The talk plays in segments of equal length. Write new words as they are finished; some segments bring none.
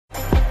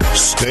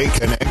Stay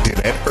connected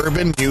at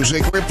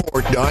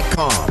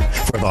urbanmusicreport.com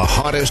for the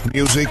hottest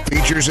music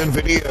features and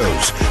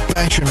videos,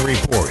 fashion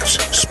reports,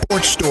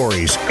 sports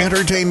stories,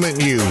 entertainment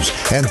news,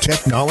 and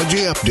technology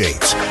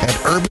updates at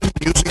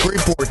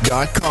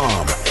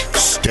urbanmusicreport.com.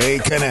 Stay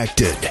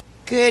connected.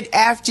 Good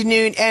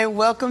afternoon and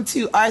welcome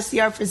to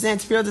RCR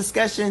Presents Real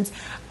Discussions.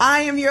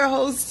 I am your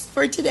host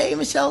for today,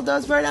 Michelle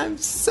Dosberg. I'm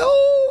so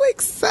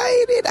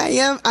excited.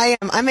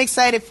 I'm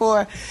excited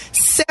for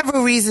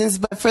several reasons,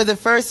 but for the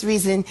first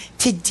reason,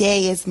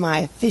 today is my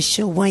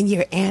official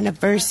 1-year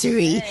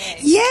anniversary.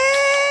 Yay!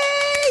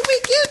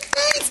 We give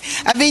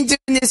thanks. I've been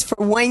doing this for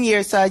 1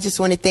 year, so I just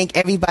want to thank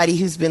everybody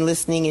who's been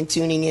listening and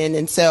tuning in.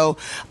 And so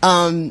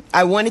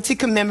I wanted to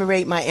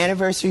commemorate my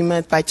anniversary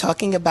month by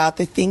talking about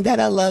the thing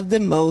that I love the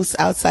most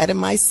outside of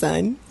my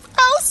son,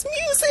 house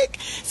music.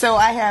 So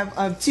I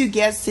have two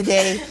guests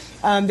today.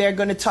 They're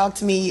going to talk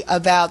to me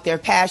about their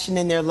passion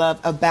and their love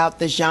about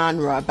the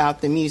genre,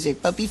 about the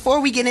music. But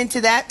before we get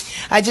into that,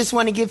 I just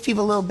want to give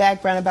people a little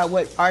background about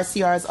what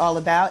RCR is all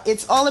about.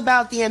 It's all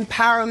about the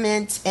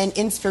empowerment and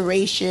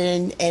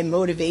inspiration and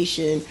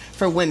motivation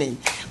for women.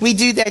 We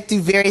do that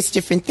through various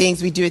different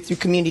things. We do it through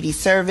community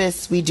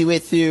service. We do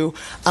it through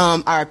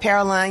our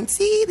apparel line.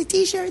 See, the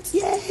T-shirts,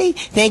 yay!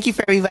 Thank you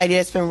for everybody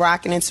that's been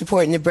rocking and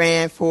supporting the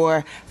brand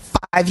for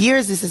 5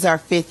 years. This is our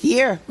 5th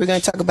year. We're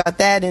going to talk about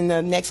that in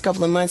the next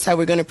couple of months, how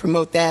we're going to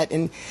promote that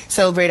and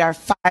celebrate our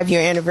 5-year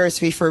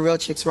anniversary for Real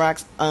Chicks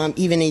Rocks,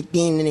 even it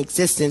being in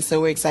existence.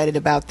 So we're excited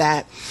about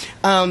that.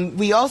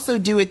 We also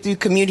do it through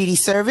community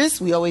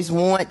service. We always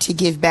want to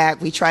give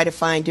back. We try to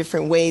find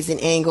different ways and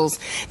angles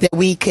that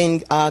we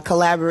can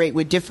collaborate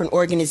with different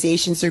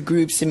organizations or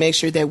groups to make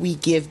sure that we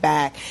give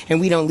back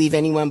and we don't leave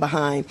anyone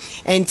behind.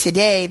 And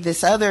today,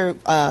 this other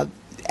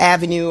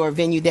avenue or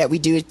venue that we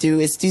do it through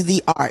is through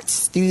the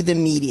arts, through the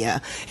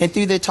media, and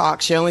through the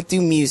talk show and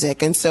through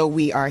music. And so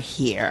we are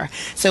here.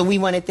 So we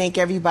want to thank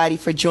everybody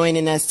for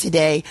joining us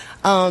today.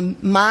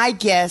 My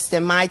guest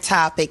and my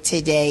topic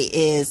today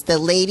is the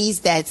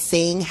ladies that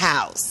sing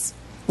house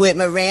with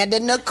Miranda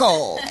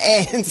Nicole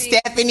and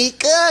Stephanie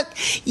Cook.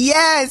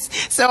 Yes.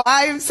 So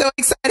I am so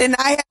excited.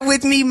 I have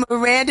with me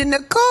Miranda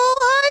Nicole.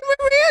 Hi,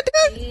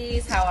 Miranda.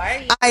 Please, how are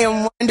you? I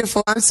am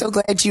wonderful. I'm so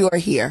glad you are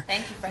here.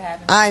 Thank you for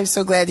having me. I'm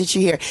so glad that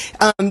you're here.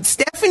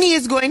 Stephanie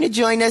is going to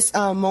join us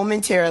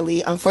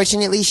momentarily.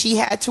 Unfortunately, she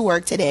had to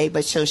work today,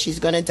 but so she's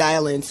going to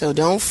dial in. So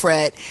don't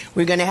fret.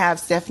 We're going to have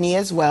Stephanie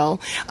as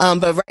well.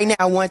 But right now,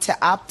 I want to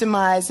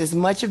optimize as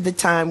much of the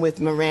time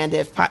with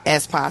Miranda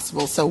as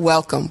possible. So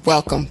welcome.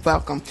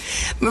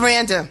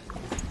 Miranda,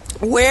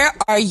 where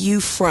are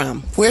you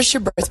from? Where's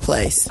your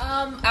birthplace?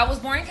 I was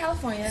born in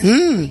California.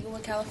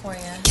 Inglewood,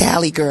 California.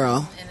 Cali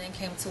girl. And then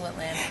came to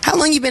Atlanta. How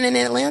long you been in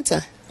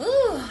Atlanta?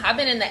 Ooh, I've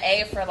been in the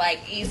A for like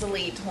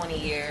easily 20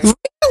 years.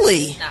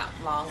 Really? Not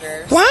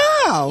longer.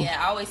 Wow.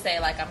 Yeah, I always say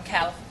like I'm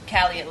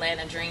Cali,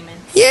 Atlanta dreaming.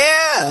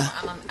 Yeah.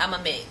 I'm a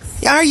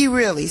mix. Are you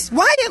really?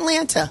 Why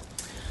Atlanta?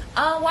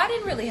 Well, I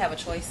didn't really have a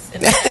choice. In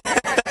that.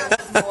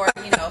 It was more,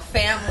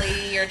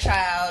 family, your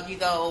child, you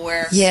go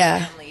where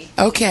family.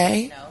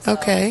 Okay. So,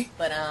 okay.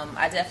 But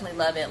I definitely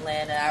love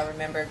Atlanta. I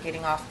remember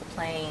getting off the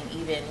plane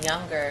even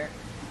younger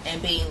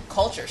and being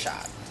culture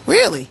shocked.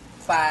 Really?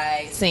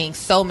 By seeing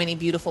so many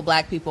beautiful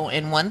black people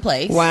in one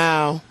place.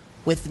 Wow.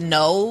 With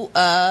no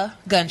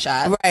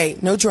gunshot.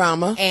 Right. No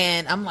drama.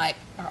 And I'm like,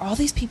 are all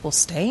these people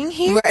staying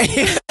here?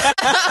 Right.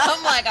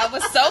 I'm like, I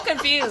was so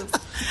confused.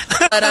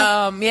 But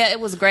yeah, it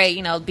was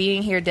great.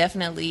 Being here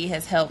definitely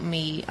has helped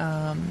me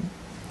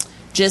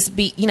just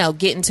be,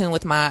 get in tune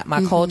with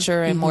my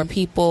culture and more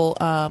people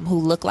who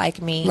look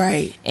like me.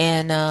 Right.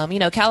 And,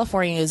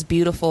 California is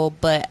beautiful,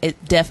 but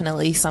it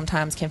definitely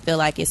sometimes can feel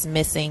like it's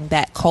missing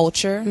that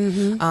culture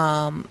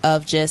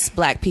of just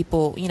black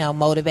people,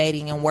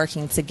 motivating and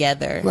working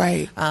together.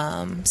 Right.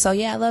 So,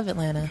 yeah, I love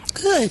Atlanta.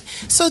 Good.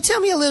 So tell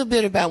me a little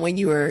bit about when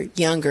you were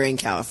younger in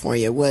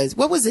California.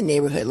 What was the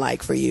neighborhood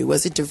like for you?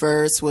 Was it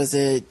diverse? Was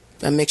it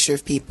a mixture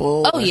of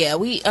people? Oh, yeah.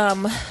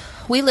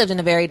 We lived in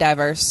a very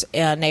diverse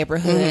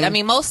neighborhood. I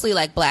mean, mostly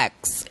like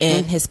blacks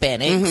and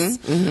Hispanics.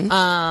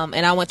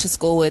 And I went to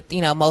school with,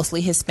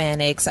 mostly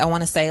Hispanics. I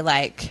want to say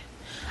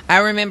I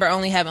remember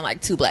only having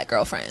 2 black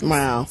girlfriends.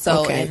 Wow.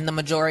 So, okay. And the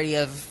majority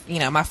of,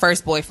 my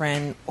first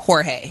boyfriend,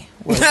 Jorge,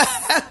 was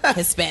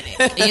Hispanic.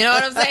 You know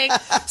what I'm saying?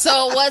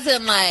 So it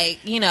wasn't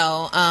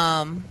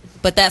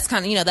but that's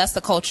kind of, that's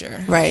the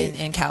culture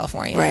in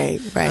California. Right.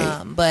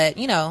 But,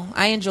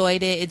 I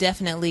enjoyed it. It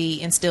definitely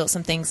instilled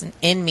some things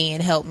in me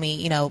and helped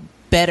me,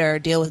 better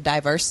deal with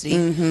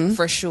diversity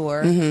for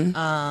sure.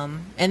 And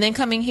then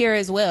coming here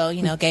as well,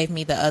 gave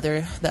me the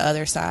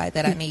other side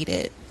that I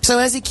needed. So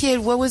as a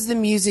kid, what was the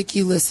music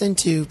you listened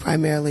to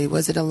primarily?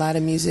 Was it a lot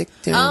of music?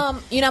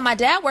 My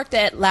dad worked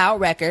at Loud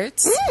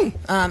Records in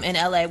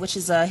LA, which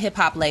is a hip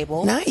hop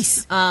label.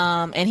 Nice.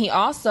 And he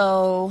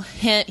also,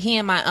 he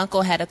and my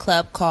uncle had a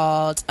club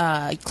called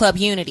Club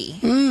Unity.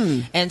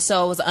 And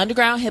so it was an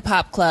underground hip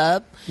hop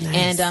club.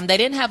 Nice. And they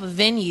didn't have a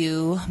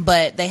venue,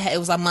 but it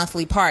was a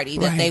monthly party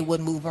that they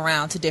would move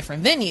around to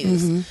different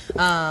venues.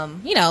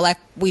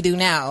 we do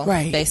now,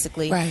 right,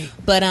 basically. Right.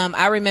 But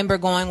I remember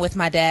going with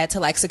my dad to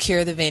like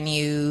secure the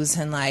venues,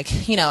 and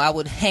like, you know, I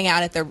would hang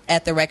out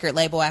at the record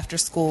label after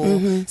school.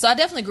 Mm-hmm. So I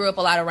definitely grew up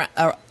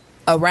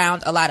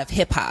around a lot of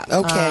hip hop.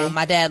 Okay.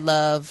 My dad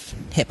loved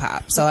hip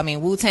hop. So I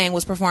mean, Wu-Tang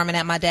was performing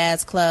at my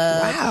dad's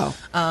club.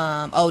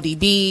 Wow.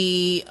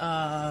 ODB,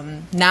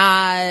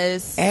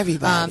 Nas,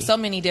 everybody. So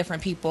many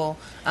different people.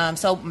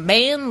 So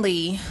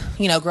mainly,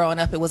 you know, growing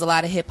up, it was a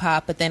lot of hip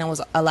hop, but then it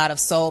was a lot of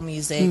soul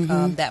music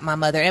that my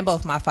mother and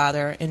both my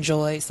father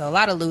enjoyed. So a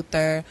lot of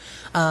Luther,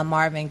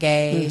 Marvin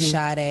Gaye,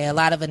 Sade, a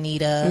lot of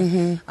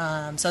Anita.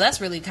 So that's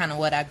really kind of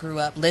what I grew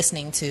up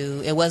listening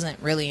to. It wasn't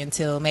really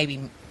until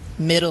maybe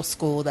middle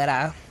school that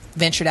I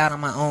ventured out on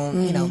my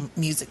own, you know,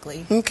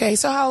 musically. Okay,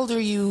 so how old are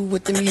you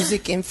with the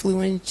music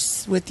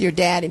influence with your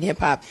dad in hip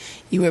hop?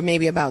 You were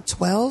maybe about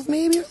 12,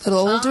 maybe a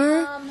little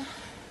older.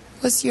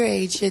 What's your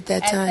age at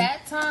that time?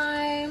 At that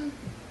time,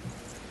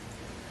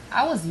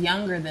 I was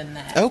younger than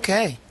that.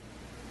 Okay.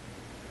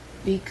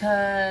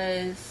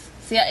 Because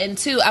see, and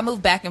two, I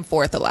moved back and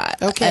forth a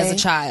lot as a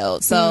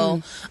child.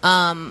 So,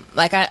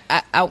 like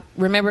I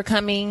remember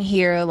coming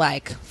here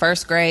like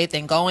first grade,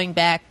 then going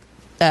back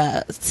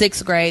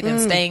sixth grade, then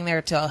staying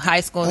there till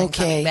high school, and then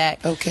coming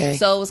back. Okay.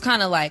 So it was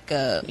kind of like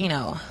a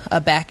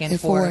back and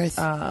forth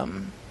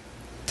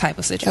type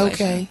of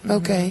situation.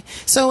 Okay.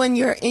 So in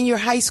your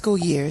high school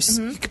years,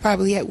 you could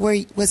probably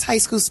where was high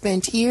school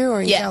spent here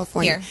or in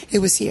California? Here. It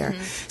was here.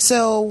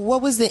 So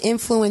what was the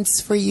influence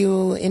for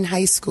you in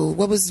high school?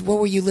 What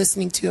were you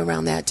listening to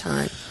around that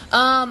time?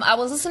 I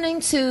was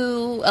listening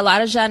to a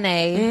lot of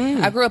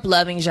Zhané. I grew up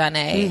loving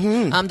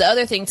Zhané. The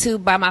other thing too,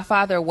 by my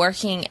father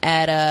working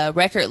at a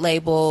record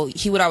label,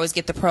 he would always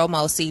get the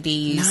promo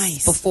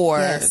CDs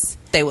before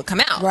they would come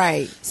out.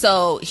 Right.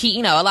 So he,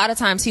 you know, a lot of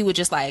times he would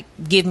just like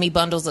give me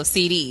bundles of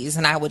CDs,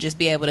 and I would just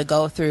be able to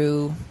go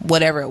through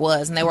whatever it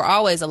was. And they were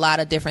always a lot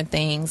of different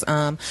things.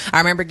 I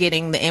remember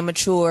getting the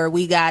Immature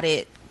We Got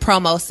It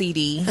promo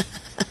CD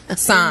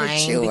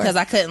signed because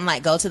I couldn't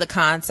like go to the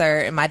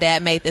concert, and my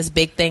dad made this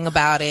big thing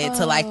about it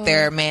to like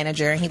their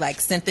manager, and he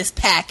like sent this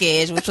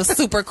package, which was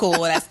super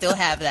cool, and I still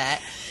have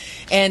that.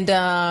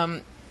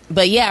 And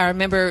but yeah, I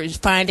remember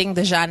finding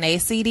the Zhané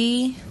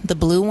CD, the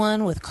blue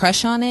one with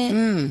Crush on it,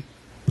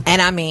 and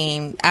I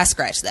mean, I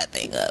scratched that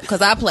thing up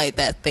because I played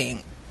that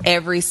thing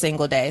every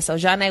single day. So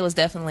Zhané was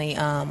definitely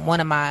one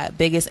of my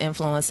biggest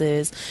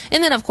influences.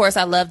 And then of course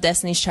I loved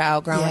Destiny's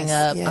Child growing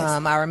up.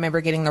 I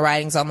remember getting the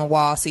Writings on the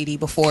Wall CD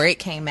before it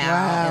came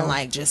out and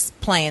like just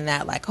playing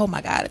that like, oh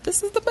my God,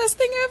 this is the best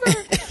thing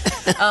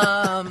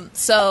ever.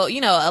 So,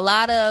 you know, a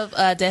lot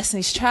of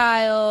Destiny's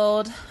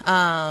Child,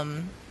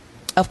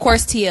 of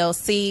course,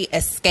 TLC,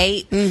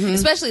 Escape,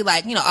 especially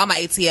like, you know, all my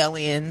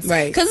ATLians.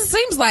 Right. Because it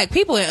seems like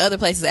people in other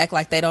places act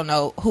like they don't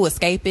know who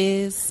Escape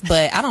is,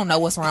 but I don't know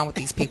what's wrong with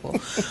these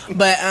people.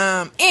 But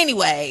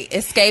anyway,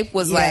 Escape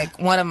was like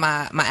one of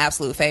my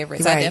absolute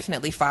favorites. I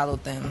definitely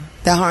followed them.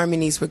 The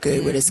harmonies were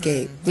good with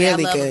Escape.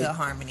 Really I love good. The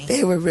harmony.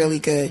 They were really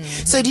good.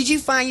 So did you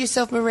find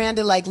yourself,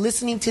 Miranda, like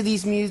listening to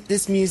this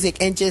music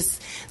and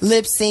just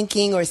lip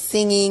syncing or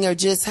singing, or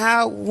just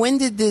when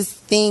did this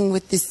thing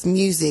with this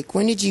music,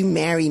 when did you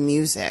marry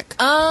music?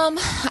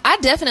 I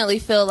definitely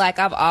feel like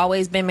I've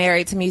always been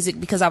married to music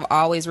because I've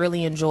always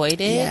really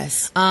enjoyed it.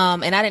 Yes.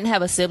 And I didn't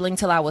have a sibling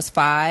till I was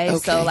 5. Okay.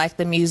 So like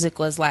the music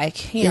was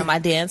like, you know, my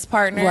dance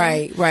partner.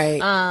 Right.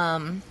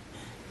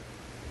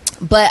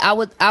 But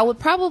I would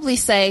probably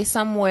say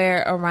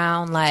somewhere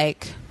around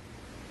like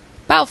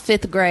about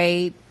 5th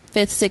grade,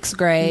 6th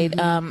grade.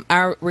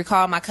 I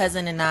recall my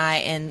cousin and I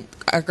and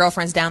our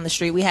girlfriends down the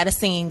street, we had a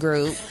singing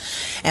group,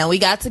 and we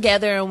got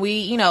together and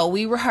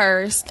we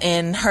rehearsed,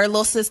 and her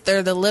little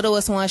sister, the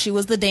littlest one, she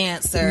was the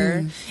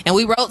dancer, and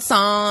we wrote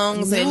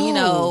songs and, you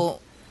know,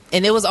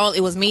 and it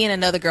was me and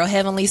another girl,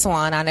 Heavenly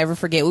Swan. I'll never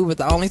forget. We were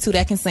the only 2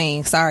 that can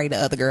sing. Sorry to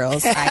other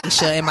girls,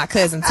 Aisha and my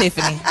cousin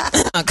Tiffany.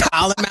 I'm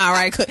calling them out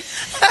right quick.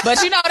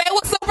 But you know,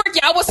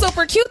 y'all was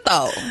super cute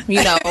though.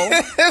 You know,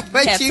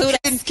 but you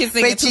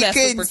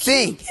couldn't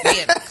sing.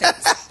 Yeah,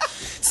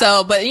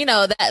 so, but you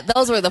know,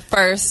 those were the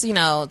first, you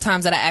know,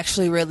 times that I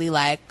actually really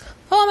like,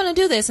 I'm gonna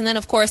do this. And then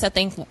of course I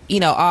think,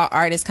 you know, all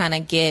artists kind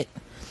of get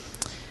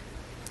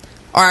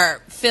or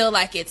feel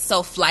like it's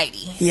so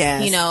flighty.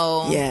 Yes. You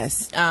know.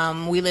 Yes.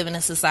 We live in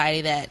a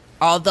society that,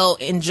 although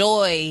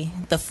enjoy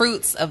the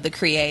fruits of the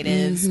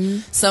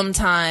creatives,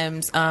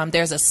 sometimes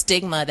there's a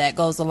stigma that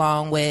goes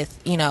along with,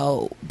 you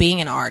know,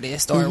 being an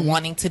artist or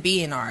wanting to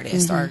be an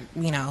artist or,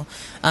 you know,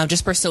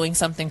 just pursuing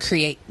something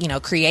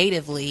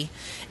creatively.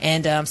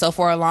 And so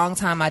for a long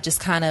time, I just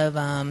kind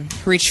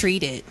of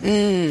retreated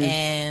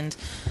and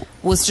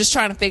was just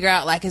trying to figure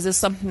out, like, is this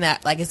something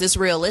that, like, is this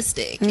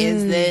realistic?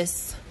 Is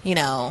this, you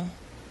know,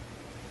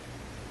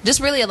 just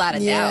really a lot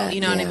of doubt,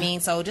 you know what I mean?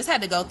 So just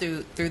had to go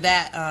through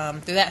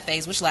that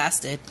phase, which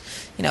lasted,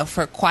 you know,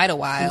 for quite a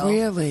while.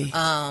 Really?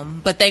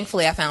 But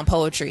thankfully I found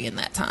poetry in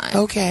that time.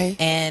 Okay.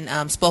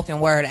 And spoken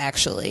word,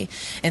 actually.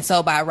 And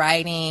so by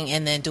writing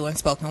and then doing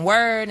spoken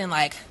word and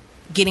like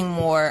getting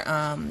more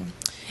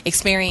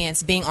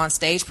experience being on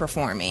stage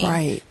performing,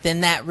 right,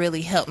 then that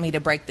really helped me to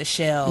break the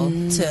shell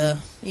to,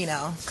 you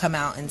know, come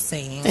out and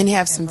sing and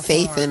have some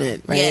perform. faith in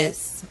it, right?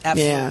 Yes,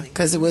 absolutely. Yeah,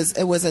 because it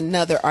was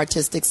another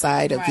artistic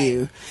side of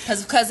you.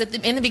 Because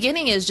in the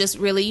beginning, it's just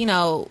really, you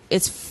know,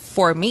 it's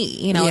for me,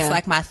 you know, it's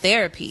like my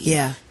therapy.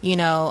 Yeah, you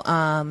know,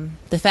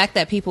 the fact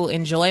that people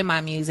enjoy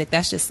my music,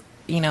 that's just,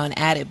 you know, an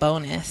added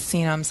bonus,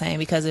 you know what I'm saying?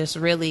 Because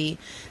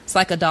it's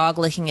like a dog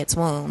licking its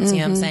wounds, you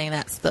know what I'm saying?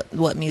 That's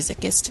what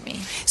music is to me.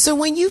 So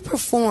when you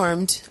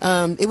performed,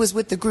 it was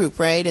with the group,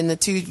 right? And the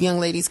two young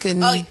ladies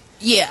couldn't... Oh,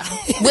 yeah.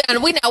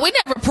 we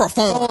never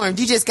performed.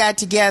 You just got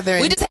together.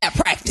 And we just had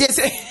practice.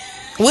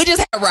 We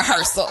just had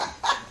rehearsal.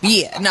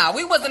 Yeah. No,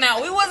 we wasn't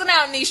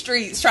out in these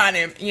streets trying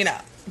to, you know,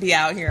 be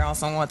out here on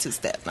some 1-2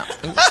 step. No.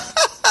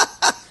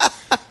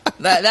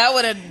 That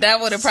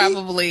would have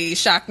probably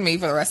shocked me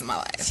for the rest of my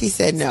life. She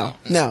said no.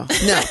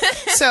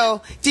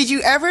 So did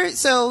you ever?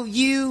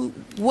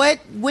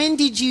 When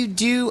did you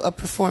do a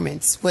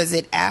performance? Was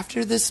it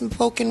after the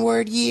spoken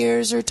word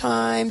years or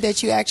time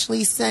that you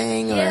actually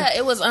sang? Or? Yeah,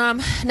 it was.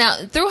 Now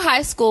through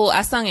high school,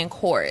 I sung in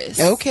chorus.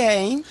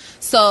 Okay.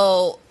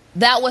 So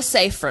that was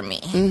safe for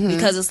me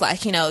because it's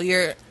like, you know,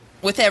 you're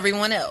with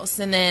everyone else,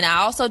 and then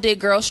I also did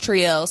girls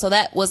trio, so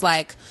that was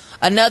like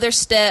another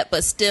step,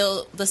 but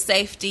still the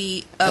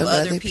safety of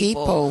other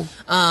people.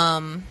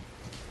 And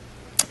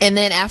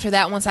then after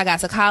that, once I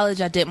got to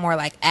college, I did more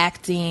like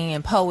acting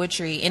and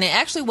poetry. And it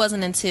actually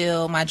wasn't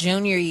until my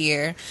junior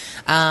year,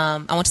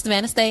 I went to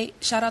Savannah State.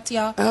 Shout out to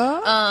y'all.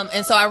 Oh.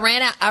 And so I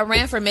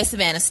ran for Miss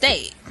Savannah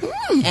State.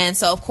 And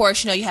so of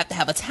course, you know, you have to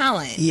have a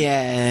talent.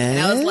 Yes. And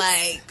I was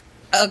like,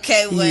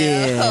 okay,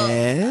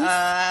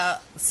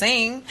 well,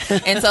 sing.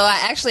 And so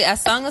I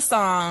sung a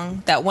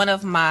song that one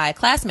of my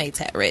classmates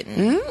had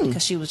written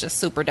because she was just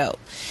super dope.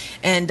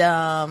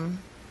 And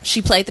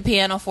she played the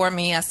piano for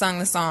me. I sung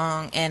the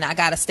song, and I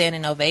got a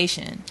standing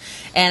ovation.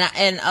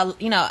 And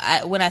you know,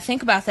 when I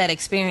think about that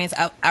experience,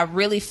 I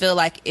really feel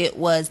like it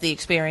was the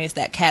experience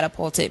that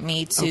catapulted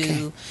me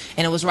to,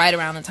 and it was right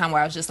around the time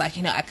where I was just like,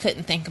 you know, I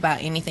couldn't think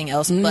about anything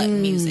else but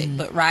music,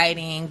 but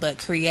writing, but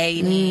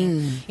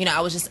creating. You know,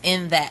 I was just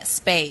in that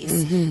space.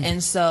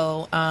 And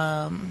so,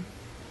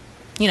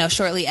 you know,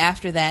 shortly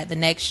after that, the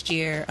next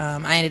year,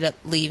 I ended up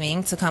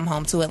leaving to come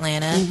home to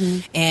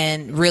Atlanta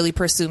and really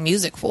pursue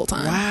music full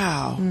time.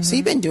 Wow. So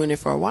you've been doing it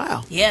for a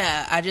while.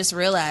 Yeah. I just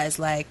realized,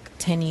 like,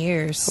 10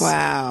 years.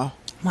 Wow.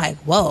 I'm like,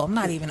 whoa, I'm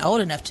not even old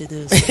enough to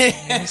do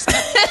this.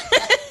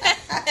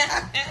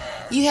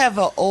 You have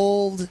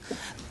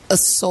a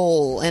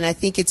soul, and I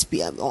think it's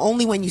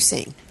only when you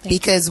sing.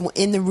 Because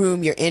in the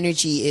room, your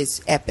energy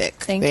is epic.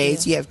 Thank right? you.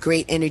 So you have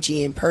great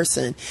energy in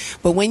person.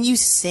 But when you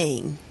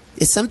sing...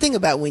 It's something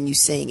about when you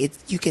sing,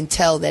 you can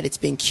tell that it's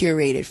been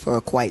curated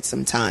for quite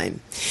some time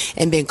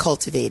and been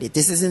cultivated.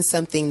 This isn't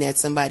something that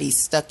somebody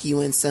stuck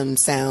you in some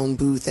sound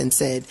booth and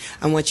said,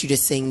 I want you to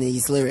sing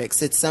these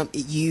lyrics. It's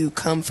you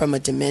come from a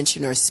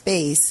dimension or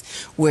space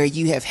where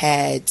you have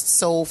had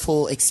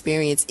soulful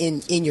experience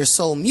in your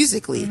soul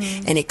musically,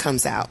 and it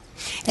comes out.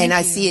 And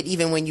I see it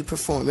even when you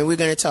perform. And we're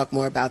going to talk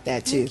more about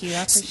that, too. Thank you.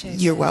 I appreciate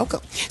it. You're welcome.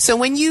 So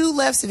when you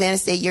left Savannah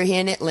State, you're here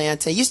in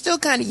Atlanta. You're still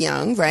kind of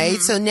young, right?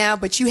 So now,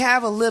 but you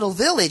have a little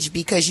village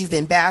because you've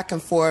been back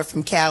and forth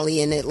from Cali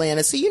and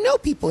Atlanta. So you know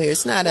people here.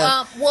 It's not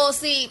well,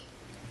 see,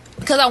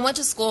 because I went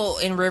to school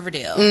in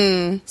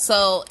Riverdale.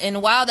 So,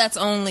 and while that's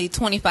only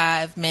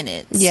 25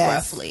 minutes,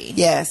 roughly.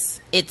 Yes.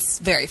 It's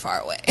very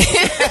far away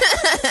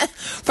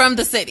from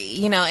the city,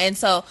 you know, and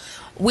so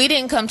we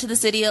didn't come to the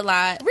city a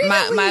lot.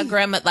 Really? My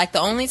grandma, like the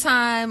only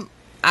time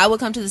I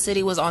would come to the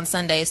city was on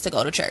Sundays to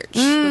go to church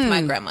with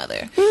my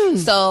grandmother.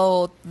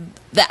 So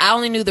I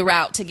only knew the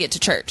route to get to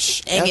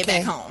church and get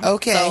back home.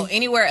 Okay. So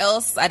anywhere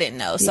else, I didn't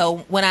know. So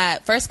when I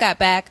first got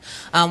back,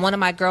 one of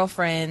my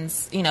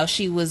girlfriends, you know,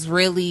 she was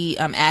really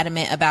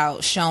adamant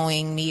about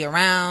showing me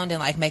around and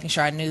like making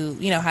sure I knew,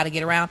 you know, how to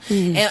get around.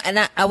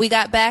 And we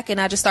got back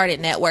and I just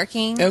started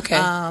networking. Okay.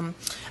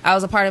 I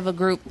was a part of a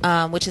group,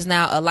 which is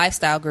now a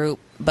lifestyle group,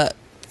 but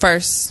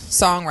first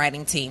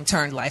songwriting team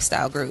turned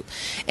lifestyle group,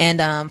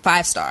 and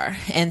 5 Star.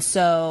 And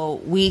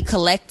so we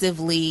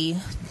collectively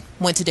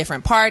went to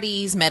different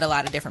parties, met a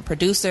lot of different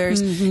producers.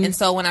 And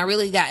so when I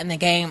really got in the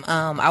game,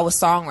 I was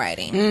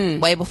songwriting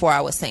way before I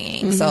was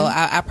singing. So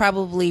I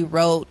probably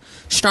wrote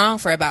strong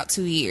for about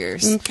 2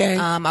 years. Okay.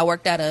 I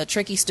worked at a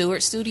Tricky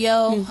Stewart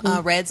studio,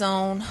 Red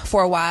Zone,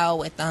 for a while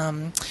with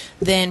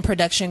then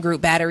production group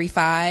Battery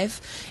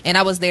 5. And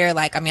I was there,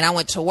 like, I mean, I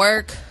went to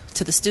work,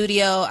 to the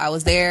studio. I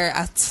was there.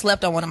 I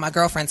slept on one of my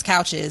girlfriend's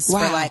couches for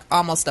like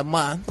almost a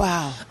month.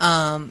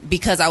 Wow.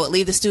 Because I would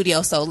leave the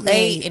studio so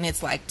late and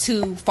it's like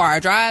too far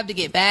a drive to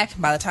get back.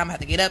 By the time I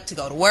had to get up to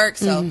go to work.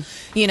 So,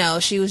 you know,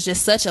 she was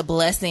just such a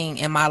blessing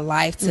in my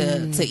life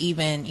to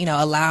even, you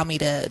know, allow me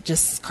to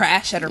just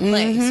crash at her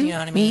place. You know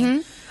what I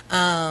mean?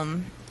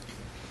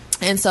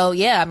 And so,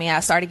 yeah, I mean, I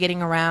started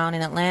getting around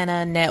in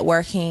Atlanta,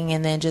 networking,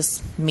 and then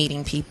just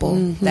meeting people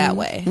that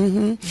way.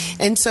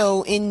 And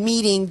so in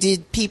meeting,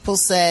 did people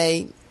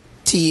say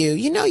to you,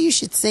 you know, you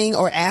should sing,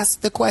 or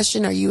ask the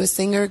question, are you a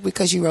singer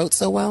because you wrote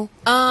so well?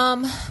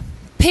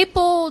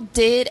 People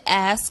did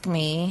ask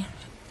me,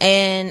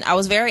 and I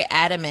was very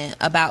adamant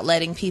about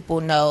letting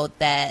people know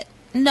that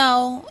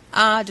no,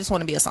 I just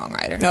want to be a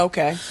songwriter.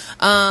 Okay.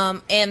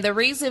 And the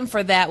reason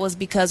for that was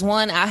because,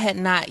 one, I had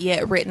not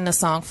yet written a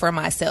song for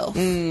myself,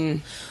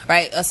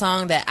 right? A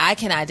song that I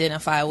can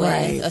identify with,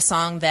 Right. a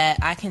song that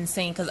I can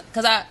sing,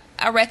 because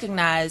I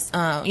recognize,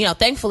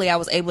 thankfully I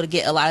was able to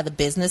get a lot of the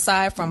business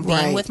side from being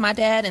Right. with my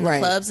dad in the Right.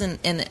 clubs and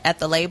at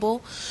the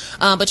label.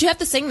 But you have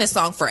to sing this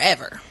song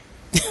forever.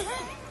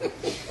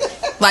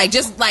 Make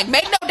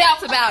no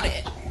doubts about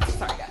it.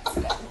 Sorry, guys.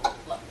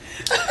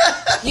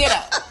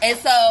 And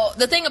so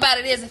the thing about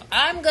it is, if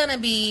I'm gonna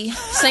be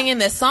singing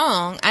this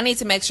song, I need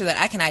to make sure that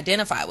I can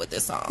identify with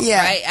this song.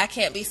 Yeah. Right? I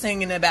can't be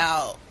singing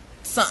about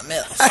something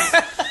else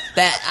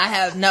that I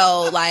have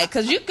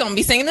because you're gonna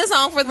be singing this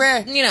song for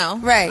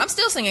Right. I'm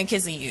still singing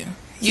Kissing You.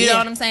 You know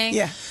what I'm saying?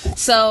 Yeah.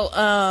 So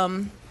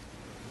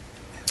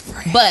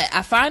but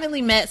I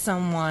finally met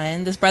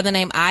someone, this brother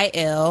named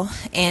IL,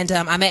 and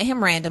I met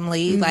him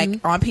randomly,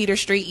 on Peter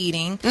Street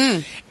eating,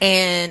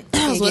 and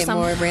I was Can't with get some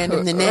more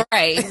random than that.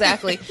 Right,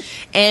 exactly.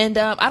 And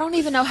I don't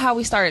even know how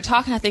we started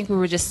talking. I think we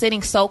were just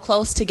sitting so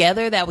close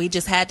together that we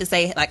just had to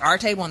say, our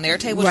table and their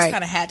table, Right. just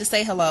kind of had to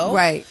say hello.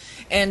 Right.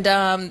 And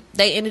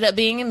they ended up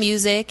being in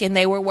music, and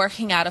they were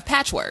working out of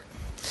Patchwork.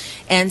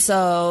 And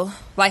so,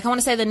 I want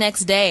to say the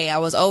next day I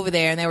was over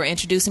there and they were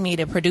introducing me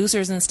to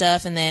producers and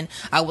stuff. And then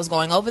I was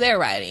going over there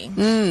writing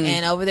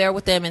and over there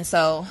with them. And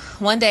so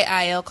one day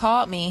IL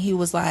called me. He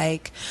was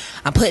like,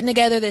 I'm putting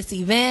together this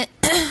event.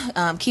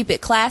 Keep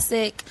it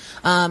classic.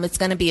 It's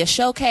going to be a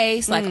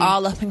showcase,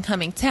 all up and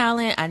coming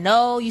talent. I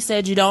know you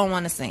said you don't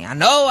want to sing. I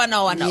know.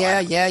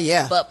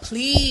 Yeah. But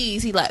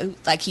please, he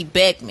he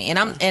begged me.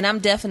 And I'm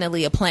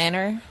definitely a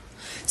planner.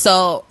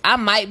 So I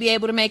might be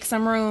able to make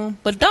some room,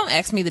 but don't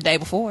ask me the day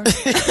before,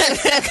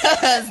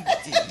 because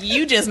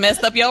you just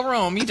messed up your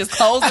room. You just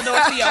closed the door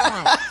to your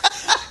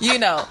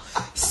room,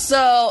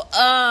 So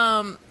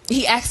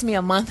he asked me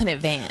a month in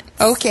advance.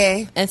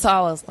 Okay. And so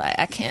I was like,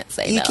 I can't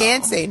say no. You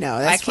can't say no.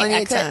 That's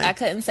plenty of time. I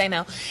couldn't say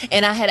no.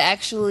 And I had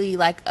actually,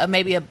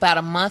 maybe about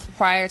a month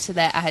prior to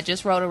that, I had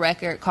just wrote a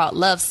record called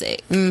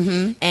Lovesick.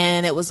 Mm-hmm.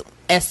 And it was,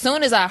 as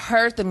soon as I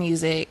heard the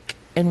music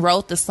and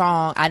wrote the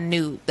song, I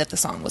knew that the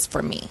song was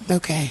for me.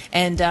 Okay.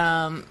 And,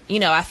 I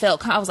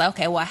was like,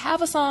 okay, well, I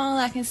have a song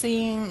I can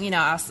sing.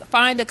 I'll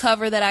find a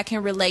cover that I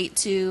can relate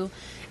to,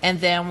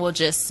 and then we'll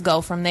just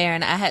go from there.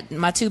 And I had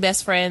my two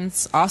best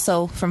friends,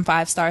 also from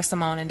 5 Star,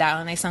 Simone and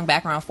Dallin, they sung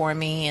background for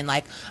me. And,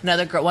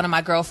 another girl, one of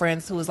my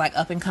girlfriends who was,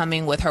 up and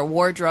coming with her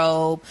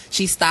wardrobe,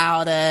 she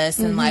styled us.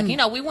 And,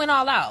 we went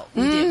all out.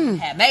 We didn't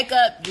have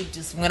makeup. We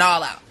just went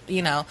all out,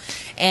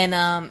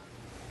 And,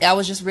 I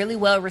was just really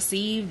well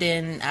received,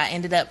 and I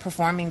ended up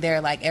performing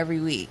there every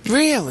week.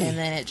 Really? And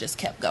then it just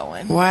kept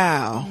going.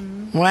 Wow.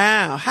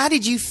 Wow. How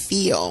did you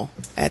feel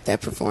at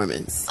that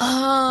performance?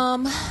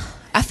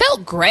 I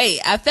felt great.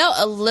 I felt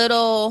a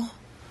little,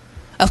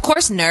 of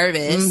course,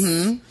 nervous.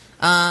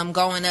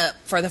 Going up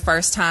for the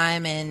first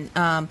time, and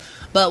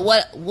but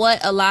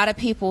what a lot of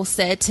people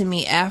said to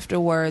me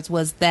afterwards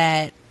was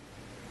that,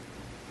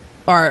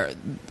 or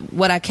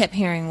what I kept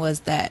hearing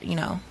was that,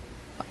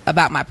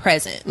 about my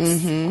presence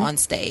on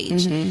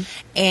stage.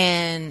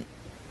 And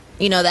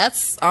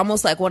that's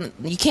almost like one,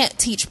 you can't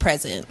teach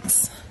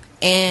presence.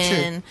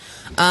 And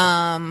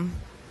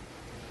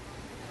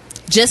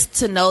just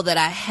to know that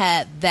I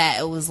had that,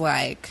 it was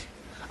like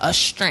a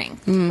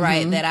strength,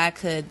 right, that I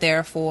could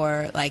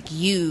therefore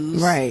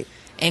use, right,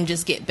 and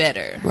just get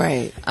better,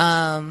 right.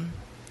 And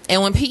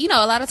when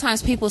a lot of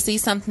times people see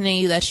something in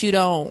you that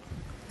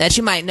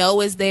you might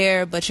know is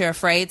there, but you're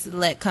afraid to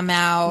let come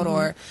out,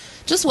 or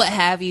just what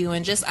have you.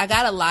 And just, I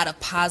got a lot of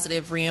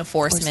positive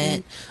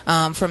reinforcement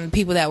from the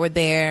people that were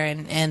there,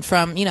 and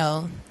from,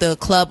 the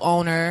club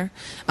owner,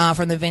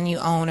 from the venue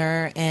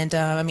owner. And,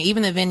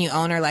 even the venue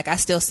owner, I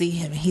still see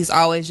him. He's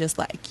always just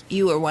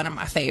you were one of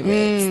my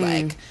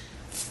favorites.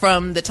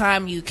 From the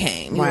time you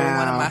came, you were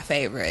one of my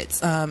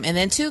favorites. And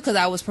then too, because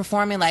I was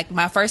performing,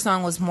 my first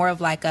song was more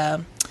of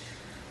a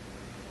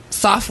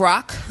soft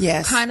rock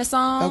kind of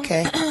song.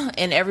 Okay.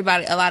 And a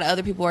lot of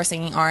other people are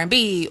singing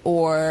R&B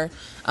or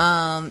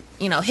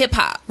hip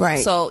hop.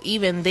 Right. So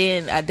even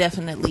then I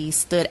definitely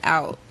stood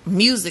out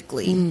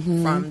musically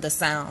from the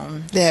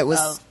sound that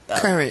was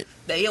current.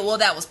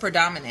 That was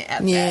predominant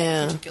at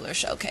that particular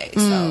showcase.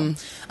 So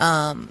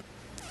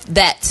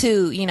that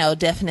too,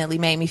 definitely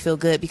made me feel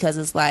good, because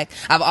it's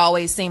I've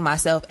always seen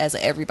myself as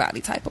an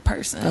everybody type of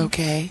person.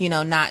 Okay.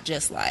 Not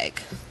just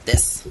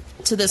this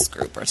to this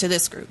group or to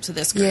this group to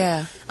this group.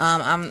 Yeah.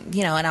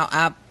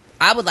 And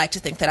I would like to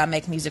think that I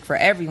make music for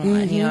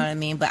everyone, you know what I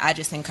mean? But I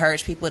just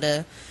encourage people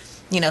to,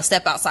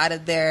 step outside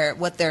of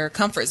what their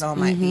comfort zone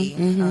might be.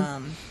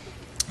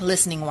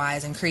 Listening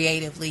wise and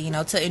creatively,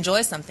 to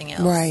enjoy something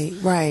else.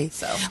 Right.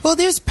 So, well,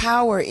 there's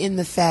power in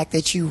the fact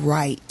that you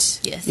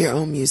write your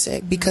own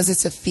music, because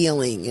it's a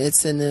feeling,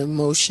 it's an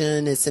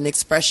emotion, it's an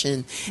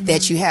expression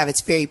that you have.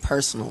 It's very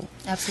personal.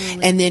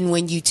 Absolutely. And then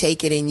when you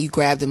take it and you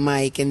grab the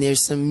mic and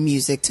there's some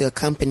music to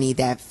accompany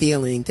that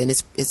feeling, then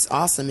it's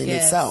awesome in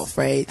itself,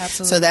 right?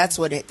 Absolutely.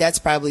 So that's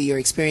probably your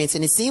experience.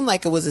 And it seemed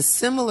like it was a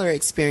similar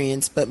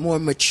experience, but more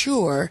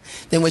mature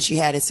than what you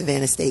had at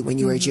Savannah State when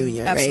you were a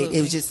junior, Absolutely. right?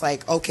 It was just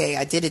like, okay,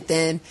 I did it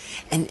then,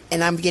 and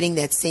I'm getting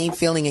that same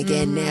feeling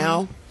again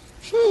now.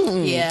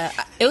 Yeah,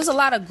 it was a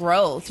lot of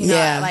growth. You know,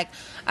 Yeah. like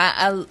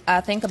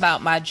I think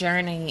about my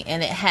journey,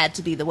 and it had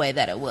to be the way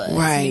that it was.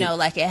 Right. You know,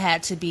 like it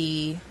had to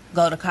be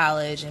go to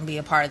college and be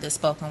a part of the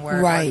spoken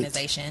word Right.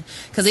 organization.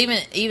 Because even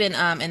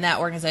in that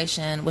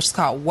organization, which is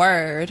called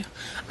Word,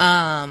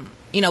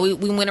 you know,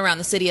 we went around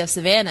the city of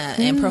Savannah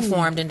and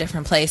performed in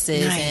different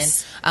places,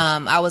 Nice.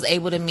 and I was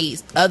able to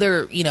meet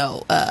other, you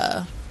know,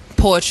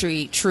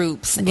 poetry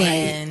troops Right.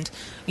 and,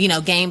 you know,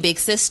 gain big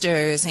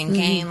sisters and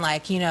gain,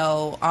 like, you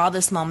know, all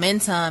this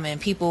momentum and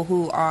people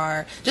who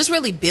are just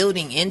really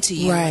building into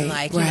you Right, and,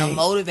 like, you know, right.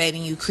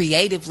 motivating you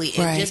creatively.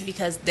 And Right. just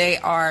because they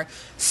are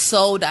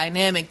so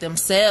dynamic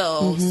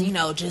themselves, you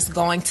know, just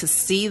going to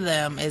see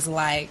them is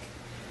like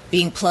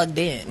being plugged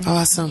in.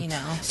 Awesome. You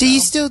know, Do you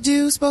so. still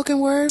do spoken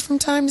word from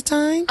time to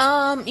time?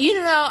 You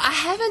know, I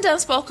haven't done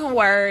spoken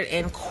word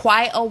in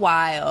quite a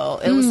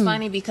while. It was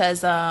funny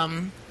because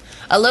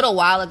a little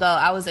while ago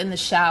I was in the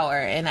shower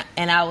and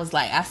I was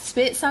like, I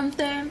spit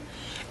something,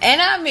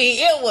 and I mean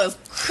it was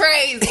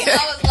crazy.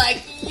 I was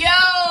like, yo,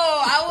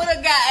 I would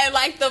have gotten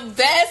like the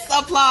best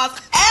applause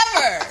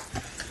ever.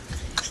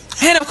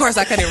 And of course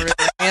I couldn't remember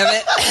any of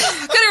it.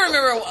 I couldn't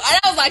remember. And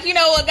I was like, you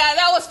know what, guys,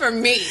 that was for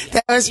me.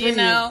 That was for you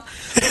know.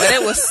 But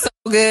it was so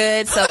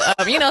good. So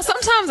you know,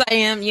 sometimes I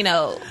am, you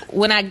know,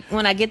 when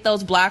I get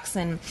those blocks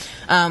and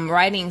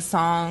writing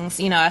songs,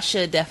 you know, I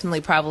should definitely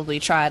probably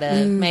try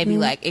to maybe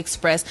like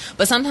express.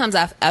 But sometimes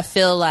I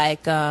feel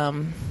like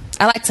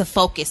I like to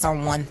focus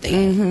on one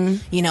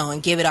thing, you know,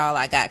 and give it all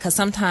I got. Because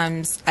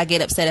sometimes I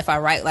get upset if I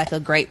write like a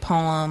great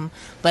poem,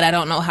 but I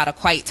don't know how to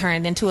quite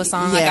turn it into a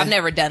song. Like Yeah. I've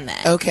never done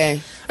that.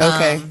 Okay.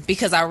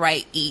 Because I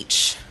write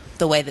each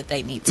the way that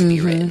they need to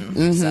be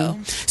written.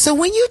 So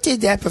when you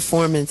did that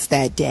performance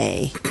that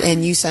day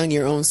and you sung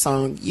your own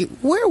song,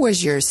 where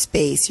was your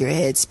space, your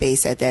head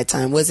space at that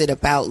time? Was it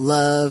about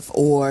love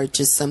or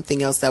just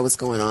something else that was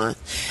going on?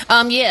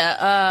 I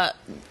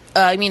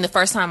mean the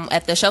first time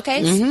at the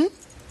showcase?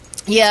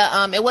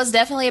 Yeah, it was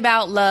definitely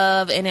about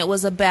love, and it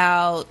was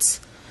about,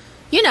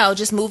 you know,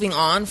 just moving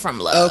on from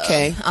love.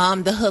 Okay.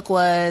 The hook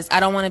was,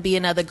 I don't want to be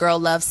another girl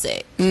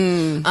lovesick.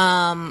 You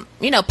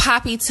know,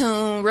 poppy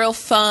tune, real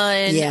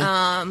fun.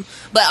 Yeah.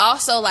 But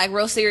also like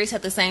real serious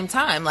at the same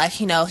time. Like,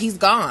 you know, he's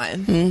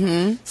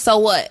gone. So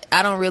what?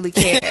 I don't really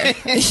care.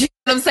 You know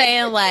what I'm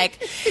saying?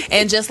 Like,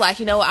 and just like,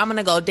 you know, I'm going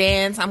to go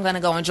dance. I'm going to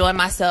go enjoy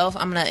myself.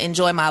 I'm going to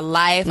enjoy my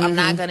life. I'm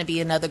not going to be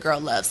another girl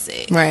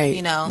lovesick. Right.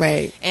 You know?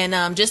 Right.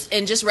 And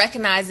just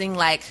recognizing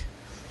like,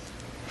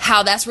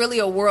 how that's really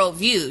a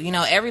worldview. You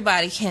know,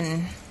 everybody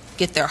can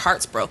get their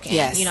hearts broken.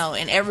 Yes. You know,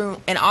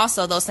 and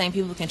also those same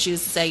people can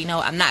choose to say, you know,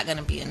 I'm not going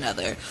to be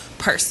another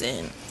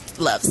person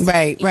loves.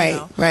 Right, you right,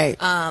 know? right.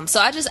 So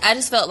I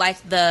just felt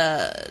like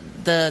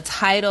the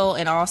title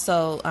and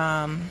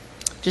also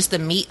just the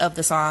meat of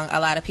the song, a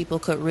lot of people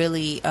could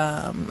really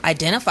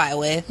identify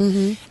with.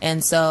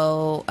 And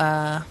so,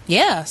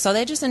 so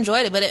they just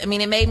enjoyed it. But it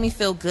made me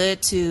feel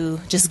good to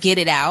just get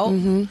it out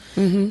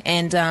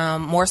and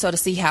more so to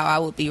see how I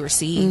would be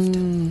received.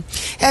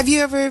 Have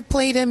you ever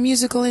played a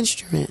musical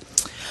instrument?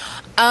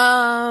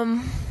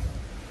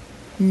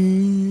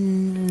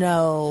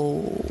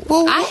 No.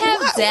 Well, I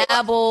have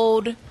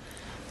dabbled.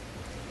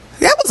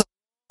 That was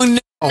a no.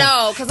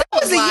 No, because I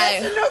was a like,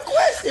 yes or no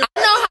question. I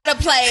know how to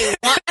play.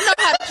 I know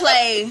how to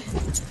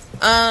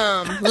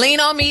play. Lean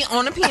on Me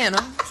on the piano.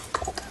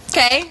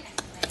 Okay,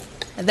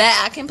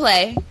 that I can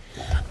play.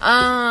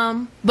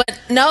 But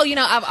no, you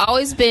know, I've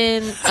always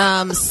been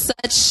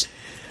such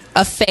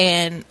a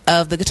fan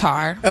of the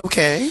guitar.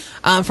 Okay.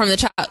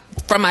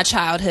 From my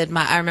childhood,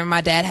 I remember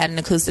my dad had an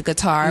acoustic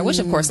guitar, which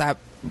of course I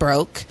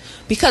broke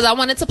because I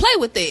wanted to play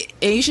with it,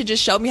 and you should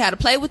just show me how to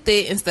play with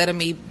it instead of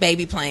me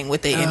baby playing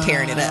with it and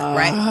tearing it up,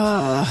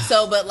 right?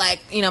 So, but like,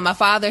 you know, my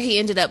father, he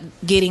ended up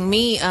getting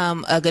me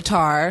a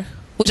guitar,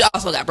 which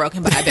also got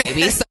broken by a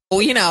baby. So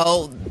you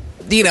know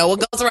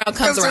what goes around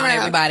comes around,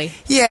 everybody.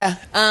 Yeah.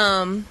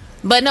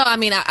 But no, I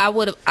mean, I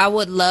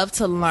would love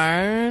to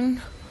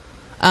learn.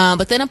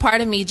 But then a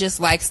part of me just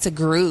likes to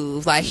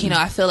groove. Like, you know,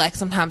 I feel like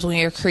sometimes when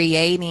you're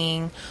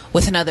creating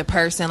with another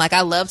person, like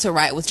I love to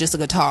write with just a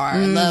guitar.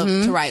 I love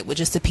to write with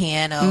just a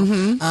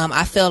piano.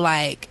 I feel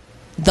like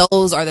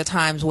those are the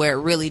times where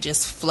it really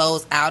just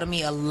flows out of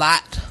me a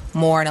lot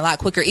more and a lot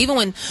quicker.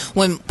 Even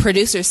when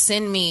producers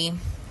send me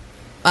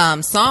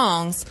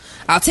songs,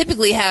 I'll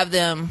typically have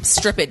them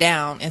strip it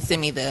down and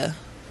send me the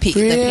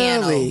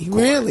piano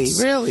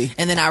chords. Really?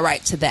 And then I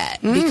write to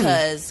that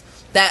because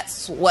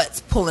that's what's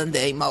pulling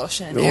the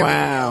emotion. Everything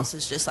else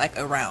is just like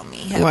around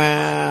me.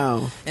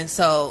 Wow. And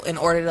so in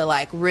order to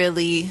like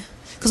really,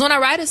 because when I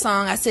write a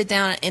song, I sit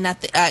down and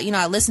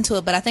I listen to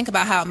it, but I think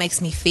about how it makes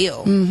me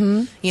feel,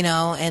 you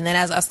know, and then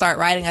as I start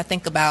writing, I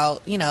think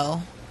about, you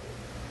know,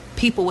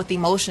 people with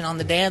emotion on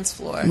the dance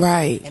floor,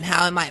 right, and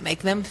how it might make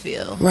them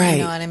feel, right. You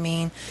know what I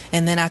mean?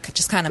 And then I could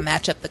just kind of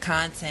match up the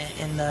content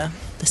and the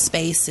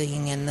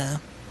spacing and the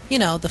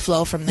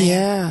flow from there.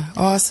 Yeah,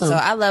 awesome. So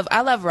I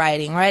love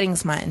writing.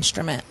 Writing's my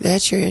instrument.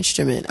 That's your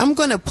instrument. I'm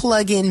going to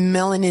plug in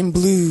Melanin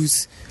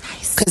Blues.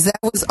 Nice. Because that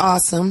was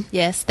awesome.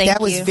 Yes, thank you.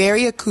 That was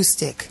very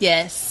acoustic.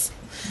 Yes.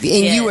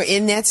 And you were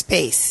in that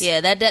space. Yeah,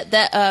 that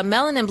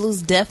Melanin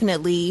Blues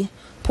definitely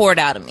poured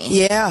out of me.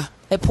 Yeah.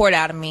 It poured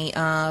out of me.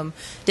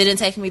 Didn't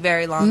take me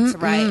very long to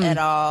write at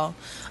all.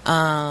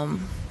 And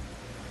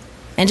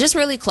just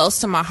really close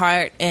to my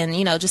heart, and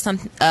just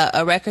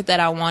a record that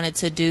I wanted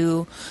to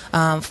do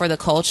for the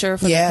culture,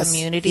 for the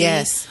community,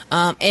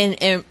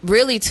 and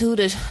really too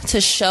to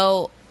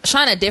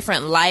shine a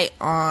different light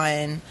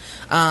on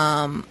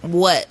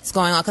what's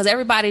going on, because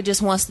everybody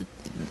just wants to.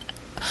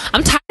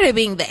 I'm tired of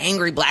being the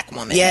angry black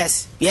woman.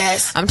 Yes.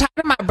 I'm tired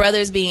of my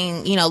brothers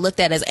being, looked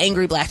at as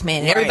angry black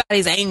men. Right.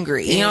 Everybody's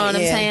angry. You know what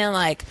I'm saying?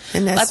 Like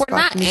we're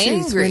not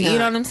angry. You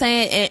know what I'm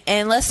saying?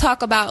 And let's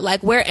talk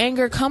about where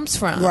anger comes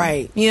from.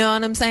 Right. You know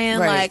what I'm saying?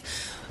 Right. Like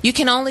you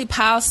can only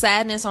pile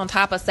sadness on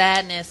top of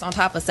sadness on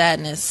top of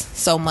sadness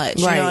so much.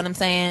 You know what I'm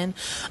saying?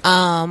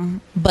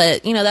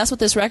 But that's what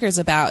this record's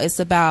about. It's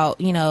about,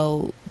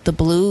 the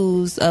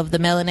blues of the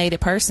melanated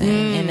person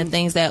and the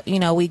things that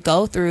we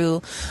go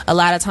through a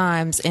lot of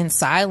times in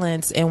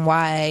silence, and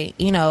why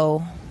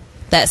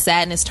that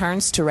sadness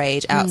turns to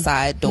rage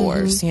outside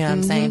doors. You know what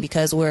I'm saying?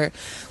 Because we're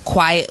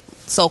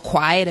so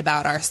quiet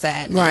about our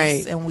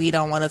sadness, and we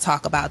don't want to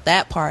talk about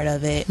that part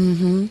of it.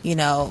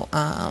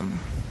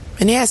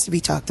 And it has to be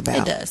talked about.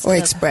 It does. Or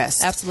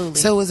expressed. Absolutely.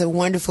 So it was a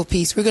wonderful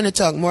piece. We're going to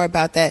talk more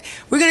about that.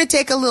 We're going to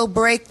take a little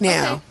break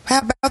now. Okay.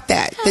 How about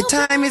that? The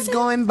time is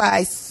going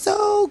by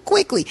so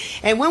quickly.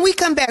 And when we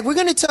come back, we're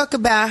going to talk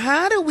about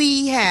how do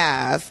we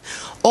have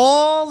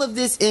all of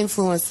this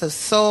influence of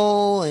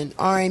soul and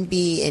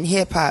R&B and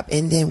hip-hop,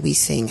 and then we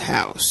sing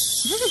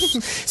house.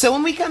 So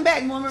when we come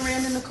back, more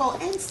Miranda Nicole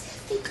and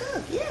Stephanie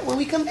Cook. Yeah, when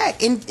we come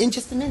back in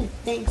just a minute.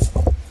 Thanks.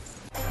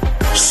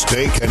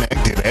 Stay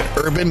connected at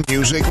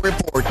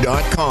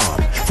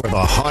urbanmusicreport.com for the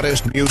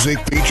hottest music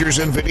features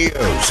and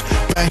videos,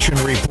 fashion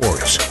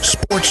reports,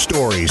 sports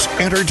stories,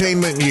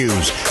 entertainment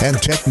news,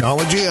 and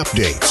technology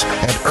updates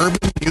at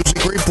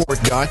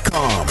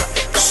urbanmusicreport.com.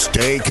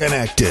 Stay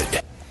connected.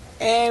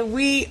 And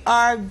we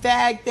are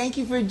back. Thank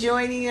you for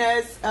joining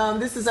us.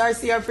 This is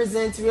RCR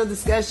Presents Real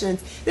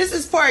Discussions. This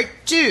is part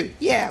 2.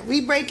 Yeah,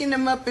 we breaking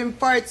them up in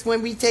parts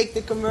when we take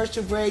the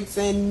commercial breaks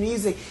and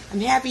music.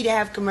 I'm happy to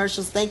have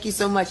commercials. Thank you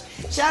so much.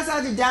 Shouts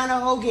out to Donna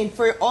Hogan.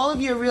 For all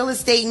of your real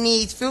estate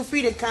needs, feel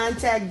free to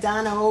contact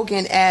Donna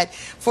Hogan at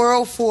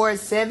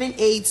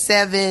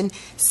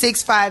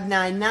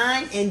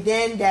 404-787-6599. And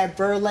then that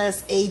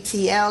Burlesque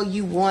ATL,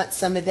 you want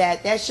some of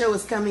that. That show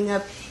is coming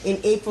up in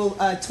April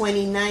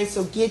 29th,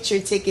 so get your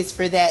tickets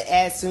for that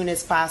as soon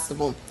as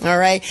possible. All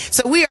right,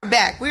 so we are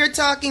back. We are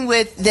talking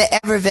with the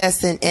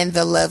effervescent and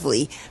the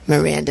lovely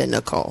Miranda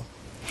Nicole.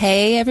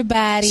 Hey,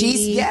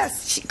 everybody.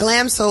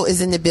 Glam Soul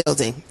is in the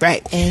building.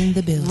 Right. In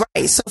the building.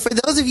 Right. So for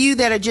those of you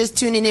that are just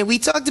tuning in, we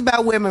talked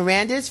about where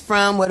Miranda is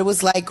from, what it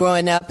was like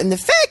growing up, and the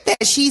fact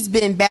that she's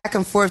been back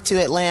and forth to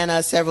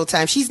Atlanta several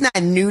times. She's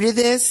not new to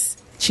this.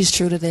 She's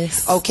true to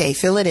this. Okay,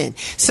 fill it in.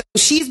 So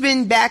she's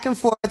been back and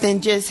forth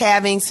and just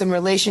having some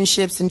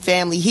relationships and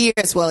family here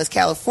as well as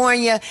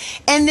California.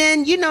 And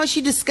then,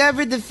 she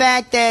discovered the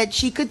fact that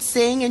she could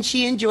sing, and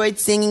she enjoyed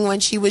singing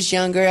when she was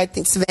younger. I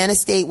think Savannah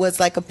State was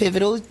like a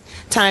pivotal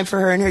time for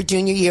her, and her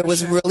junior year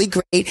was really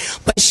great.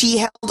 But she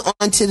held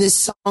on to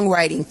this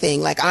songwriting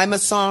thing. Like, I'm a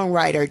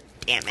songwriter.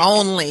 Damn it.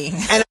 Only.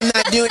 And I'm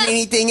not doing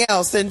anything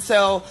else. And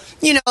so,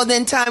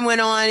 then time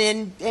went on,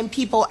 and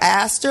people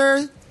asked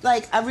her,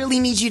 like, I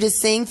really need you to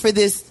sing for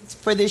this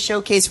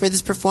showcase, for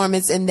this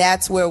performance. And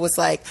that's where it was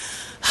like,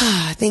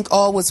 I think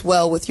all was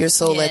well with your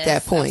soul at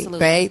that point, absolutely.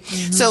 Right?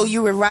 Mm-hmm. So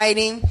you were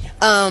writing.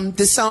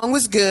 The song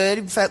was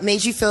good. It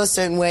made you feel a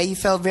certain way. You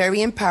felt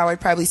very empowered,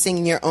 probably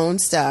singing your own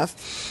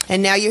stuff.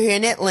 And now you're here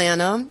in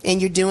Atlanta, and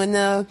you're doing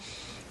the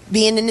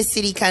being in the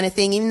city kind of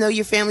thing, even though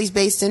your family's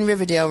based in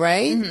Riverdale,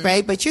 right? Mm-hmm.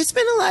 Right? But you're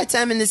spending a lot of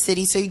time in the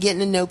city, so you're getting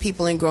to know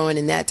people and growing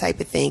and that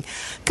type of thing.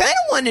 Kind of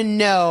want to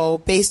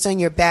know, based on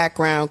your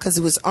background, because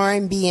it was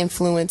R&B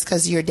influence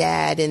because of your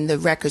dad and the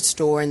record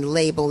store and the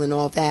label and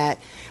all that,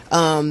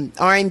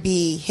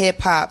 R&B,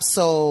 hip-hop,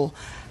 soul,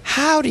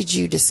 how did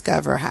you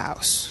discover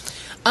house?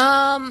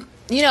 I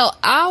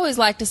always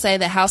like to say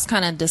that house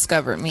kind of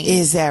discovered me.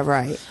 Is that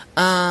right?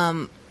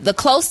 The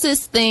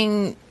closest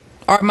thing,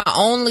 or my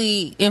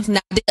only, I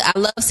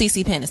love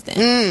CeCe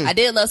Peniston. I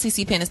did love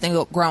CeCe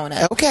Peniston growing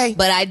up. Okay.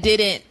 But I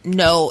didn't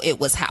know it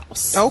was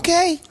house.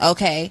 Okay.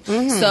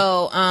 Mm-hmm.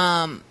 So,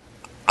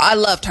 I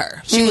loved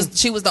her.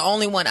 She was the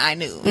only one I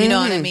knew. You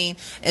know what I mean?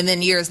 And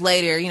then years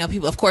later,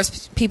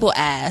 people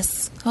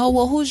ask, oh,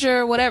 well, who's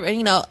your whatever?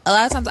 And, a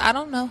lot of times I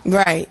don't know.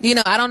 Right.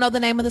 I don't know the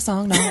name of the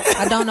song. No,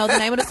 I don't know the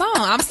name of the song.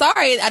 I'm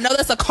sorry. I know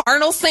that's a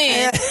cardinal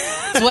sin.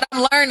 It's what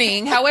I'm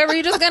learning. However,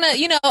 you're just going to,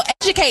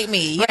 educate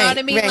me. You know what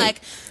I mean? Right.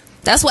 Like,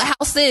 That's what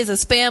house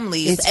is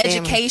family. It's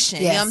education.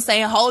 Family. Yes. You know what I'm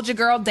saying? Hold your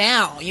girl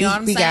down. You know what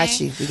I'm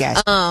saying? We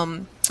got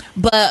you.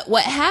 But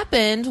what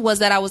happened was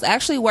that I was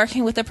actually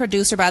working with a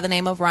producer by the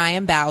name of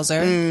Ryan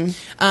Bowser.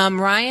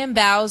 Ryan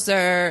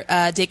Bowser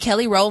did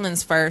Kelly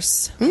Rowland's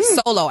first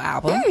solo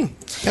album.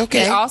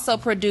 Okay. He also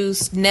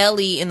produced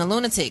Nelly and the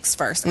Lunatics'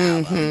 first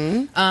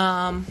album.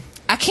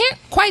 I can't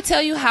quite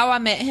tell you how I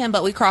met him,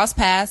 but we crossed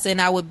paths, and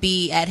I would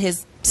be at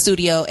his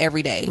studio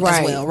every day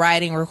as well,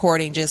 writing,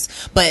 recording,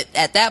 but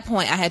at that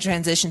point I had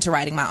transitioned to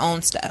writing my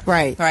own stuff,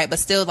 right, but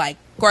still like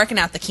working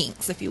out the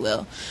kinks, if you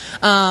will.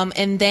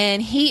 And then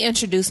he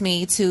introduced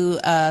me to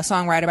a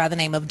songwriter by the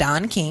name of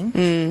Don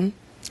King.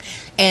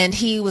 And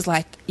he was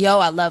like, yo,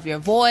 I love your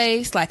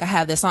voice, like I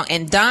have this song.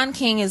 And Don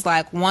King is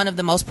like one of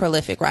the most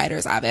prolific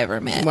writers I've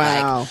ever met.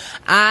 Like,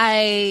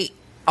 I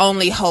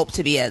only hope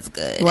to be as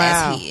good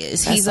as he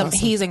is.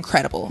 He's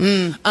incredible.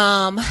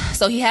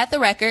 So he had the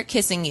record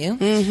Kissing You,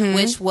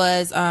 which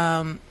was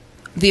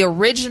the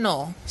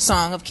original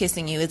song of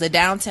Kissing You is a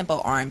down-tempo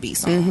R&B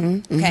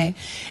song. Okay.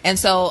 And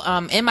so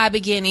in my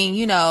beginning,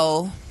 you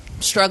know,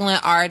 struggling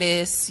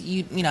artist,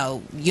 you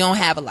know, you don't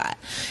have a lot.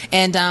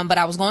 And but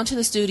I was going to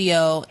the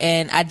studio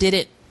and I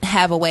didn't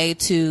have a way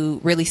to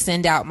really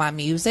send out my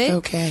music.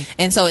 Okay.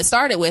 And so it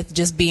started with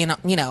just being,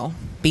 you know,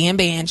 being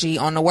Banji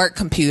on the work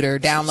computer,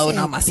 downloading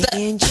all my stuff.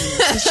 Did she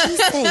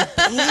say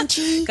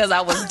Banji? Because I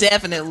was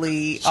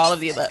definitely all of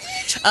the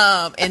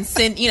above. And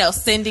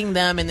sending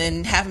them, and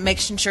then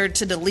making sure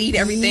to delete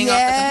everything off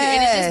the computer.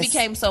 And it just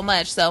became so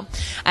much. So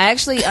I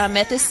actually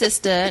met this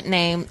sister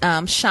named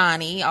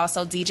Shawnee,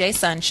 also DJ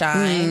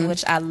Sunshine,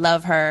 which I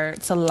love her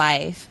to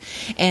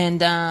life.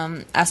 And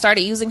I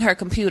started using her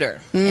computer,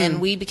 and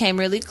we became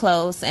really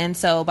close. And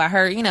so by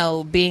her, you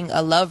know, being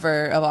a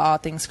lover of all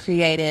things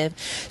creative,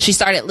 she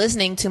started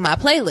listening to my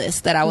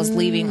playlist that I was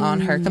leaving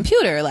on her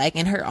computer, like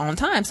in her own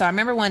time. So I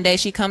remember one day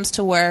she comes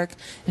to work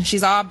and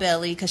she's all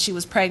belly because she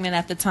was pregnant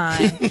at the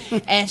time,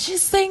 and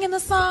she's singing the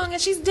song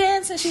and she's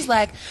dancing. She's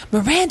like,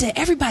 Miranda,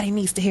 everybody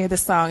needs to hear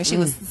this song. And she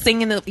was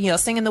singing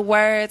the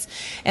words,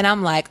 and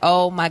I'm like,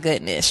 oh my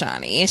goodness,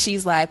 Shawnee. And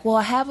she's like, well,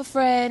 I have a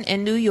friend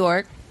in New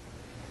York,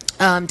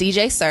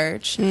 DJ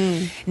Serge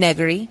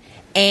Negri,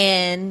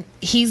 and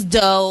he's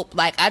dope.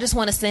 Like, I just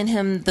want to send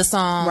him the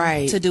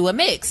song to do a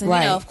mix. And you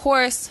know, of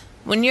course,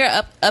 when you're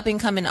up and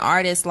coming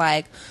artist,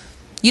 like,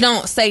 you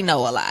don't say no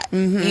a lot.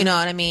 You know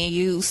what I mean?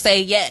 You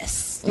say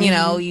yes. You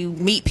know, you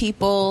meet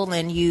people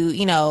and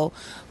you know,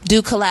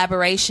 do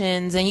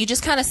collaborations, and you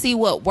just kind of see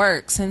what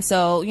works. And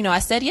so, you know, I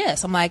said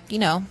yes. I'm like, you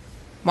know,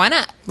 why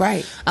not?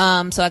 Right.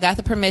 So I got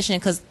the permission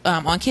because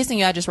on Kissing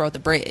You, I just wrote the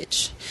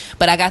bridge,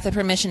 but I got the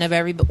permission of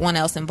everyone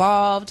else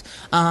involved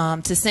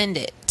to send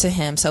it to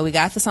him. So we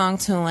got the song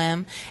to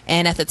him,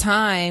 and at the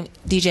time,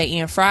 DJ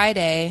Ian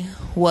Friday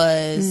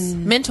was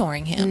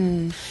mentoring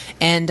him,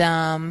 and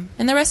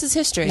the rest is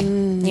history.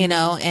 You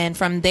know, and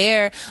from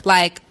there,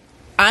 like,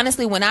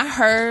 honestly, when I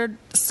heard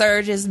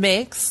Serge's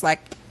mix, like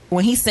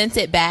when he sent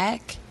it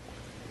back,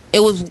 it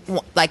was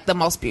like the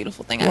most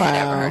beautiful thing I had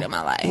ever heard in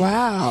my life.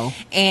 Wow.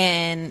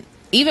 And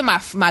even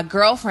my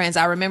girlfriends,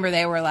 I remember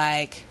they were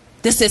like,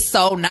 this is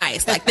so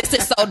nice. Like, this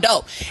is so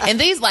dope. And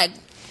these, like,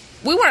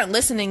 we weren't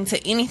listening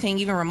to anything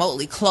even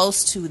remotely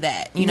close to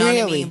that. You know what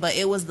I mean? But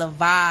it was the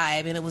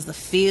vibe and it was the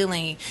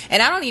feeling.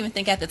 And I don't even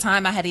think at the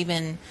time I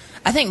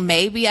think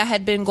maybe I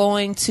had been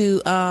going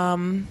to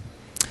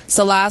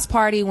Salah's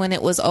party when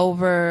it was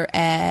over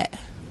at,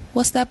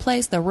 what's that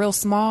place? The Real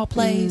Small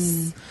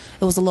place.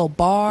 It was a little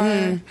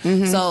bar.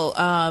 So,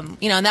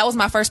 you know, and that was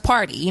my first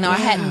party. You know, I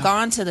hadn't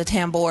gone to the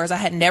Tambours. I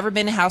had never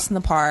been to House in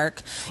the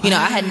Park. You know,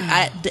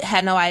 I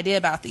had no idea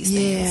about these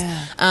things.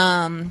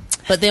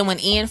 But then when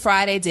Ian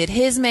Friday did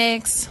his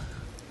mix,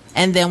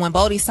 and then when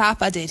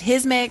Bodhisattva did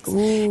his mix,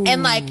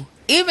 and like,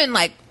 even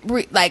like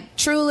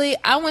truly,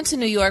 I went to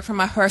New York for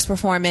my first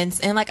performance,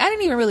 and like, I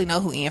didn't even really know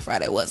who Ian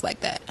Friday was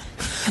like that.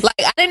 Like,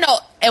 I didn't know.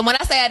 And when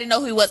I say I didn't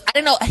know who he was, I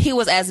didn't know he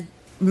was as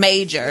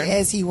major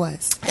as he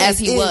was,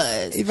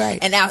 right?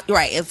 And now,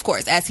 right, of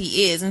course, as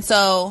he is. And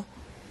so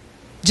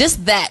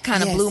just that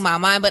kind of blew my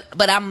mind.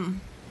 But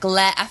I'm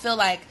glad. I feel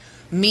like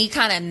me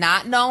kind of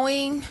not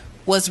knowing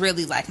was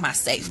really like my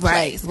safe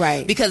place,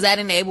 right? Because that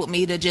enabled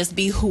me to just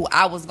be who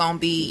I was gonna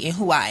be and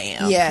who I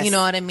am. You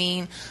know what I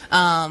mean?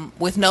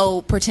 With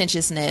no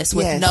pretentiousness,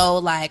 with no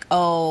like,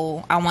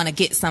 oh, I want to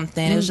get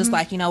something. It was just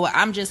like, you know what?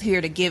 I'm just here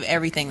to give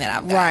everything that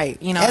I've got.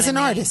 Right. You know, as an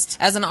artist,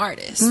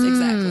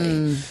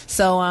 exactly.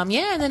 So and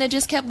then it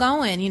just kept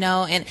going. You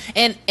know,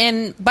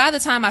 and by the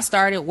time I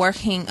started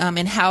working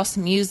in house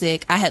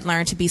music, I had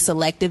learned to be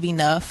selective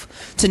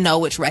enough to know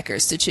which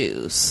records to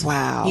choose.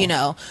 Wow. You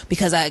know,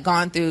 because I had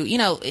gone through, you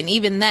know, and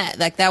even that,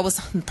 like, that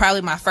was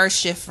probably my first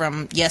shift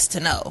from yes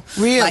to no.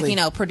 Really? Like, you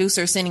know,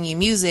 producers sending you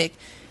music,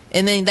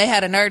 And then they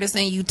had a nerve to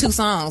send you 2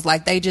 songs,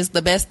 like they just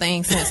the best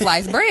thing since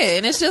sliced bread.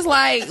 And it's just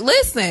like,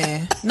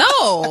 listen,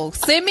 no,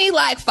 send me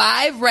like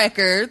 5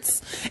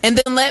 records and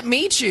then let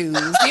me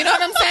choose. You know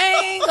what I'm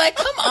saying? Like,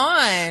 come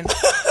on.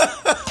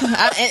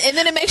 And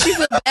then it makes you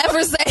feel bad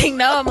for saying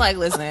no. I'm like,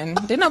 listen,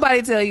 did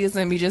nobody tell you to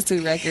send me just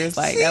 2 records?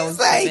 Like, that was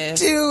like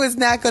 2 is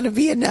not going to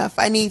be enough.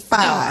 I need 5.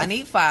 No, I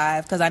need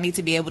 5 because I need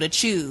to be able to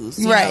choose,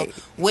 you know,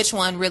 which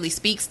one really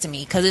speaks to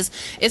me. Because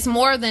it's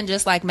more than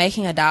just like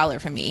making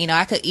 $1 for me. You know,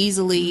 I could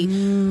easily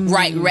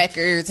write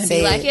records and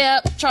be like,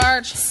 yep,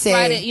 charge,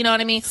 write it. You know what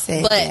I mean?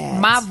 But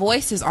my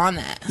voice is on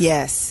that.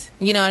 Yes.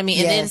 You know what I mean?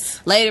 And then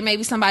later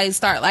maybe somebody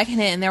start liking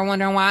it and they're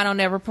wondering why I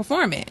don't ever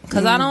perform it.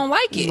 Because I don't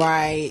like it.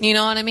 Right. You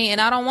know what I mean? And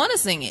I don't want to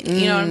sing it.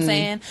 You know what I'm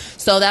saying?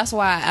 So that's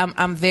why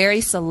I'm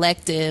very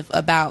selective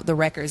about the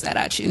records that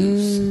I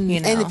choose. You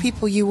know? And the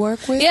people you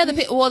work with? Yeah,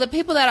 the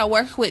people that I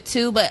work with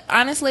too. But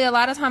honestly, a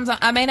lot of times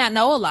I may not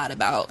know a lot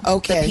about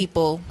the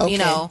people, you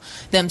know,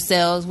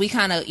 themselves. We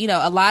kind of, you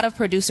know, a lot of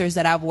producers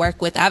that I've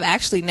worked with, I've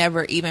actually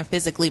never even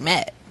physically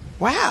met.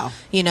 Wow.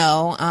 You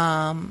know,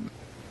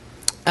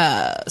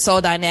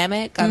 Soul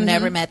Dynamic, I've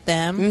never met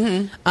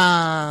them.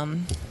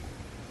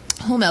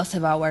 Whom else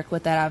have I worked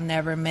with that I've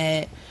never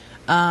met?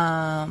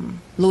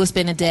 Louis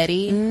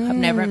Benedetti, I've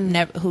never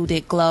who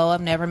did Glow,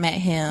 I've never met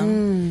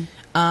him.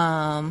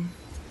 And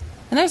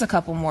there's a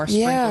couple more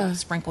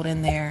sprinkled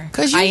in there.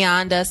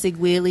 Ayanda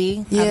Sigwili,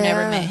 I've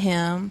never met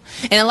him.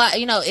 And a lot,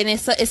 you know, and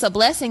it's a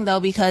blessing though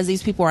because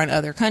these people are in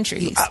other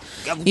countries.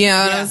 You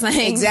know what I'm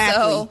saying?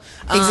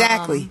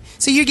 Exactly. So,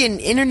 So you're getting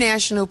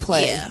international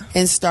play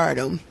and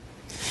stardom.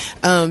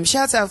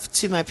 Shouts out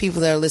to my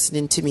people that are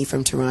listening to me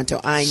from Toronto.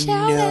 I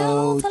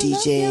know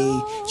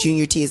DJ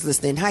Junior T is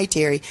listening. Hi,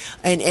 Terry,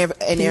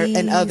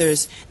 and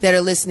others that are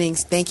listening.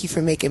 Thank you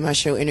for making my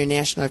show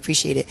international. I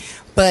appreciate it.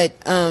 But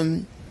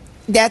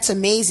that's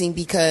amazing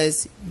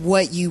because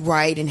what you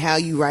write and how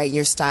you write,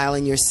 your style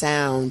and your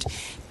sound,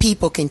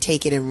 people can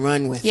take it and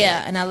run with it.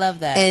 Yeah, and I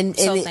love that. And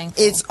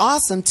thankful. It's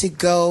awesome to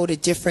go to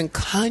different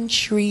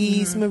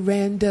countries,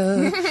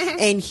 Miranda,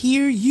 and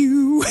hear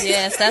you.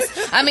 Yes,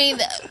 I mean,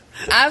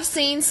 I've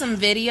seen some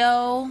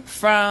video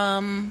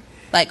from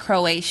like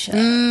Croatia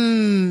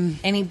and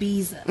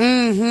Ibiza,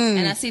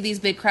 and I see these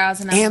big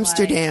crowds, and I'm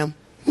Amsterdam. Like,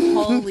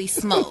 holy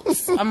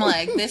smokes. I'm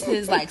like, this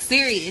is like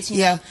serious,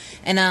 you know?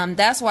 And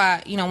that's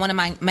why, you know, one of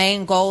my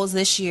main goals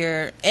this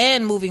year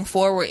and moving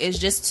forward is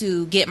just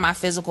to get my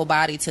physical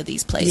body to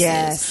these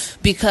places.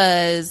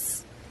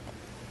 Because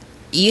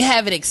you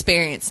haven't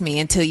experienced me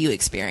until you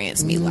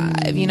experience me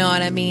live. You know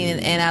what I mean?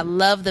 And I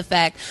love the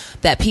fact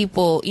that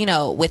people, you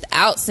know,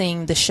 without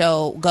seeing the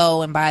show,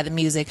 go and buy the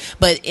music,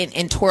 but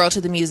and twirl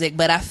to the music.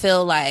 But I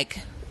feel like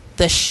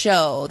the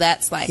show,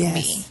 that's like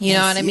me. You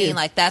know what I mean?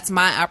 Like, that's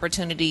my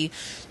opportunity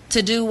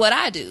to do what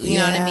I do. You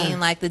know what I mean?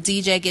 Like, the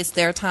DJ gets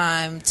their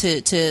time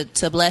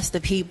to bless the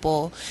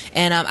people.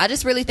 And I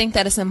just really think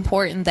that it's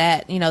important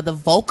that, you know, the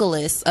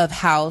vocalists of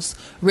house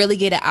really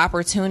get an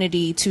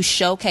opportunity to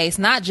showcase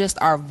not just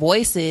our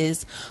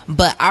voices,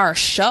 but our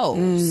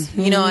shows.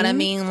 You know what I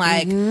mean?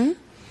 Like,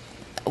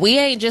 we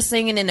ain't just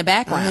singing in the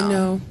background. I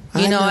know.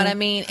 You know what I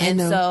mean?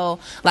 And so,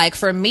 like,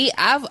 for me,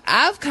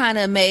 I've kind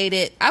of made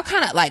it, I've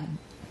kind of like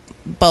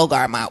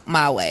Bogart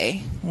my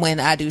way when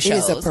I do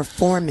shows. It is a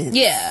performance.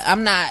 Yeah,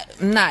 I'm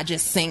not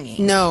just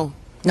singing. No,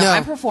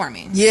 I'm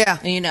performing.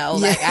 Yeah. You know,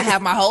 like I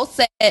have my whole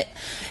set.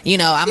 You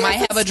know, I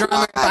might have a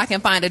drummer. If I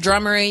can find a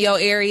drummer in your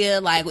area,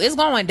 like, it's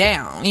going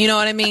down. You know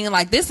what I mean?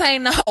 Like, this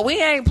ain't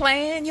we ain't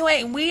playing.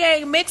 We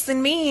ain't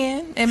mixing me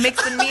in and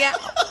mixing me out.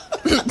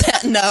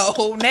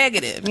 No,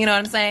 negative. You know what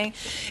I'm saying?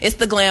 It's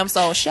the Glam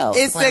Soul Show.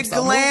 It's the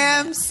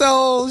Glam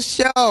Soul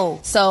Show.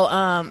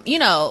 So, you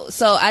know,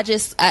 so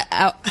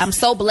I'm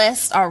so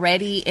blessed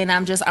already, and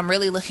I'm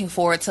really looking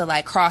forward to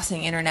like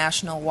crossing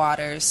international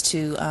waters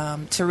to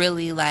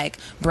really like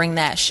bring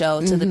that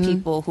show to the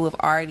people who have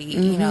already,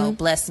 you know,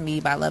 blessed me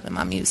by loving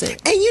my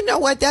music. And you know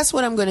what? That's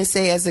what I'm going to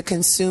say as a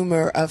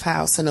consumer of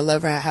house and a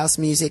lover of house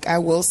music. I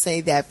will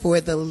say that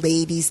for the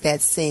ladies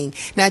that sing,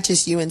 not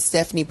just you and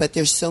Stephanie, but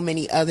there's so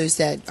many others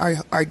that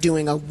are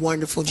doing a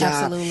wonderful job.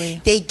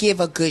 Absolutely. They give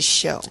a good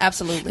show.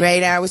 Absolutely.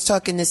 Right? I was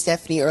talking to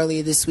Stephanie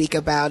earlier this week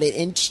about it.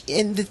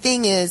 And the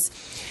thing is,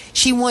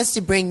 she wants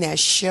to bring that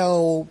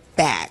show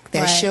back.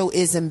 That show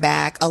isn't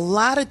back. A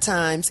lot of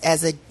times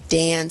as a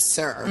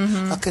dancer,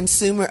 a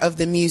consumer of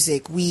the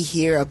music, we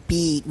hear a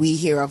beat, we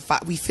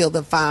feel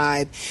the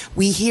vibe,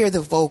 we hear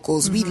the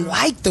vocals, we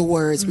like the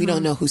words, we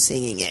don't know who's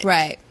singing it.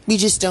 Right. We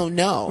just don't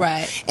know.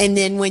 Right. And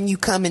then when you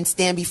come and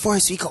stand before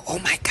us, we go, oh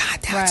my God,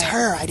 that's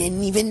her. I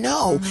didn't even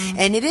know.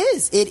 And it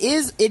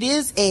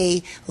is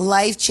a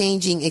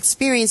life-changing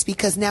experience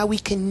because now we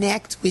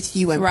connect with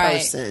you in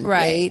person.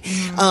 Right.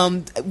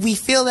 We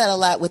feel that a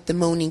lot with the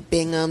Monique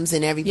Binghams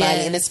and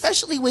everybody, and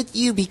especially with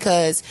you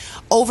because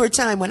over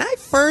time, when I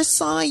first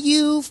saw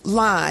you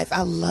live,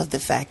 I love the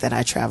fact that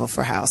I travel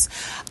for house.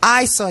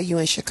 I saw you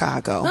in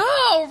Chicago.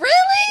 Oh,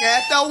 really?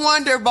 At the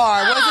Wonder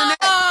Bar, wasn't it?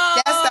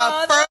 That's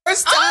the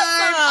first time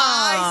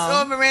I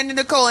saw Miranda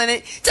Nicole in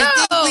it. To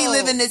think we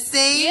live in the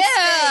same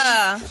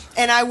space.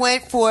 And I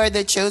went for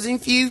the Chosen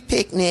Few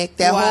picnic.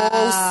 That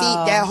whole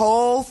scene, that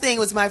whole thing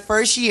was my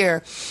first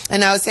year.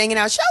 And I was hanging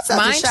out. Shouts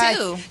out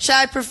to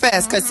Shy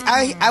Profess, because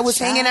I was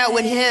hanging out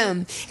with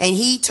him, and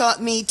he took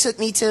me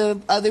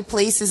to other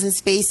places and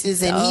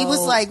spaces, and he was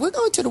like, "We're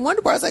going to the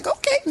Wonder Bar." I was like,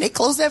 "Okay." And they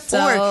closed at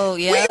 4.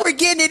 We were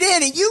getting it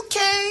in, and you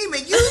came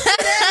and you put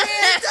that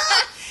hand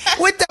up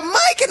with the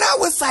mic, and I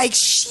was like,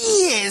 "She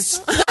is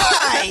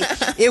fine."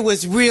 It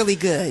was really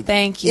good.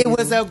 Thank you. It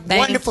was a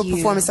wonderful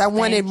performance. I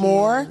wanted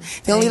more.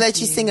 They only let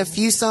you sing a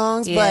few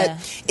songs, but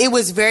it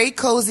was very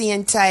cozy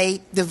and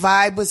tight. The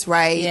vibe was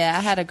right. Yeah,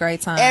 I had a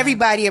great time.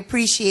 Everybody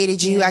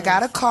appreciated you. I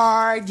got a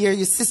card. Your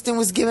assistant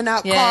was giving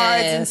out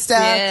cards and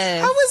stuff.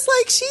 I was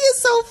like, she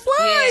is so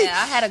fly.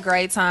 Yeah, I had a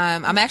great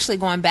time. I'm actually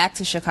going back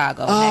to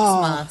Chicago next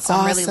month, so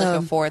I'm really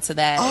looking forward to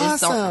that.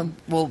 Awesome.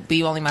 It will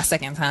be only my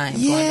second time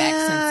going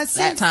back since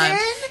that time.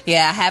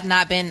 Yeah, I have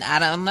not been. I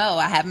don't know.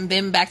 I haven't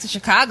been back to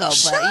Chicago, but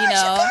Chicago,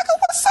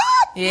 what's up?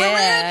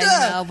 Yeah,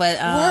 Miranda. but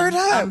Word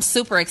up. I'm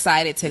super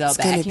excited to go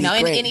back.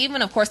 And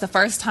even of course the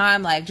first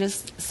time, like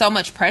just so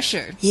much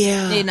pressure.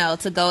 Yeah,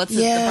 to go to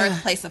the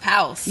birthplace of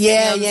house.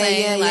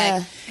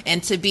 Yeah,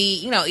 and to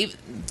be,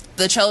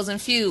 the Chosen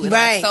Few, and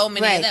right, so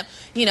many of them,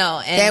 and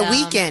that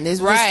weekend was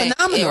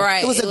phenomenal.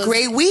 It was a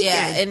great weekend.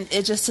 Yeah, and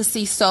it just to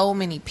see so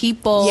many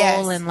people,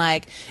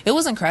 and it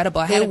was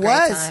incredible. I had a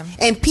great time.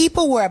 And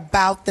people were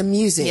about the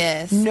music.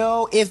 Yes.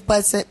 No ifs,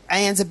 buts,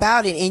 ands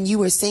about it. And you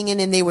were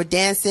singing, and they were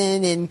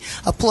dancing and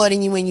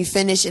applauding you when you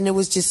finished, and it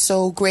was just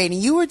so great.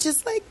 And you were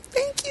just like,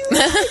 "Thank you."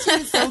 You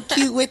were so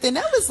cute with it. And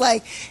that was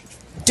like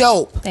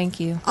dope. Thank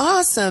you.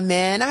 Awesome,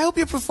 man. I hope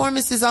your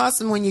performance is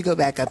awesome when you go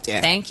back up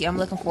there. Thank you. I'm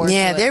looking forward to it.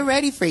 Yeah, they're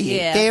ready for you.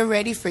 Yeah. They're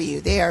ready for you.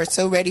 They are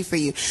so ready for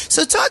you.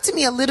 So talk to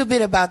me a little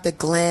bit about the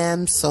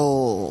Glam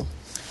Soul.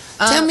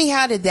 Tell me,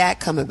 how did that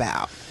come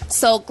about?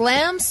 So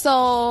Glam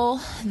Soul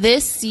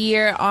this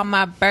year on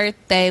my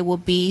birthday will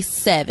be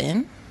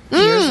 7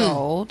 years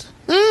old.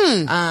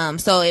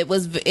 So it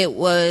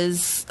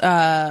was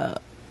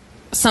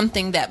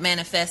something that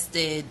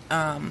manifested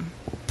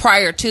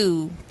prior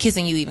to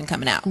Kissing You even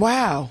coming out.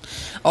 Wow.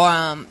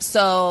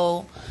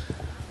 So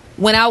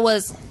when I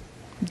was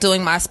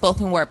doing my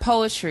spoken word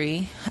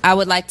poetry, I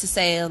would like to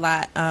say a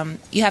lot.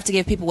 You have to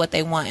give people what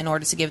they want in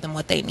order to give them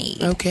what they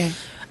need. Okay.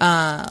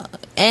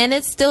 And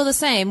it's still the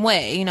same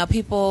way.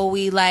 People,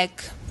 we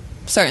like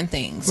certain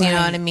things. You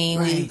know what I mean?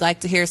 Right. We like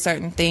to hear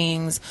certain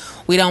things.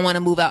 We don't want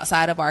to move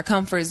outside of our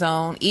comfort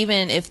zone,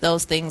 even if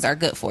those things are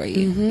good for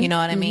you. You know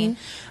what I mean?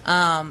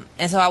 And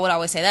so I would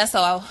always say that.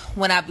 So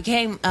when I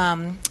became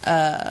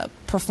a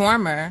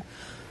performer,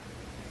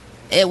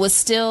 it was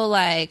still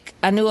like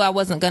I knew I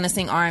wasn't gonna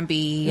sing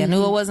R&B. I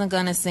knew I wasn't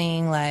gonna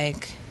sing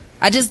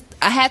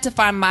I had to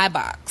find my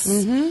box,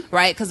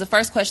 right? Because the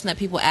first question that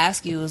people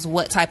ask you is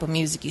what type of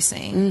music you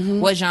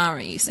sing, what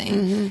genre you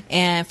sing.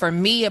 And for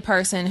me, a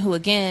person who,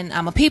 again,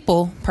 I'm a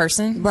people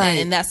person,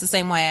 and that's the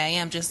same way I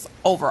am just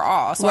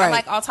overall. So I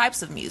like all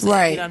types of music, you know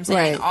what I'm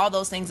saying? And all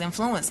those things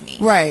influence me.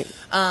 Right.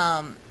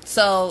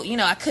 So,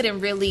 I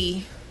couldn't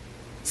really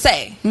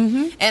say.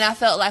 And I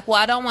felt like,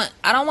 well, I don't want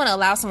to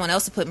allow someone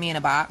else to put me in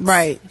a box.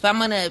 Right. If I'm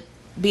going to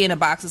be in a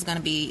box, is going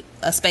to be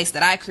a space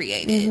that I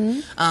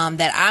created,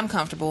 that I'm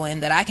comfortable in,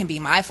 that I can be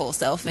my full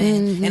self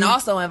in, and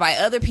also invite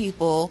other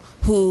people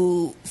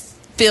who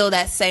feel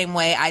that same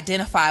way,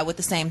 identify with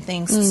the same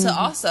things, to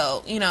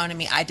also,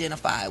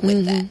 identify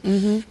with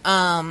that.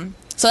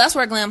 So that's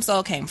where Glam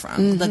Soul came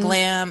from. The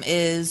glam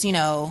is,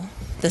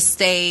 the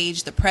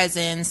stage, the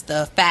presence,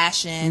 the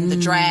fashion, the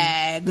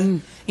drag,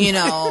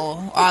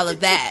 all of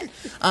that.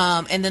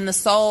 And then the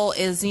soul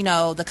is,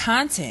 the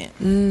content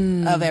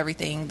of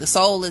everything. The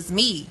soul is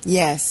me.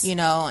 Yes.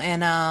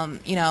 And,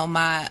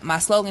 my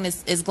slogan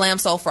is Glam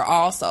Soul for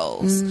all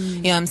souls.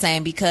 You know what I'm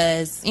saying?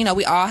 Because,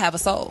 we all have a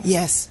soul.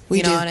 Yes,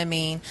 we do. You know what I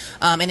mean?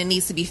 And it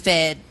needs to be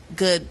fed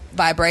good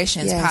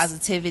vibrations,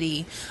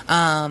 positivity,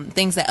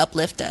 things that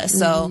uplift us.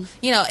 So,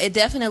 it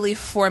definitely,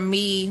 for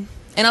me,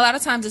 and a lot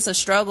of times it's a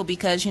struggle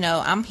because,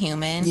 I'm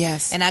human.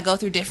 Yes. And I go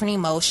through different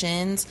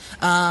emotions.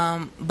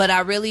 But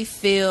I really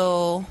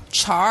feel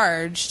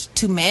charged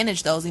to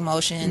manage those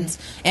emotions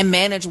and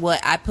manage what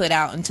I put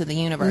out into the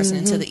universe and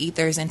into the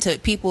ethers, into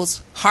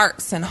people's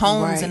hearts and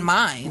homes and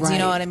minds. You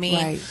know what I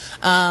mean?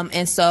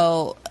 And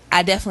so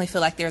I definitely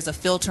feel like there's a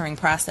filtering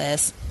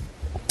process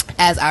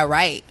as I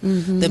write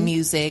the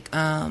music,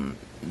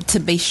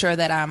 to be sure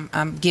that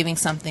I'm giving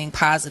something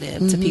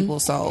positive to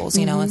people's souls,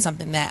 and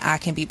something that I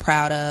can be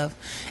proud of,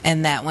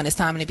 and that when it's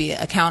time to be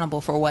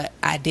accountable for what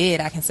I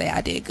did, I can say I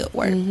did good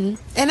work.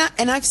 And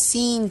I've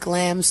seen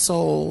Glam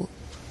Soul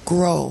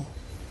grow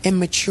and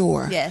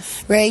mature.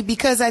 Yes. Right?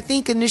 Because I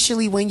think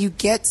initially when you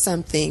get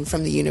something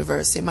from the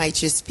universe, it might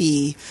just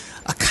be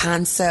a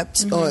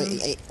concept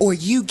or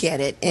you get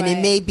it, and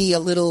it may be a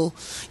little,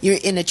 you're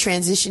in a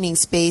transitioning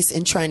space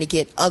and trying to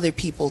get other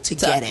people to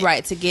get it.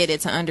 Right, to get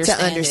it, to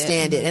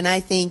understand it. And I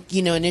think,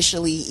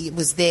 initially it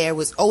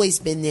was always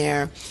been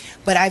there,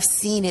 but I've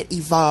seen it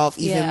evolve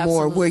even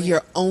more where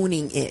you're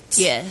owning it.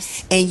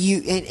 Yes. And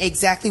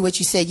exactly what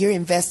you said, you're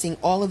investing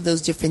all of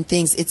those different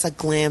things. It's a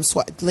glam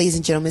swap. Ladies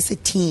and gentlemen, it's a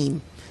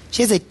team.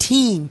 She has a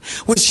team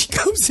when she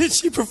comes in,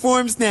 she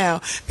performs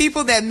now.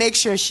 People that make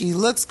sure she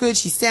looks good,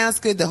 she sounds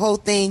good, the whole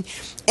thing.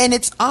 And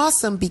it's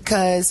awesome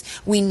because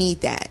we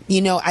need that.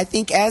 I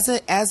think as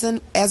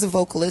a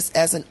vocalist,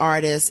 as an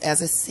artist,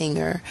 as a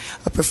singer,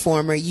 a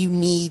performer, you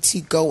need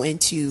to go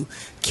into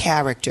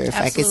character, if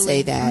I could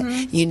say that.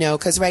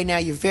 Because right now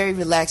you're very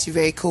relaxed, you're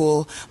very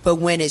cool, but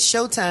when it's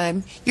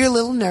showtime, you're a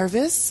little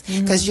nervous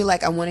because you're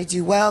like, I want to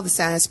do well, the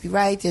sound has to be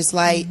right, there's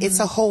light.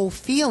 It's a whole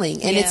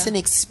feeling, and it's an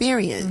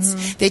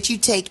experience that you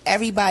take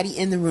everybody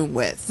in the room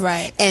with.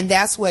 Right. And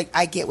that's what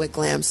I get with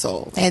Glam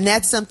Soul. And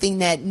that's something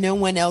that no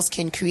one else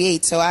can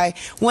create. So I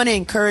want to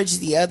encourage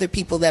the other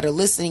people that are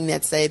listening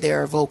that say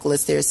they're a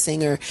vocalist, they're a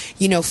singer,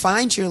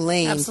 find your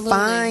lane. Absolutely.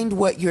 Find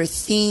what your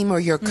theme or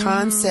your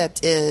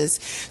concept is,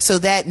 so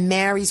that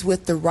marries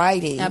with the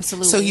writing.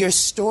 Absolutely. So your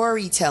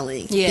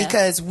storytelling. Yeah.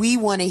 Because we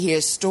want to hear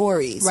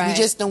stories. Right. We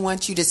just don't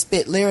want you to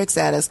spit lyrics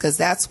at us, because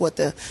that's what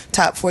the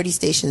top 40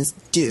 stations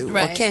do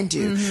or can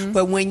do.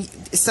 But when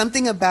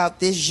something about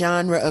this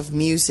genre of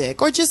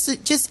music, or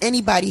just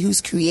anybody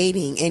who's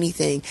creating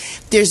anything,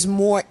 there's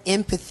more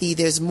empathy,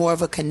 there's more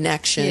of a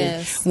connection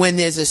when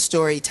there's a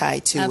story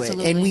tied to it.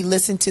 And we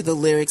listen to the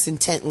lyrics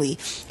intently.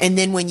 And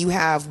then when you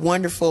have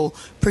wonderful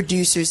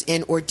producers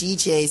or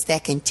DJs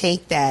that can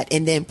take that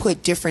and then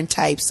put different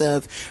types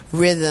of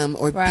rhythm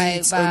or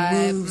beats or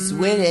moves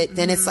with it,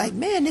 then it's like,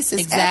 man, this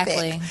is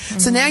epic.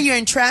 So now you're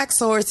in track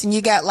source and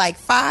you got like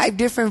 5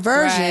 different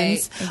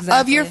versions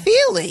of your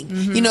feeling.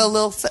 A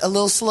little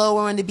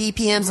slower on the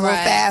BPMs, a little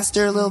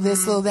faster, a little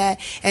this, a little that.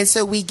 And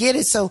so we get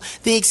it. So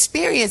the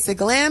experience, the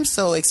Glam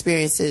Soul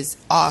experience, is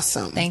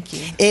awesome. Thank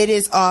you. It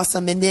is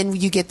awesome. And then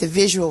you get the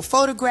visual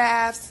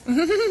photographs.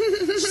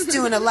 She's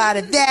doing a lot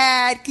of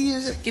that.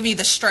 Give me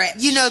the stretch.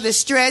 The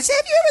stretch.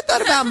 Have you ever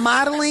thought about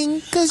modeling?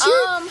 Because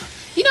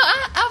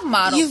I've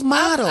modeled. You've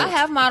modeled. I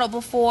have modeled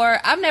before.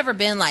 I've never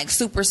been like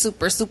super,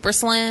 super, super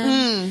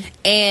slim.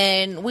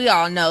 And we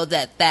all know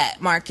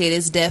that market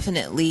is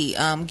definitely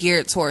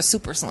geared towards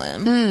super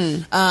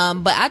slim.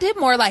 But I did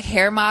more like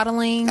hair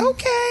modeling.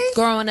 Okay.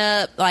 Growing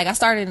up, like I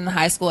started in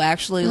high school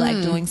actually,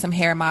 like doing some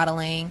hair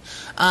modeling.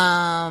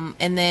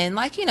 And then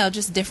like,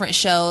 just different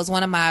shows.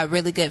 One of my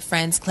really good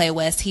friends, Clay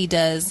West, he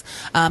has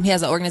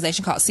an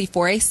organization called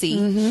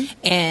C4AC.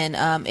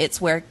 And it's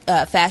where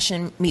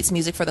fashion meets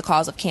music for the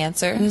cause of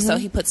cancer. So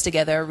he puts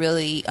together a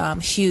really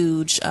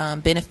huge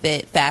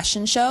benefit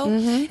fashion show.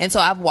 And so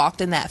I've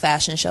walked in that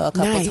fashion show a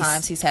couple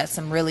times. He's had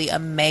some really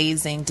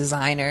amazing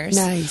designers.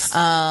 Nice.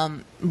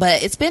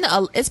 But it's been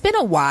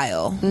a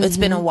while. It's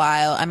been a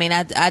while. I mean,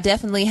 I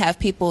definitely have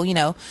people,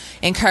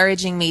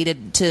 encouraging me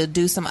to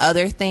do some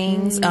other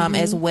things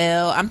as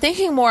well. I'm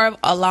thinking more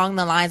along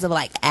the lines of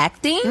like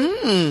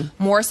acting,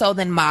 more so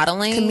than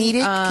modeling.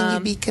 Comedic? Can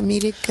you be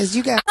comedic? Because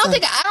you got. I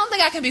don't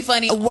think I can be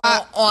funny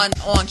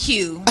on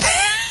cue.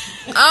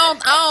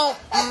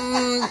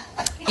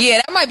 Yeah,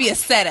 that might be a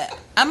setup.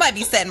 I might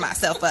be setting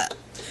myself up.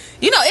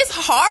 It's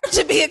hard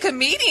to be a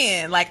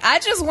comedian. Like, I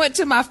just went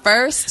to my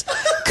first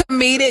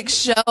comedic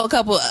show a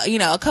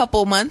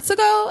couple months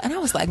ago, and I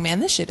was like, man,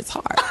 this shit is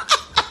hard.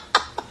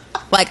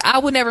 Like, I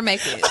would never make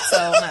it.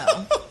 So,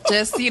 no.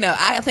 Just,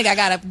 I think I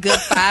got a good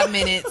 5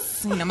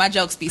 minutes. My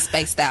jokes be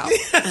spaced out.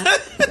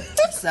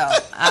 So,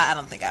 I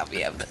don't think I'll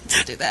be able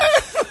to do that.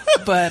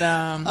 But,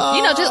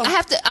 I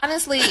have to,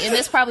 honestly, and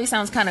this probably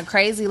sounds kind of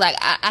crazy, like,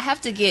 I have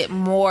to get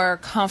more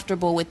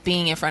comfortable with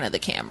being in front of the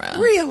camera.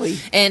 Really?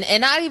 And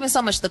not even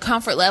so much the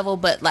comfort level,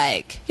 but,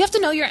 like, you have to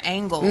know your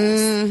angles.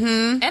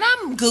 And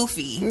I'm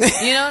goofy. You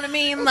know what I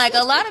mean? Like,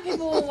 a lot of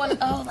people want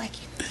to,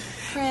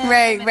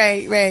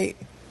 Right.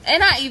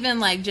 And I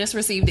even, like, just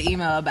received an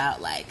email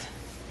about, like,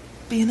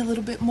 being a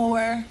little bit more,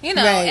 and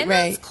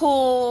that's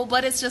cool,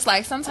 but it's just,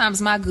 like,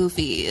 sometimes my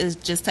goofy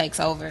just takes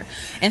over.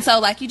 And so,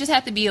 like, you just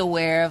have to be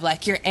aware of,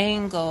 like, your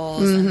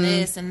angles and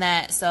this and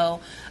that. So,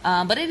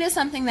 but it is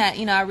something that,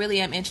 I really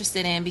am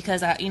interested in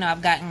because,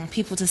 I've gotten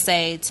people to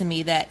say to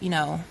me that,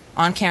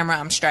 on camera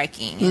I'm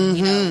striking.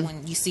 And,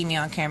 when you see me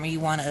on camera,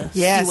 you want to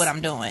see what I'm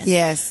doing.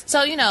 Yes.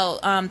 So,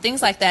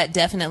 things like that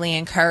definitely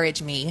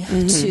encourage me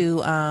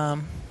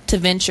to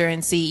venture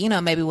and see,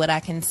 maybe what I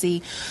can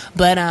see.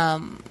 But,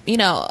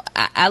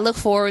 I look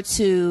forward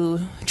to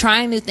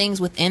trying new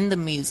things within the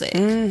music,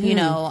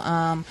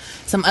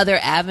 some other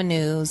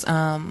avenues.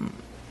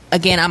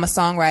 Again, I'm a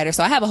songwriter,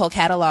 so I have a whole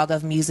catalog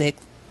of music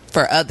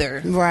for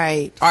other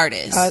right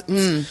artists.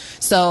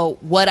 So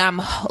what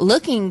I'm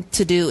looking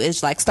to do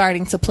is like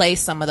starting to play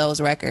some of those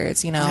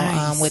records, you know,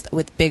 Nice.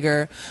 with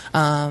bigger,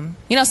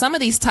 you know, some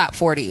of these top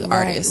 40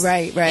 artists,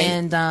 right.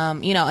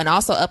 and you know, and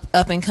also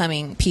up and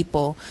coming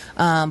people.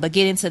 But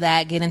get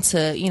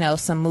into you know,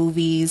 some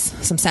movies,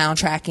 some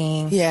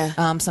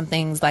soundtracking, some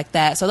things like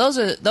that. So those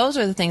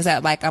are the things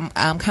that like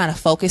I'm kind of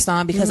focused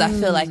on, because I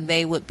feel like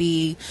they would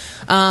be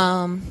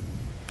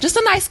just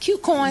a nice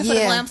cute coin for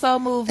the glam soul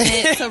movement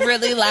to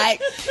really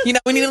like, you know,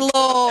 we need a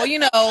little, you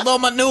know, a little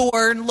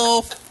manure and a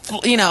little,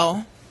 you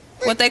know,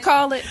 what they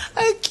call it,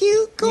 a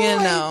cute coin, you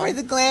know, for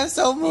the glam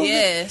soul movement.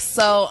 Yes.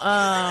 So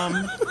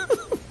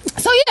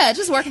so yeah,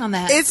 just working on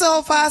that. It's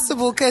all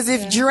possible, because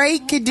if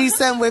Drake could do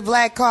something with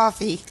Black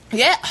Coffee,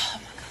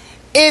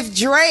 if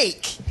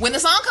Drake, when the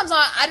song comes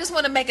on, I just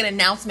want to make an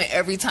announcement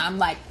every time,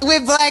 like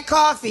with Black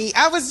Coffee,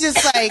 I was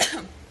just like,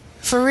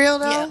 for real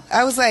though? Yeah.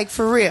 I was like,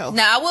 for real.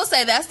 Now, I will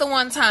say that's the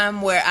one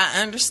time where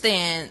I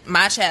understand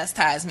my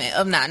chastisement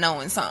of not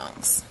knowing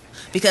songs.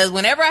 Because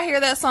whenever I hear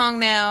that song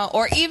now,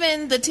 or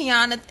even the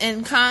Tiana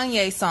and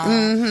Kanye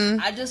song,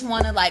 I just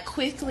want to like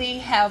quickly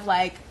have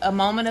like a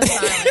moment of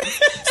silence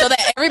so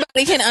that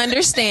everybody can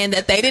understand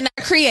that they did not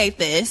create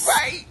this.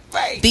 Right.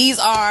 These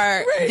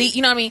are,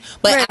 you know what I mean?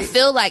 But I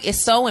feel like it's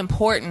so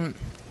important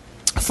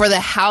for the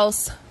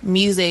house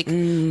music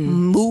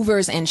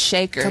movers and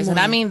shakers, and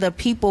I mean the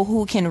people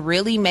who can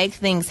really make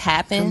things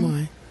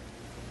happen,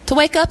 to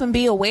wake up and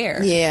be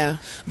aware. Yeah.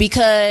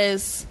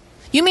 Because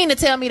you mean to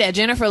tell me that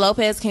Jennifer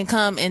Lopez can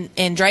come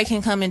and Drake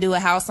can come and do a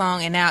house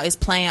song and now it's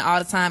playing all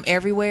the time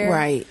everywhere?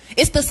 Right.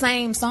 It's the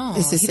same song.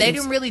 They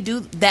didn't really do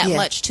that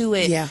much to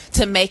it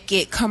to make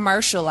it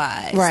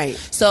commercialized. Right.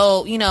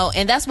 So, you know,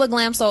 and that's what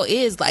glam soul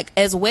is like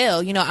as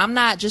well. You know, I'm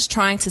not just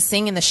trying to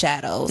sing in the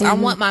shadows. I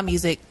want my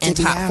music in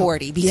top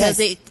 40 because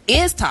it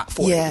is top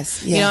 40.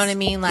 Yes. You know what I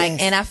mean?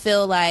 Like, and I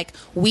feel like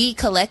we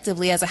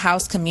collectively as a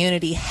house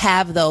community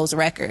have those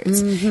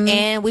records,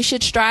 and we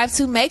should strive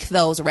to make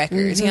those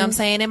records. You know what I'm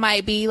saying? It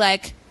might be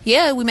like,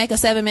 yeah, we make a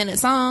 7-minute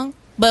song,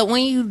 but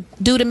when you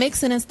do the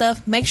mixing and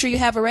stuff, make sure you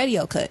have a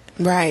radio cut.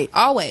 Right.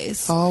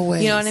 Always. You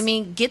know what I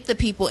mean? Get the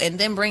people and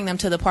then bring them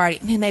to the party,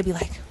 and then they be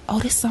like, oh,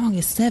 this song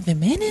is 7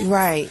 minutes?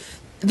 Right.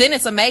 Then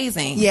it's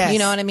amazing. Yes. You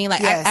know what I mean?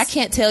 Like, I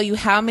can't tell you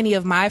how many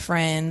of my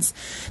friends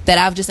that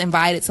I've just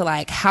invited to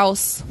like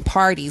house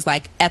parties,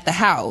 like at the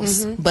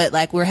house, but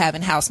like we're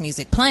having house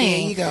music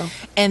playing. There you go.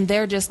 And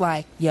they're just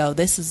like, yo,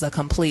 this is a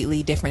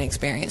completely different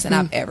experience than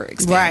I've ever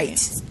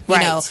experienced. You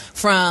know,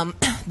 from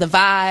the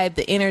vibe,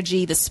 the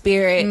energy, the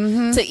spirit,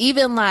 to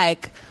even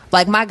like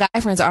my guy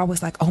friends are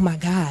always like, oh my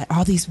God,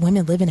 all these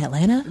women live in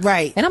Atlanta?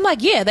 Right. And I'm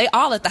like, yeah, they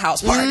all at the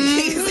house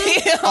parties.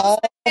 You know all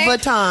the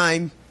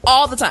time.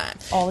 All the time.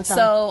 So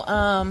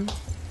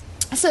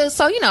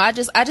you know, I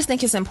just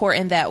think it's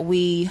important that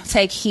we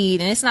take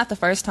heed, and it's not the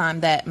first time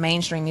that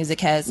mainstream music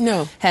has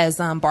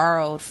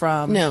borrowed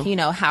from you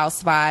know,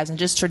 house vibes and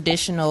just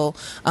traditional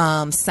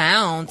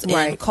sounds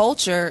and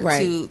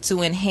culture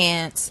to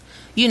enhance,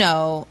 you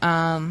know,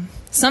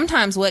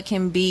 sometimes what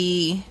can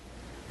be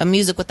a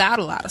music without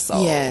a lot of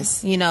soul.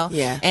 Yes. You know?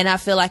 Yeah. And I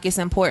feel like it's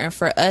important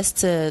for us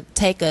to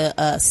take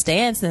a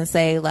stance and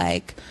say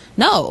like,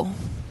 no.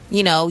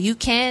 You know, you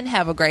can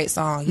have a great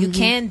song. You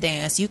can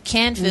dance. You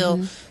can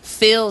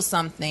feel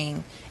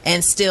something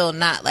and still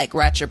not like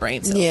rot your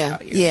brain cells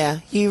out. Yeah,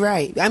 you're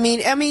right. I mean,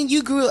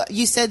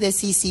 you said that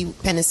CeCe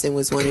Peniston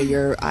was one of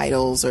your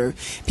idols or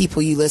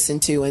people you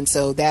listened to, and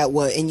so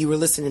and you were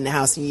listening in the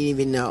house and you didn't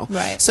even know.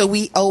 Right. So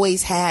we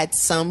always had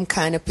some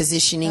kind of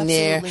positioning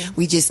there.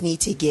 We just need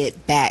to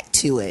get back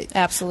to it.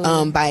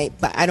 Absolutely.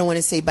 But I don't want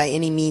to say by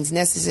any means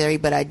necessary,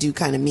 but I do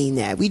kind of mean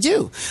that. We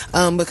do.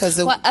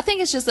 Because I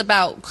think it's just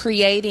about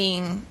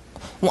creating.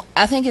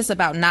 I think it's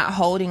about not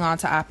holding on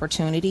to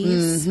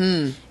opportunities.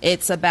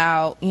 It's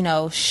about, you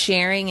know,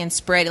 sharing and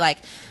spreading. Like,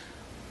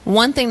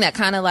 one thing that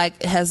kind of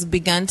like has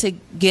begun to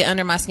get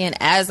under my skin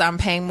as I'm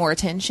paying more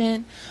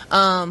attention,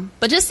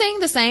 but just seeing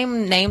the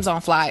same names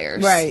on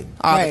flyers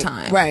all the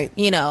time,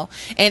 you know.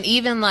 And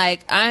even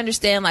like, I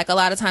understand like a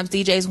lot of times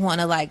DJs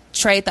want to like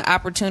trade the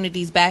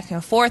opportunities back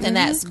and forth, and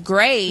that's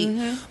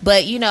great,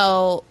 but you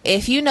know,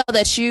 if you know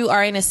that you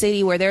are in a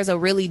city where there's a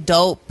really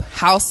dope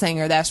house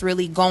singer that's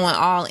really going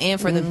all in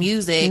for the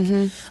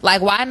music,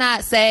 like why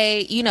not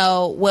say, you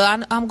know,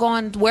 well, I'm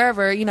going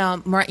wherever, you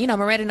know,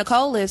 Miranda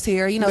Nicole lives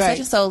here, you know, such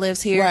and so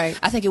lives here.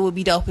 I think it would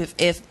be dope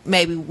if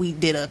maybe we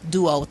did a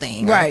duo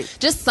thing,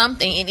 just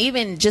something. And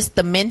even just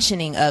the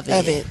mentioning of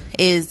it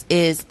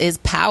is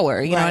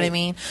power, you know what I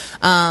mean?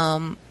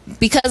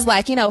 Because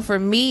like, you know, for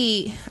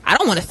me, I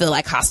don't want to feel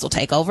like hostile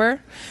takeover,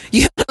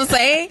 you know what I'm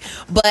saying?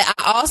 But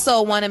I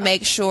also want to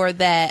make sure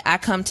that I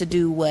come to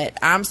do what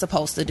I'm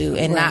supposed to do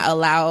and not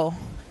allow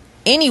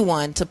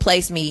anyone to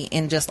place me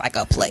in just like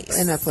a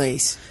place. In a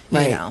place.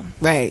 You know?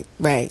 Right.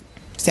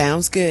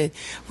 Sounds good.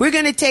 We're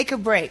going to take a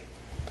break.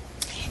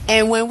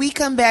 And when we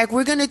come back,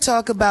 we're going to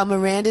talk about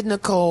Miranda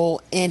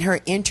Nicole and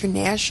her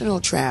international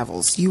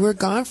travels. You were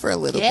gone for a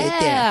little bit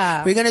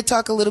there. We're going to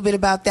talk a little bit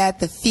about that,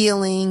 the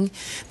feeling,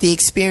 the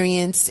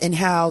experience, and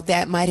how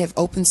that might have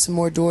opened some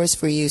more doors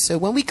for you. So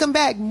when we come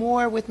back,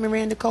 more with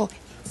Miranda Nicole.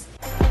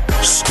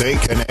 Stay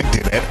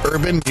connected at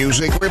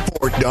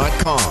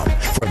urbanmusicreport.com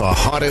for the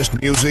hottest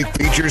music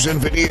features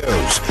and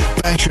videos,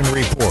 fashion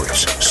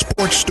reports,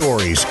 sports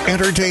stories,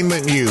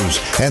 entertainment news,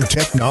 and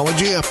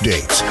technology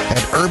updates at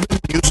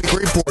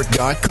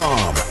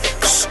urbanmusicreport.com.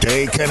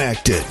 Stay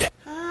connected.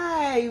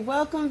 Hi,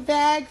 welcome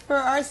back for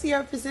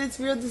RCR Presents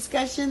Real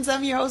Discussions.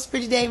 I'm your host for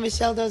today,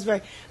 Michelle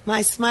Dosberg.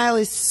 My smile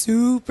is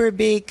super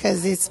big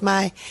because it's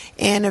my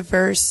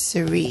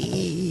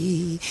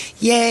anniversary.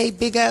 Yay,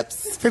 big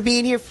ups for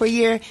being here for a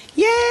year.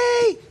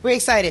 Yay, we're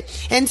excited.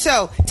 And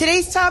so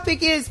today's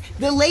topic is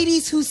the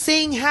ladies who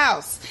sing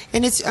house.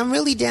 And I'm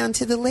really down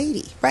to the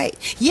lady, right?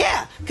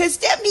 Yeah, because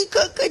Stephanie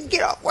Cook couldn't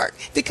get off work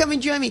to come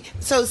and join me.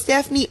 So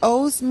Stephanie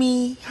owes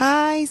me.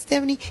 Hi,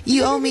 Stephanie.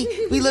 You owe me.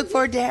 We look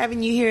forward to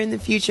having you here in the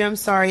future. I'm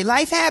sorry.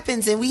 Life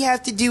happens, and we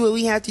have to do what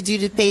we have to do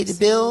to pay the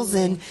bills,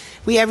 and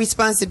we have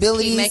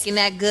responsibilities. Keep making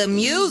that good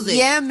music.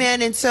 Yeah,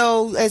 man. And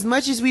so as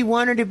much as we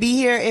want her to be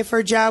here, if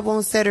her job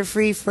won't set her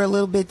free for a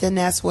little bit, then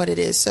that's what it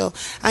is. So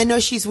I know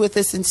she's with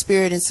us in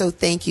spirit, and so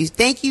thank you.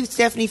 Thank you,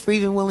 Stephanie, for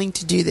even willing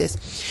to do this.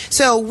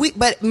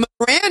 But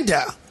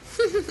Miranda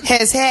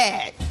has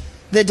had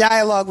the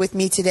dialogue with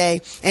me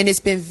today, and it's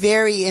been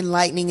very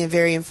enlightening and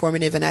very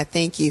informative, and I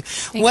thank you.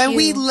 When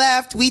we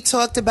left, we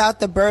talked about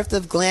the birth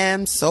of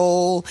glam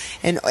soul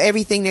and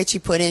everything that you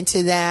put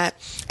into that,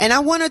 and I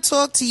want to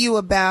talk to you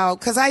about,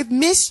 because I've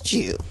missed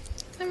you.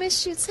 I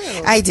missed you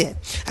too. I did.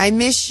 I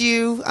miss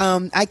you.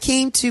 I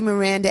came to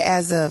Miranda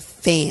as a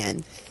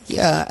fan.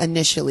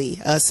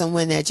 Initially,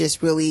 someone that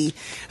just really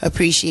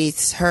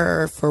appreciates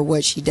her for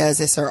what she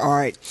does as her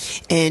art,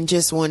 and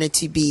just wanted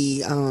to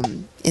be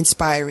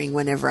inspiring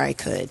whenever I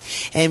could.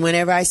 And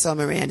whenever I saw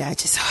Miranda, I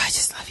just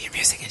love your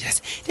music. I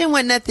just didn't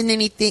want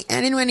anything.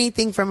 I didn't want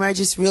anything from her. I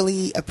just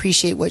really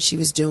appreciate what she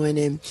was doing.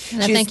 And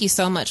I thank you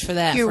so much for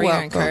that. You're for welcome.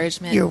 Your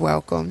encouragement. You're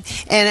welcome.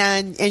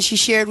 And she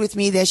shared with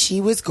me that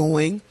she was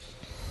going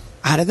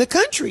out of the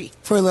country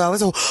for a little. I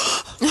was like,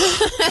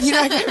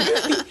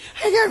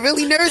 I got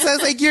really nervous. I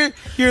was like, you're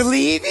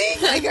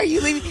leaving? Like, are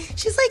you leaving?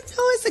 She's like,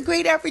 no, it's a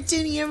great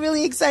opportunity. I'm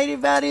really excited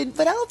about it,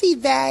 but I'll be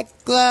back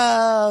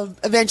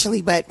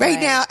eventually. But right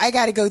now, I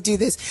got to go do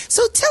this.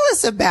 So tell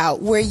us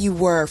about where you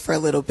were for a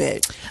little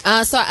bit.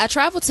 So I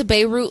traveled to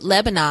Beirut,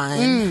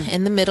 Lebanon,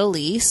 in the Middle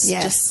East,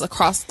 just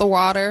across the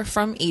water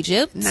from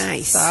Egypt.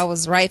 Nice. So I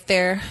was right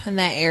there in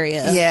that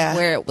area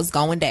where it was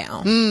going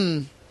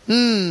down.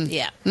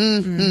 Yeah.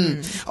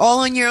 All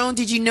on your own?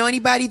 Did you know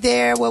anybody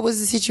there? What was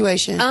the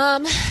situation?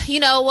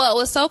 What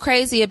was so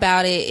crazy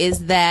about it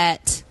is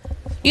that,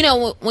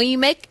 when you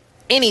make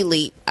any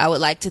leap, I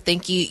would like to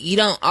think you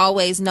don't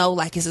always know,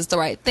 like, is this the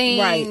right thing?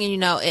 Right. And,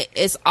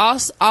 it's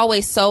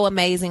always so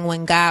amazing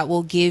when God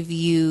will give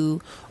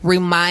you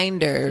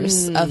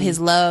reminders of his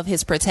love,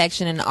 his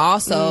protection, and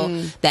also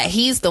that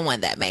he's the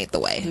one that made the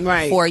way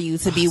for you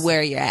to be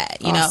where you're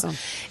at, you know?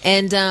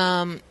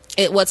 And,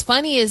 what's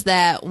funny is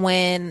that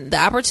when the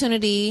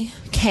opportunity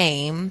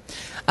came,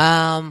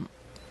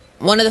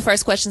 one of the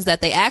first questions that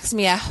they asked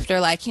me after,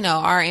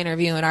 our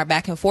interview and our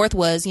back and forth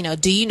was,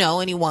 do you know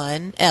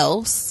anyone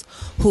else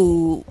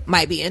who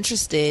might be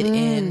interested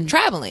in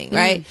traveling,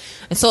 right?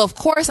 And so, of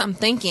course, I'm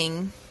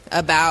thinking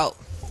about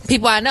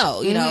people I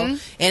know, you know,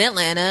 in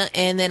Atlanta.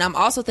 And then I'm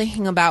also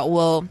thinking about,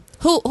 well,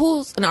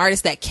 who's an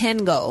artist that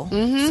can go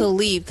to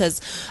leave?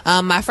 Because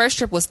my first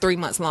trip was 3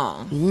 months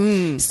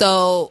long.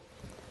 So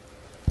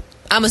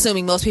I'm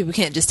assuming most people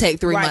can't just take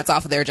 3 months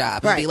off of their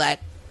job and be like,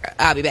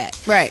 I'll be back.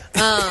 Right.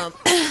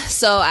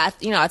 So I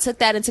took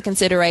that into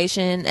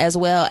consideration, as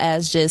well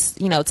as just,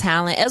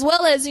 talent, as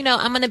well as, I'm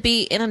going to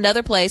be in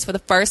another place for the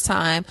first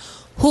time.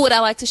 Who would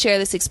I like to share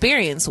this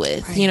experience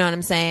with? Right. You know what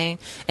I'm saying?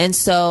 And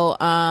so,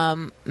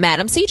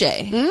 Madam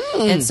CJ.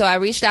 And so I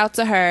reached out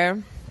to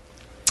her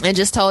and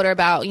just told her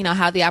about,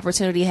 how the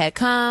opportunity had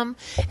come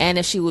and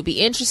if she would be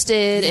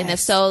interested, and if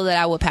so, that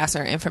I would pass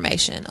her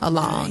information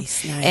along.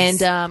 Nice.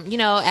 And,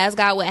 as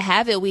God would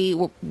have it, we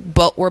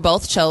were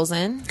both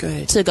chosen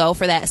to go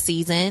for that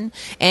season.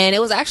 And it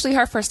was actually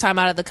her first time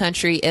out of the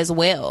country as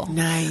well.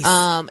 Nice.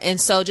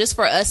 And so just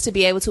for us to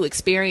be able to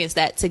experience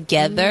that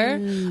together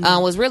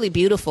was really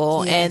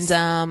beautiful. Yes.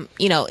 And,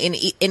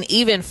 and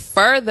even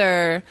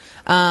further,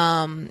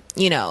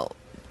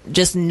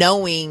 just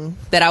knowing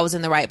that I was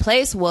in the right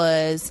place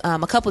was a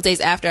couple of days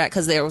after,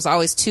 because there was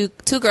always two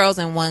girls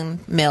and one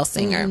male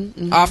singer,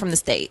 all from the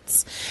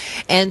States.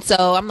 And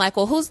so I'm like,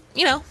 well, who's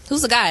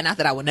the guy? Not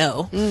that I would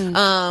know.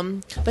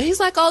 But he's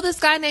like, oh, this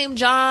guy named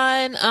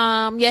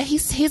John.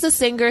 He's a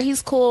singer.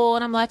 He's cool.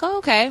 And I'm like, oh,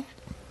 okay.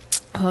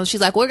 Oh,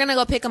 she's like, we're going to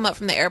go pick him up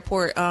from the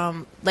airport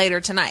later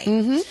tonight.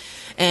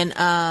 And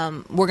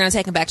we're going to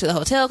take him back to the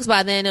hotel because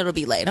by then it'll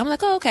be late. I'm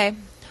like, oh, okay.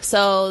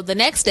 So the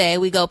next day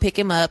we go pick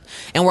him up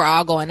and we're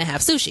all going to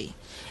have sushi.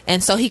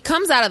 And so he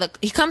comes out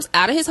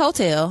of his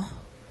hotel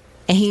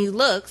and he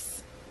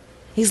looks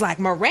He's like,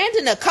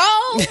 Miranda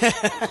Nicole? And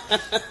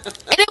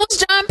it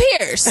was John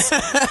Pierce.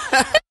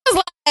 I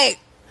was like,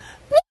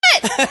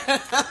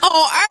 what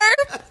on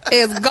earth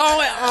is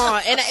going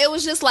on? And it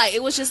was just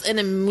an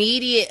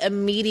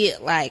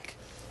immediate, like,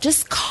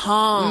 just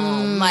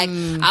calm. Like,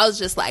 I was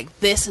just like,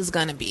 this is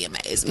gonna be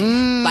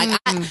amazing.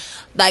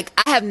 Like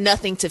I have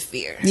nothing to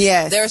fear.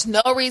 Yes. There's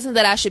no reason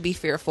that I should be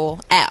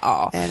fearful at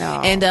all.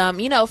 And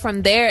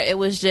from there, it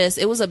was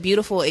a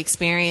beautiful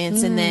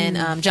experience. And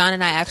then John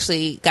and I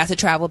actually got to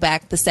travel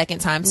back the second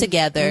time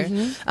together.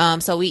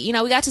 So we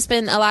got to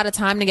spend a lot of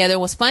time together.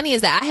 What's funny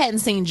is that I hadn't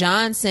seen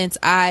John since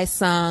I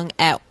sung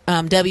at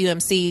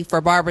WMC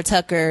for Barbara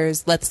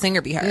Tucker's Let the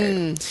Singer Be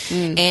Heard.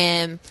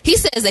 And he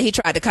says that he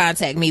tried to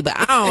contact me, but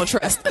I don't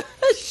trust him.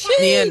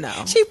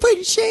 She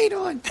putting shade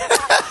on.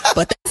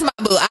 But that's my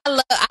boo. I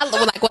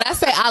love like when I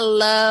say I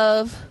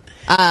love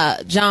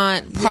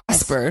John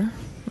Prosper.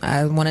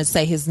 I want to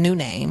say his new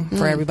name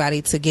for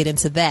everybody to get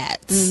into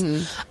that.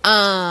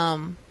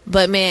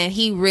 But man,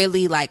 he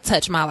really like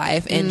touched my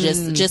life in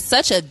just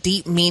such a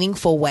deep,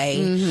 meaningful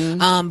way.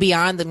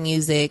 Beyond the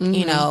music,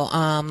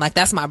 like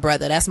that's my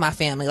brother, that's my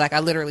family. Like I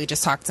literally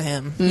just talked to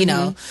him,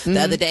 the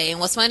other day. And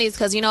what's funny is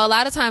because a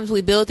lot of times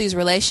we build these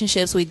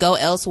relationships, we go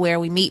elsewhere,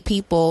 we meet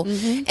people,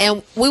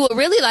 and we would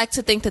really like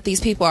to think that these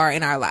people are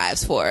in our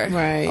lives for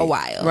a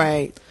while,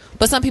 right?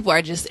 But some people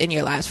are just in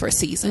your lives for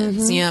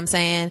seasons. You know what I'm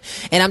saying?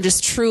 And I'm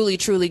just truly,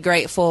 truly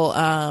grateful,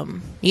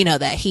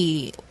 that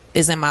he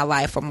is in my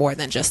life for more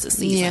than just a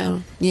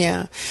season.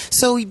 Yeah.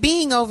 So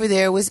being over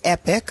there was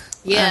epic.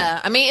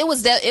 Yeah. I mean, it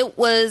was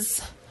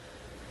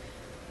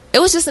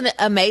just an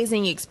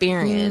amazing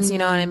experience, you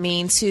know what I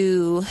mean,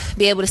 to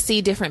be able to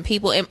see different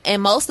people.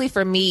 And mostly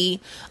for me,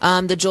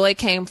 the joy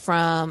came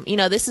from,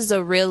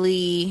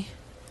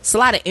 it's a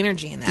lot of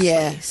energy in that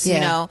place,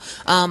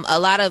 a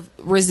lot of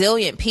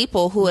resilient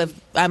people who have,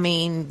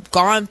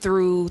 gone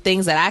through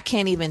things that I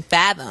can't even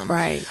fathom.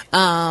 Right.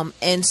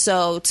 And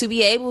so to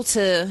be able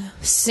to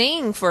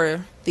sing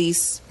for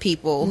these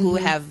people who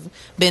have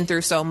been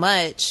through so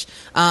much,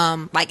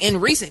 like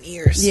in recent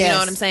years, you know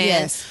what I'm saying?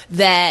 Yes.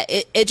 That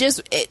it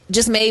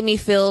just made me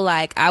feel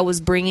like I was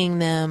bringing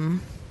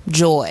them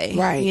joy,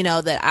 right?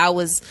 That I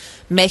was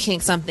making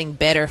something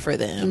better for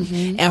them,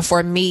 and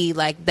for me,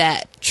 like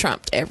that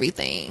trumped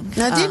everything.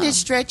 Now, didn't it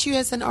stretch you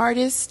as an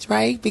artist,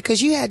 right?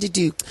 Because you had to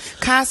do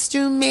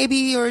costume,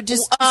 maybe, or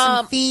just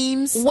some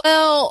themes.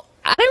 Well,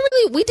 I didn't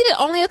really. We did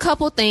only a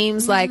couple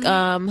themes, like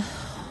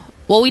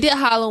we did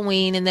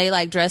Halloween, and they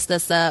like dressed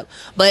us up,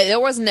 but there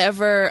was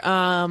never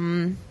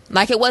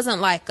it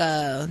wasn't like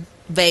a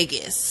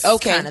Vegas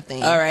kind of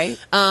thing. All right.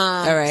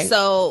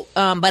 So,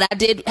 but I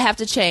did have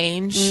to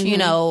change,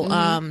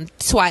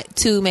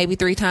 two, maybe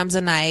 3 times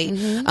a night.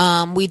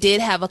 We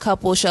did have a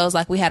couple shows,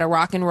 like we had a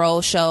rock and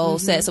roll show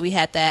set, so we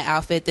had that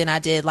outfit. Then I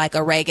did like a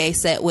reggae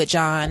set with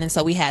John, and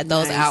so we had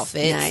those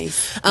outfits.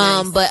 Nice.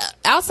 But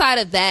outside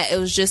of that, it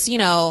was just,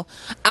 I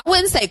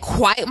wouldn't say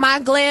quite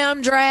my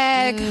glam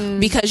drag,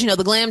 because,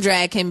 the glam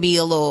drag can be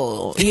a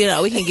little,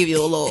 we can give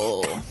you a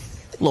little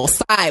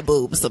side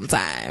boob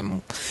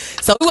sometime.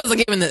 So we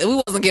wasn't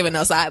giving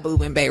no side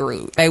boob in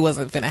Beirut. They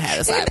wasn't finna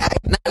have a side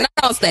boob. Not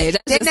on stage.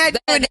 That's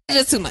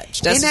just too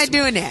much. They're not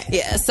doing that.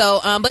 Yeah.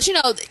 So, but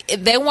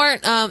they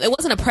weren't. It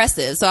wasn't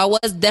oppressive. So I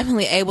was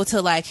definitely able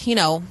to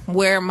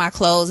wear my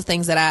clothes,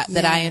 things that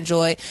I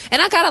enjoyed, and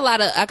I got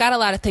a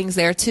lot of things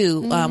there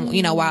too.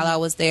 While I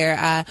was there,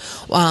 I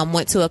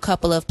went to a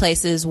couple of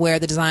places where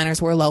the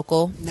designers were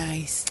local.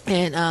 Nice.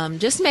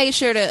 And just made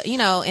sure to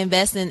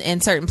invest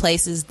in certain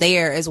places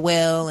there as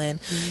well.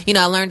 And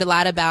I learned a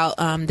lot about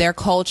their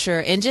culture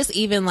and just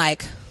even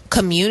like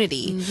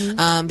community,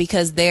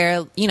 because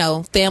their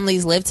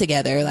families live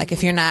together. Like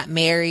if you're not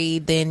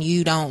married, then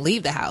you don't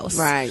leave the house,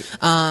 right?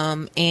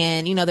 And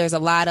there's a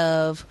lot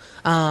of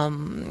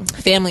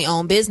family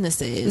owned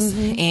businesses,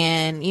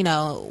 and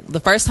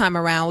the first time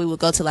around we would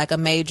go to like a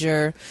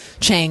major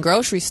chain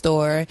grocery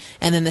store,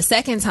 and then the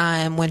second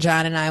time when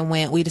John and I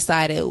went, we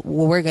decided,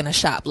 well, we're gonna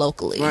shop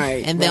locally,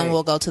 right? And then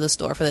we'll go to the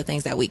store for the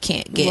things that we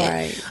can't get,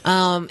 right?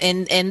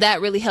 And that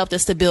really helped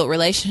us to build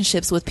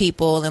relationships with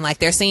people, and like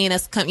they're seeing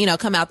us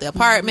come out the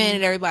apartment,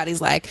 and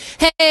everybody's like,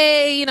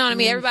 hey, you know what I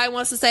mean? Everybody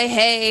wants to say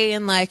hey,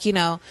 and like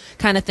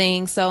kind of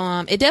thing.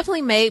 So it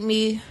definitely made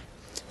me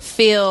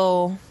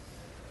feel.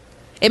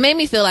 It made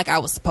me feel like I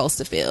was supposed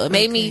to feel. It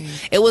made me.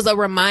 It was a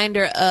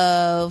reminder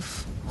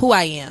of who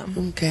I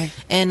am. Okay.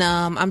 And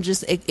I'm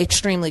just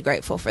extremely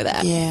grateful for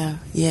that.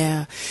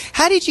 Yeah.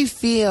 How did you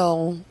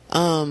feel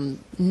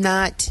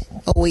not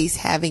always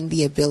having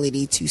the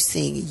ability to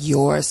sing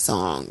your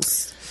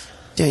songs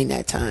during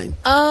that time?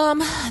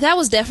 That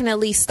was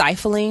definitely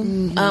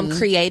stifling,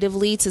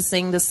 creatively, to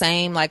sing the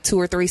same like 2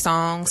 or 3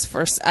 songs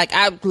for like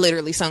I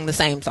literally sung the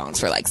same songs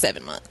for like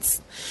 7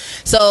 months.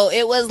 So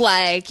it was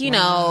like,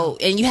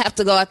 and you have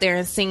to go out there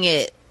and sing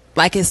it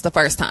like it's the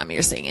first time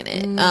you're singing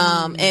it.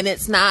 And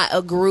it's not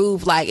a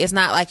groove, like it's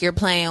not like you're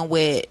playing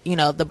with,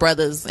 the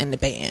brothers in the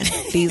band.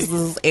 These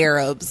little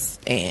Arabs,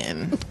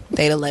 and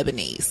they the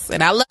Lebanese.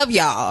 And I love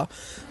y'all,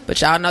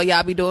 but y'all know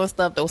y'all be doing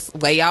stuff the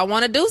way y'all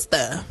want to do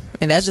stuff.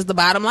 And that's just the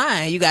bottom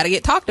line. You got to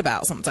get talked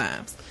about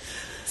sometimes.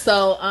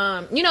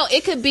 So, you know,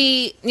 it could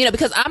be, you know,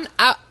 because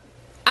I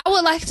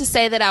would like to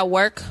say that I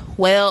work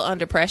well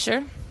under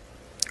pressure.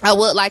 I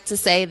would like to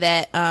say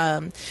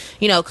that,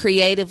 you know,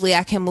 creatively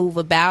I can move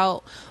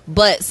about.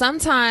 But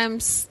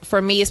sometimes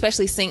for me,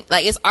 especially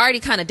like it's already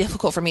kind of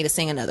difficult for me to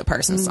sing another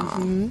person's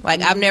song.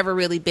 Like I've never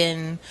really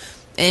been,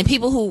 and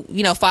people who,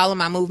 you know, follow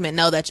my movement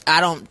know that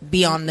I don't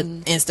be on the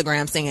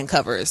Instagram singing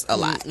covers a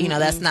lot. You know,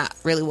 that's not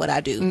really what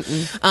I do.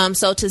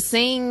 So to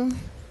sing,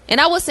 and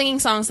I was singing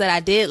songs that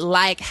I did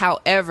like,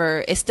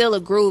 however, it's still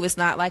a groove. It's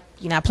not like,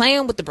 you know,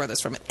 playing with the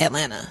brothers from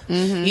Atlanta,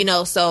 you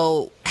know,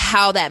 so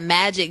how that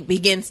magic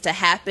begins to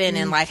happen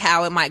and like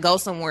how it might go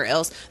somewhere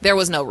else, there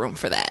was no room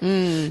for that.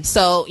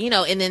 So, you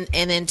know, and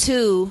then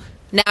two,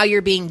 now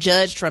you're being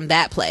judged from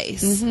that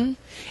place.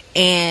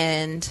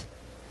 And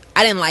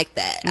I didn't like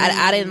that.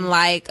 I didn't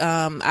like,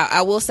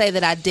 I will say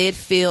that I did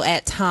feel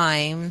at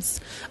times,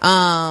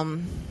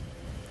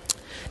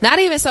 not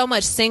even so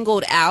much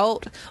singled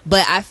out,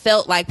 but I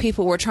felt like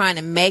people were trying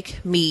to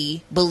make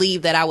me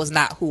believe that I was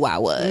not who I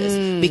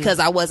was because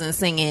I wasn't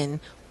singing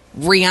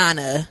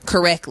Rihanna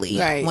correctly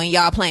when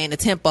y'all playing the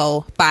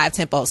tempo 5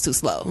 tempos too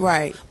slow.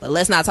 Right. But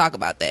let's not talk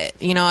about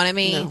that. You know what I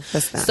mean? No,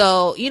 let's not.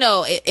 So, you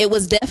know, it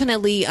was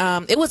definitely,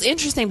 it was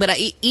interesting, but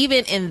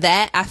even in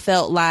that, I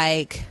felt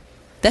like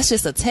that's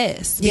just a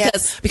test.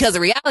 Because the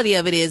reality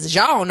of it is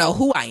y'all don't know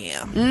who I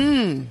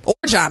am. Or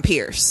John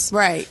Pierce.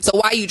 Right. So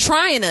while you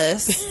trying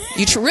us,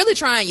 you really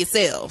trying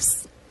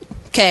yourselves.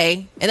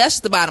 Okay? And that's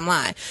just the bottom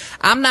line.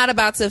 I'm not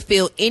about to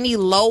feel any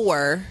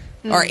lower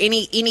or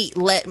any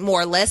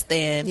more or less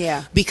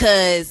than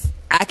because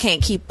I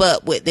can't keep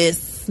up with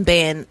this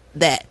band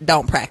that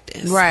don't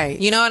practice. Right.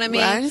 You know what I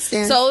mean? Well, I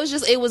understand. So it was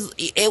just,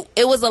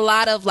 it was a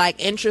lot of like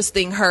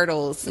interesting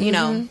hurdles, you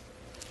know,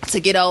 to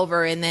get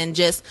over. And then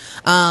just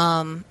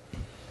the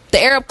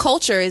Arab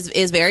culture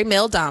is very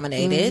male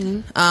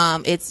dominated.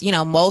 It's, you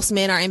know, most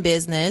men are in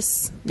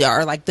business,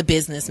 are like the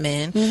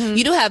businessmen.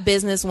 You do have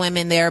business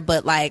women there,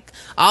 but like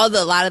a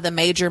lot of the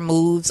major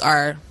moves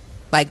are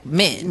like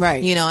men,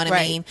 right? You know what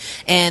I mean?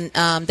 And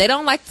they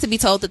don't like to be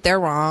told that they're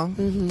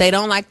wrong. They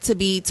don't like to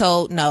be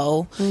told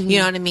no. You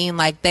know what I mean?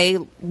 Like they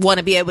want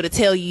to be able to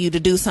tell you to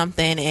do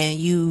something and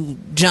you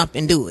jump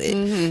and do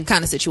it,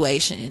 kind of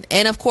situation.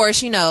 And of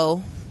course, you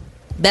know,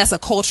 that's a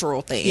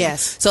cultural thing.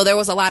 Yes. So there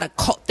was a lot of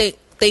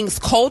things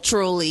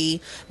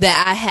culturally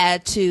that I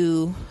had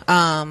to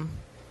not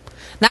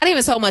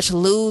even so much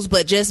lose,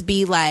 but just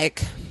be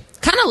like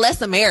kind of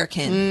less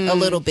American a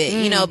little bit,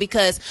 you know,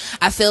 because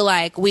I feel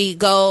like we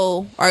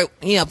go, or,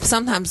 you know,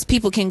 sometimes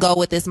people can go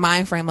with this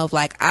mind frame of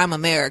like, I'm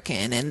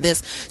American and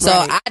this. So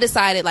I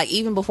decided, like,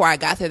 even before I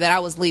got there, that I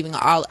was leaving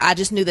I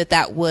just knew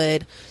that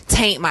would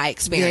taint my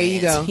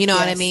experience. There you go. You know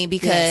what I mean?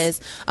 Because,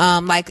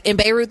 like in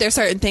Beirut, there's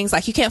certain things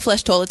like you can't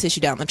flush toilet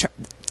tissue down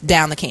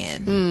the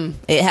can.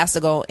 It has to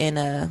go in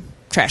a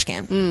trash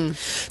can.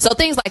 So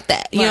things like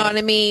that. You know what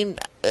I mean?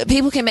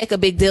 People can make a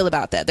big deal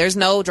about that. There's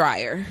no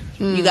dryer.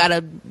 You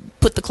gotta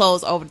put the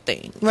clothes over the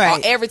thing.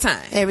 Right. Every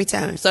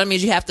time. So that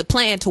means you have to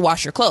plan to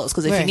wash your clothes.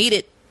 Because if you need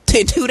it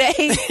in 2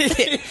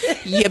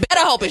 days, you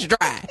better hope it's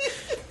dry.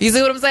 You see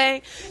what I'm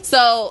saying?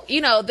 So, you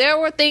know, there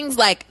were things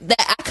like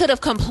that I could have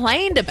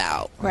complained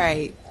about.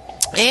 Right.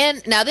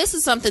 And now this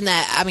is something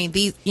that, I mean,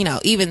 these, you know,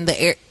 even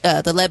the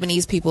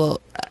Lebanese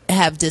people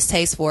have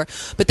distaste for,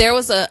 but there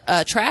was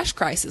a trash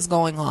crisis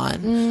going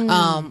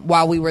on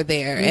while we were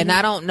there. And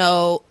I don't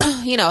know,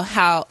 you know,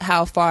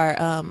 how far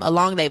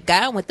along they've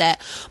gotten with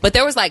that, but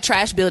there was like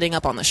trash building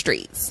up on the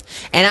streets.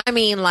 And I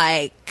mean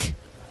like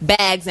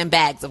bags and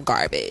bags of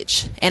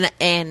garbage.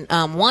 And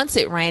once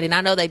it rained, and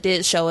I know they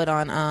did show it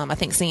on, I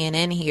think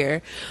CNN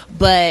here,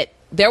 but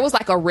there was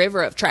like a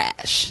river of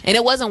trash, and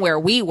it wasn't where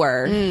we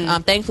were,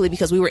 thankfully,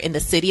 because we were in the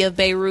city of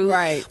Beirut.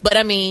 Right. But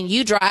I mean,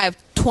 you drive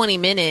 20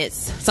 minutes,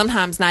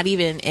 sometimes not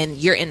even, and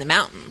you're in the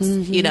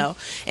mountains, you know?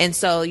 And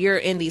so you're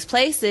in these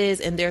places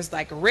and there's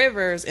like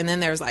rivers, and then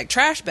there's like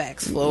trash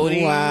bags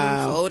floating,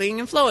 floating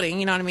and floating.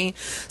 You know what I mean?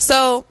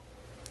 So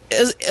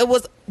it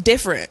was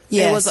different.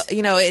 Yes. It was,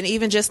 you know, and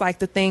even just like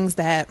the things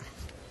that,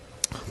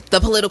 the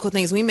political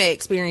things we may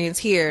experience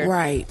here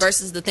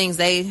versus the things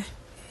they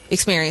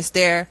experience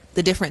there,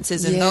 the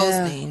differences in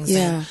those things.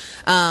 And,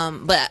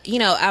 but you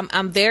know,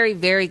 I'm very,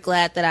 very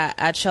glad that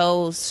I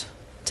chose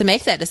to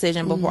make that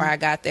decision before I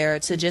got there,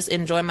 to just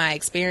enjoy my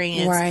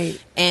experience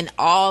and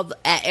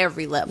at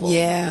every level,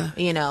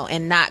 you know,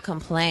 and not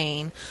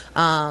complain.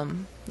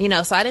 You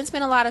know, so I didn't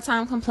spend a lot of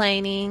time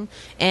complaining,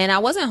 and I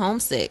wasn't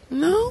homesick.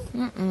 No.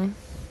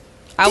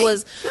 I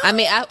was, I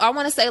mean, I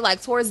want to say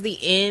like towards the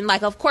end,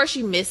 like of course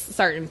you miss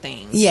certain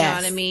things, you know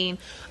what I mean?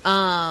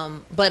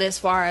 But as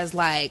far as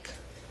like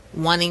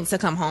wanting to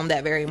come home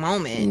that very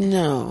moment,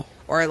 no,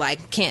 or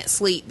like can't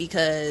sleep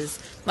because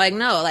like,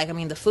 no, like, I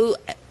mean, the food,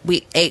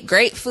 we ate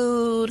great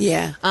food.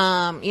 Yeah.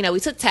 You know,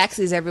 we took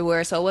taxis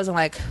everywhere, so it wasn't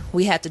like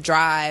we had to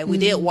drive. We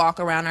did walk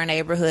around our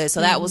neighborhood,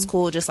 so that was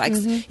cool. Just like,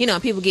 you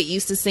know, people get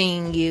used to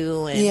seeing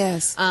you. And,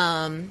 Yes.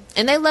 And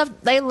they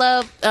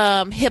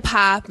love hip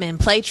hop and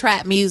play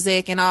trap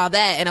music and all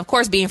that. And of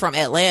course, being from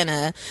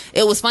Atlanta,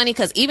 it was funny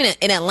because even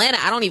in Atlanta,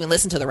 I don't even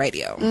listen to the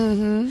radio.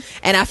 And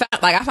I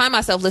find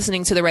myself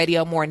listening to the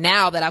radio more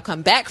now that I've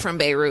come back from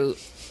Beirut,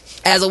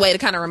 as a way to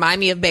kind of remind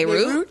me of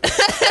Beirut.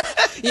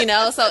 You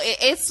know, so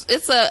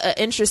it's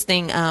a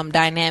interesting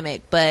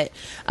dynamic, but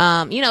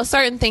you know,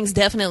 certain things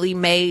definitely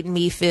made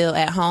me feel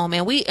at home,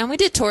 and we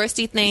did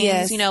touristy things.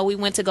 Yes. You know, we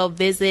went to go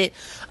visit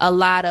a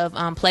lot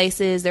of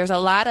places. There's a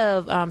lot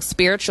of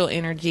spiritual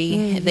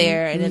energy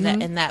there,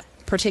 and in that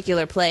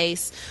particular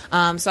place.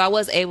 So I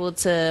was able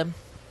to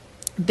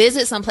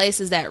visit some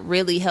places that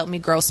really helped me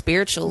grow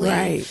spiritually,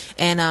 right.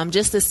 And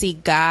just to see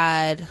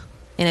God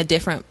in a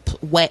different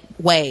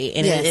way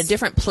in a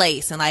different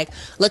place, and like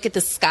look at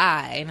the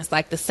sky, and it's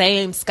like the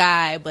same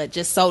sky but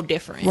just so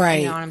different,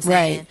 right? You know what I'm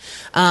saying?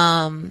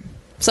 Right.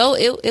 So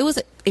it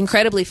was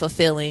incredibly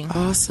fulfilling.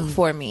 Awesome.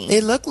 For me.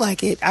 It looked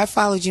like it. I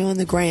followed you on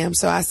the gram,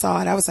 so I saw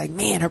it. I was like,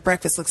 man, her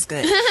breakfast looks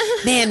good.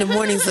 Man, the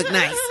mornings look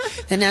nice.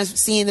 And I was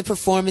seeing the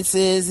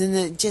performances, and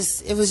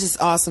it was just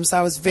awesome. So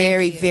I was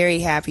very, very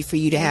happy for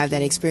you to have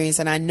that experience,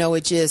 and I know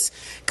it just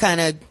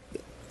kind of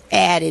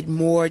added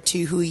more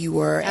to who you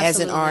were as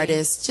an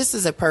artist, just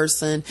as a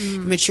person,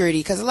 maturity,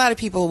 because a lot of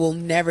people will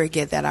never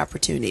get that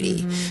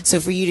opportunity. So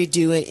for you to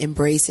do it,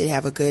 embrace it,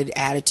 have a good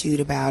attitude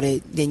about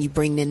it, then you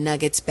bring the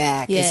nuggets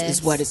back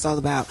is what it's all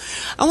about.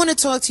 I want to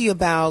talk to you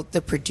about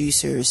the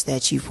producers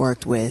that you've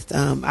worked with.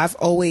 I've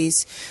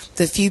always,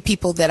 the few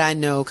people that I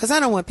know, because I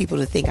don't want people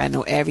to think I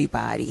know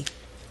everybody.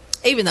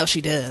 Even though she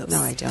does. No,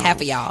 I don't.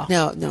 Half of y'all.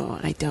 No,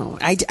 I don't.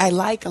 I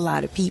like a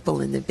lot of people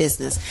in the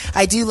business.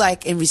 I do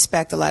like and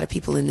respect a lot of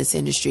people in this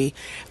industry.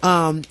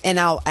 And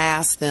I'll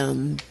ask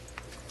them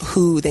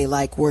who they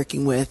like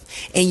working with,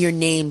 and your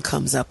name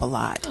comes up a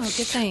lot. Oh,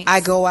 good, thanks.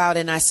 I go out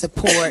and I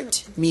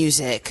support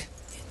music.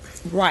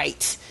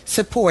 Right.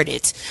 Support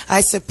it.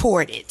 I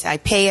support it. I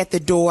pay at the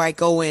door. I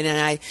go in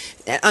and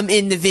I'm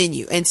in the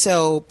venue. And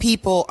so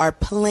people are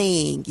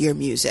playing your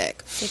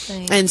music.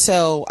 And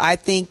so I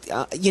think,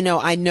 you know,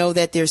 I know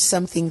that there's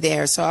something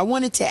there. So I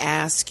wanted to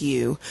ask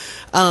you,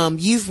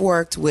 you've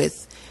worked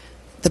with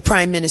the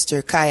Prime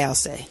Minister, Kyle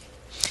Say.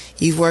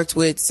 You've worked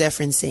with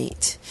Zephyrin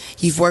Saint.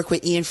 You've worked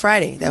with Ian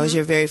Friday. That was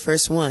your very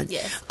first one.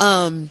 Yes.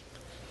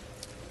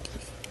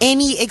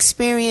 Any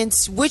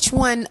experience, which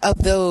one of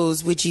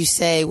those would you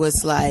say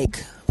was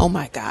like, oh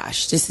my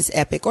gosh, this is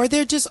epic? Or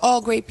they're just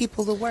all great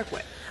people to work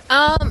with?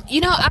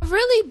 You know, I've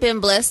really been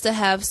blessed to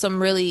have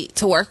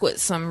to work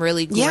with some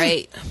really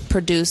great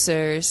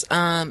producers.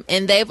 And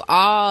they've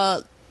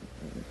all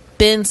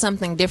been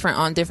something different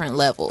on different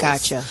levels.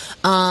 Gotcha.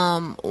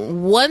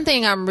 One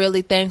thing I'm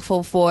really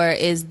thankful for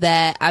is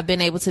that I've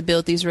been able to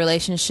build these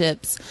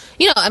relationships.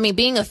 You know, I mean,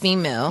 being a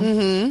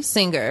female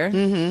singer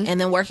and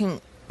then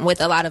working with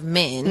a lot of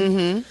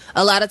men,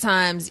 a lot of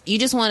times you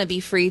just want to be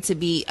free to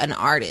be an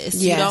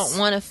artist. You don't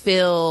want to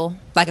feel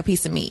like a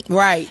piece of meat,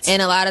 right?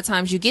 And a lot of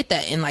times you get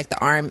that in like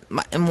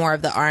the more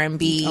of the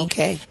R&B,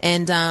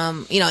 and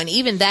you know, and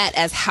even that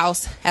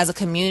as a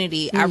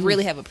community, I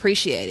really have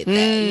appreciated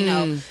that. You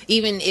know,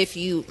 even if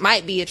you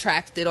might be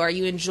attracted or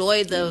you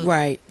enjoy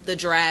the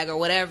drag or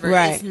whatever,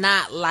 it's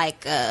not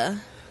like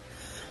a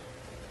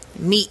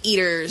meat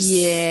eaters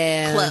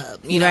club,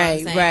 you know what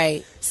I'm saying?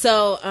 Right.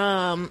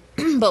 So,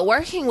 but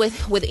working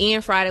with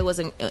Ian Friday was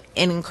an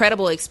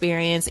incredible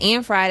experience.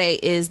 Ian Friday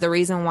is the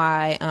reason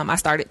why I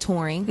started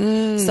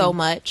touring so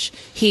much.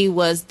 He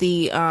was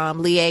the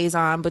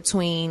liaison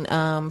between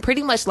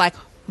pretty much like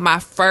my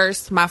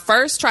first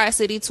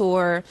Tri-City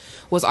tour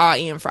was all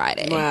Ian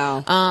Friday.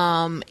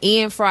 Wow.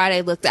 Ian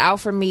Friday looked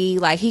out for me.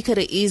 Like, he could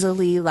have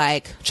easily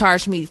like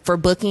charged me for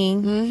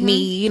booking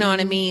me, you know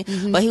what I mean?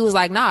 But he was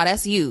like, nah,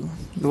 that's you.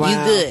 Wow. You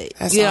good.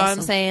 That's you know awesome. what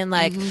I'm saying?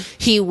 Like,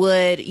 he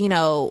would, you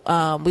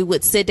know, we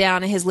would sit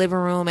down in his living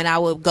room and I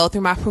would go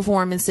through my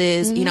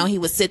performances. You know, he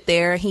would sit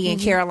there, he and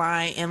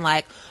Caroline, and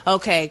like,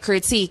 okay,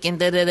 critique and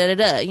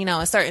da-da-da-da-da, you know,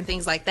 and certain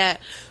things like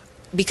that.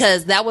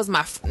 Because that was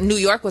New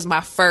York was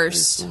my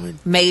first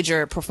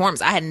major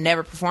performance. I had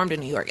never performed in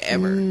New York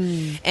ever.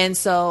 And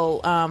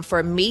so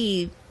for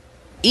me,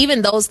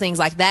 even those things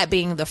like that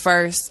being the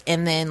first,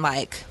 and then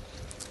like,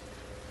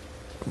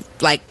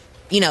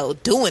 you know,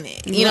 doing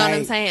it. You know what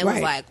I'm saying? It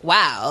was like,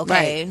 wow,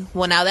 okay.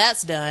 Well, now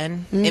that's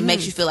done. It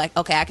makes you feel like,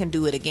 okay, I can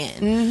do it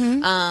again.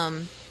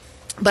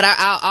 But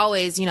I'll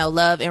always, you know,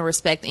 love and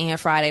respect Ian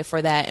Friday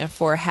for that, and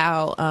for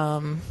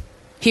how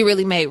he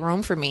really made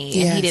room for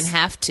me, and he didn't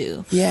have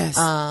to.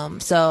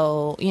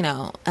 So, you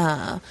know,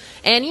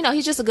 and, you know,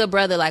 he's just a good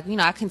brother. Like, you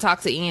know, I can talk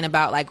to Ian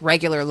about like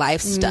regular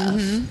life stuff.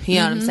 You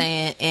know what I'm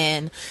saying?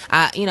 And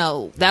you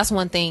know, that's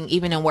one thing,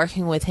 even in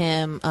working with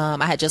him,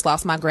 I had just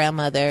lost my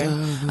grandmother.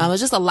 It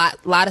was just a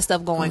lot of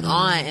stuff going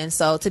on. And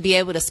so to be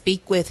able to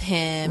speak with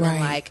him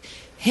and like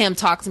him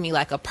talk to me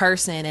like a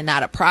person and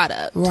not a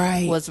product,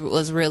 Right.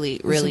 was really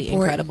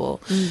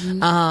incredible.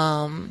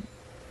 Mm-hmm.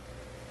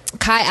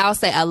 Kai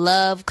Alce, I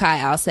love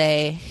Kai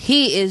Alce.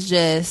 He is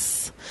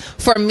just,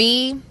 for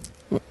me,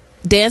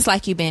 Dance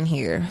Like You've Been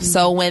Here. Mm-hmm.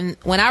 So when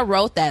I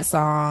wrote that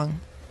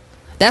song,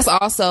 that's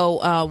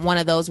also one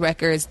of those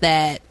records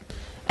that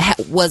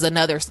was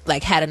another,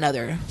 like, had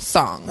another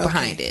song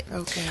behind it.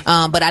 Okay.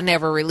 But I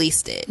never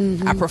released it.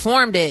 Mm-hmm. I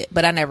performed it,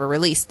 but I never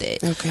released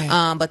it. Okay.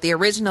 But the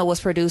original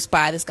was produced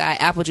by this guy,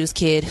 Applejuice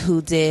Kid,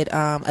 who did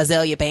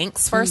Azalea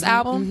Banks' first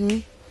album. Mm-hmm.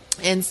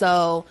 And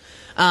so,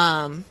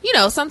 you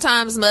know,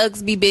 sometimes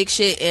mugs be big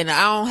shit and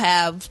I don't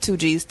have 2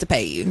 G's to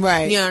pay you.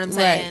 Right. You know what I'm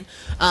saying?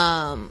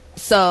 Right.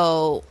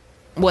 So,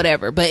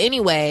 whatever. But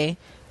anyway,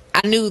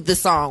 I knew the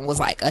song was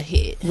like a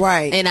hit.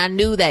 Right. And I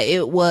knew that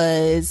it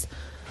was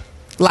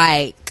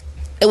like,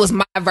 it was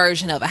my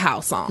version of a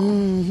house song.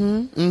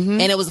 Mm-hmm,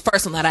 mm-hmm. And it was the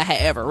first one that I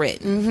had ever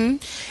written. Mm-hmm.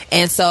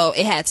 And so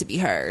it had to be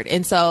heard.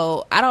 And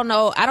so I don't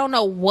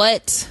know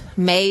what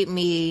made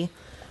me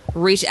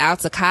reach out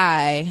to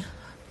Kai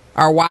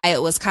or why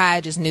it was Kai.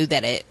 I just knew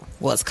that it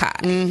was Kai.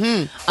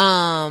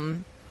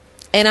 Mm-hmm.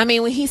 And I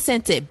mean, when he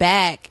sent it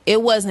back,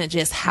 it wasn't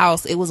just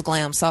house, it was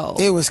glam soul.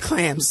 It was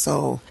glam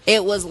soul.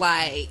 It was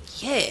like,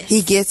 yes.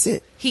 He gets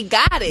it. He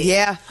got it.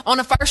 Yeah. On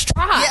the first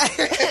try.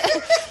 Yeah.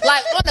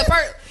 Like on the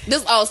first.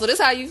 So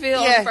this how you feel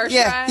on the first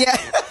try?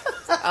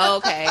 Yeah.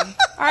 Okay. All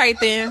right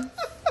then.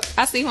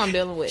 I see who I'm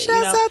dealing with.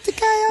 Shouts out to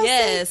Kai.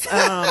 Yes.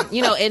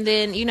 You know, and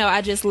then, you know, I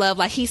just love,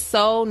 like, he's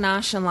so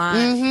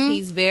nonchalant. Mm-hmm.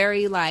 He's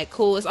very, like,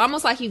 cool. It's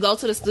almost like you go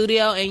to the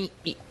studio and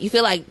you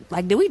feel like,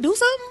 did we do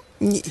something?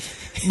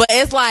 But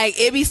it's like,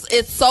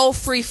 it's so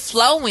free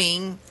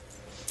flowing.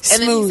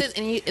 And then he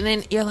sits and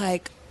then you're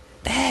like,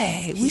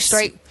 dang, we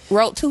straight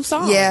wrote 2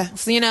 songs. Yeah.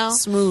 You know?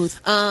 Smooth.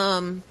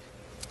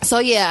 So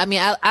yeah, I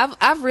mean,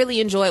 I've really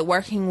enjoyed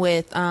working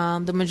with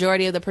the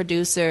majority of the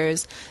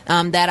producers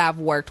that I've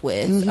worked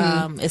with,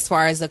 mm-hmm. As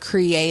far as the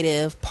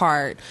creative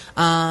part.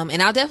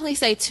 And I'll definitely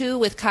say too,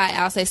 with Kai,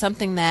 I'll say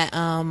something that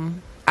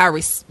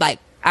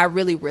I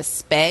really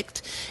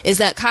respect is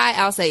that Kai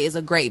Alce is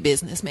a great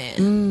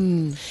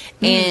businessman,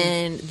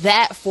 and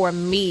that for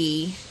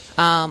me.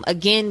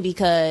 Again,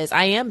 because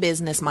I am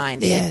business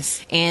minded,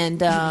 yes,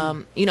 and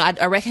you know,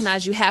 I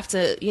recognize you have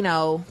to, you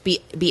know,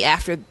 be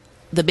after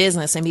the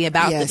business and be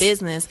about the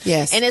business,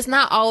 yes, and it's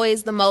not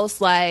always the most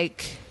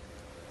like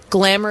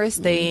glamorous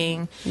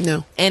thing,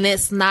 no, and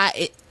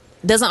it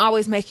doesn't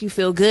always make you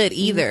feel good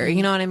either. Mm-hmm.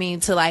 You know what I mean?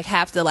 To like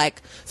have to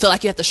like feel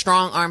like you have to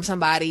strong arm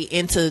somebody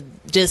into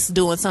just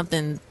doing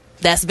something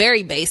that's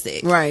very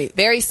basic, right,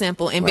 very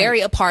simple, and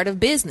very a part of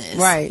business,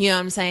 right? You know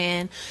what I'm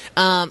saying?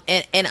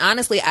 And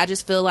honestly, I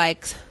just feel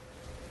like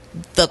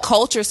the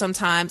culture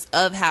sometimes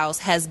of house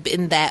has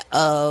been that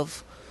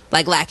of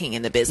like lacking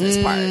in the business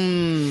part,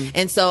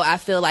 and so I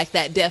feel like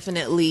that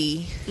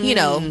definitely, you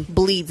know,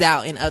 bleeds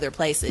out in other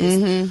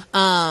places.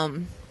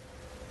 Mm-hmm.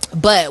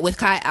 But with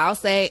Kai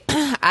Alce,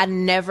 I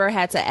never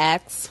had to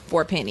ask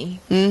for a penny.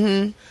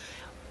 Mm-hmm.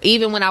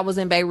 Even when I was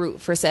in Beirut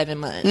for 7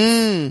 months,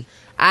 when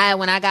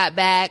I got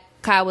back,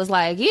 Kai was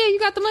like, yeah, you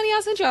got the money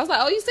I sent you. I was like,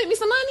 oh, you sent me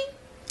some money?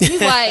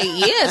 He's like,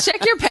 yeah,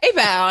 check your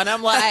PayPal. And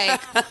I'm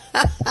like,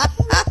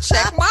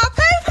 check my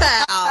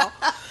PayPal.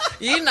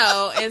 You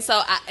know, and so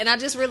I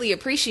just really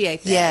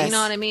appreciate that. Yes. You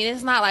know what I mean?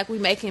 It's not like we're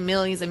making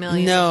millions and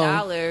millions of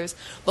dollars.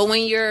 But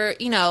when you're,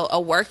 you know, a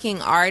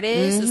working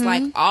artist, it's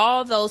like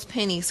all those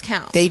pennies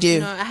count. They do. You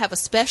know, I have a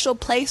special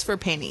place for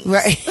pennies.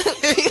 Right.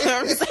 You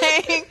know what I'm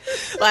saying?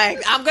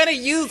 Like, I'm going to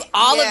use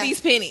all of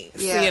these pennies,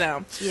 you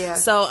know? Yeah.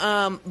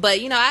 So, but,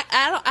 you know,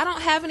 I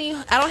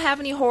don't have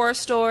any horror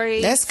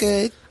stories. That's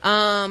good.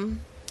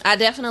 I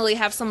definitely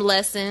have some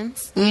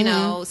lessons, you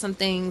know, some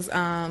things,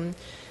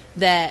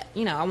 that,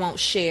 you know, I won't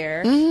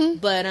share,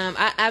 but,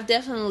 I've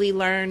definitely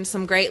learned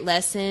some great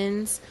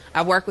lessons.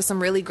 I work with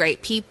some really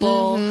great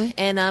people,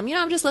 and, you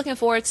know, I'm just looking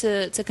forward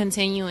to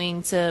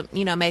continuing to,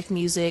 you know, make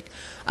music,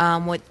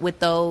 with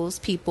those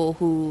people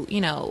who,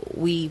 you know,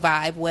 we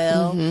vibe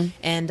well,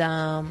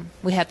 and,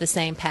 we have the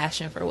same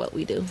passion for what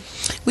we do.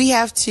 We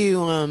have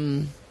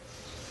to,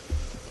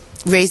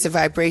 raise the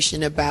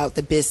vibration about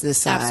the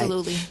business side.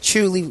 Absolutely.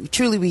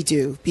 Truly we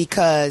do,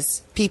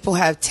 because people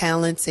have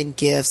talents and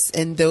gifts,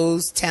 and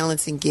those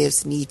talents and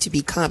gifts need to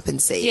be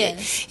compensated.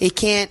 Yes. It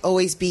can't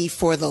always be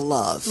for the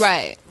love.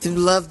 Right. The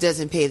love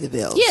doesn't pay the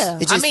bills. Yeah.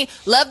 I mean,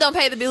 love don't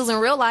pay the bills in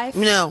real life.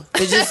 No,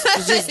 it just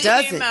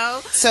doesn't. You know?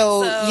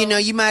 So, you know,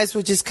 you might as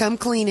well just come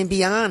clean and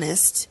be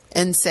honest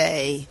and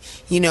say,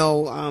 you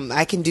know,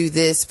 I can do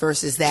this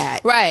versus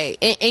that. Right.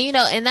 And you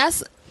know, and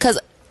that's because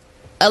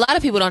a lot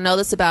of people don't know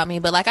this about me,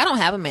 but like I don't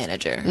have a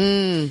manager.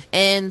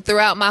 And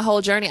throughout my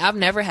whole journey, I've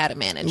never had a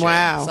manager.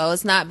 Wow. So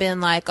it's not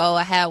been like, oh,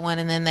 I had one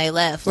and then they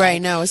left. Right.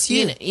 Like, no, it's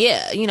you.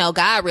 Yeah. You know,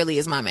 God really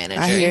is my manager.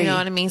 I hear you know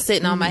what I mean?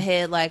 Sitting on my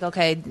head like,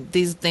 okay,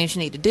 these are things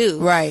you need to do.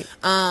 Right.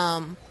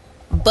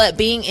 but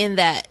being in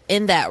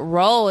that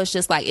role, it's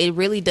just like it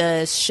really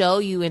does show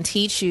you and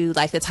teach you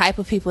like the type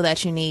of people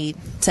that you need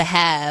to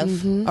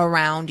have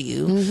around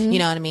you. You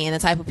know what I mean? And the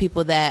type of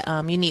people that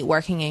you need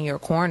working in your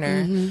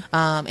corner.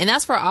 And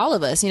that's for all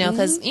of us, you know,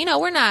 because you know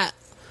we're not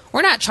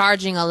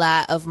charging a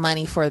lot of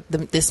money for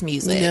this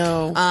music.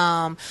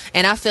 No.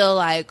 And I feel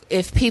like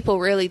if people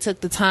really took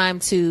the time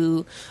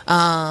to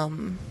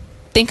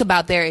think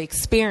about their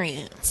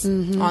experience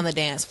on the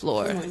dance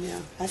floor,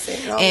 I say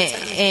it all the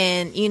time.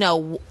 and you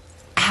know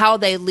how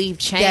they leave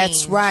change.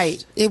 That's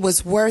right. It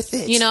was worth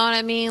it. You know what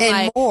I mean? And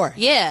like more.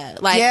 Yeah.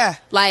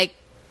 Like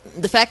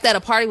the fact that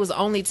a party was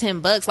only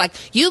 $10. Like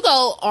you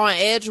go on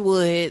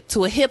Edgewood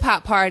to a hip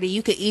hop party,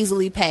 you could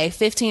easily pay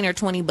 $15 or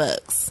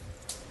 $20.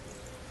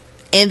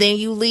 And then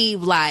you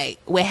leave like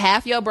with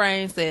half your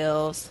brain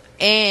cells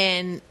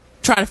and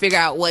trying to figure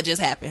out what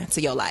just happened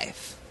to your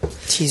life.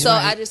 She's so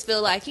right. I just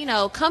feel like, you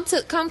know, come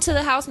to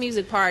the house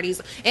music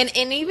parties, and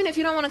even if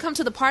you don't want to come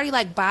to the party,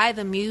 like buy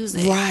the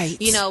music, right?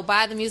 You know,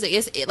 buy the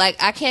music. Like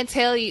I can't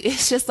tell you.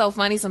 It's just so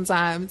funny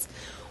sometimes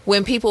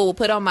when people will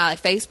put on my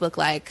like Facebook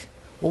like,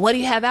 well, what do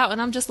you have out?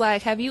 And I'm just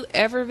like, have you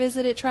ever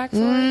visited Tracksource?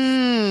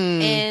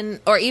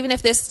 And or even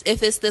if it's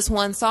this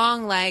one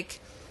song,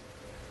 like,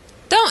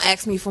 don't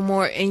ask me for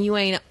more, and you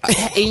ain't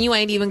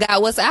even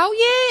got what's out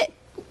yet.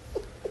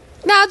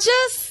 Now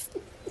just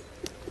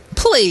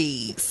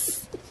please.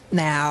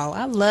 Now,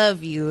 I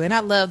love you, and I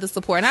love the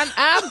support. And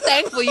I'm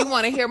thankful you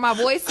want to hear my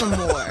voice some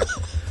more.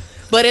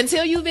 But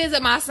until you visit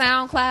my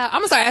SoundCloud, I'm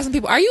gonna start asking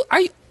people: Are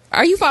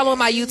you following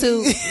my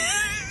YouTube?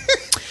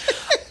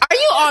 Are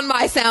you on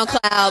my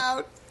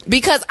SoundCloud?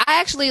 Because I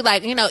actually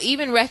like, you know,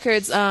 even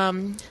records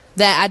that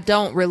I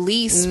don't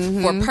release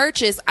for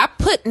purchase, I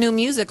put new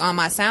music on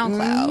my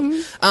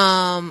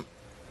SoundCloud.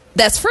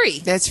 That's free.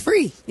 That's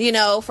free. You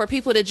know, for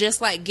people to just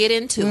like get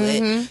into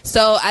it.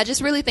 So I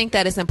just really think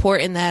that it's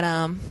important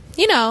that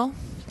you know,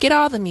 get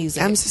all the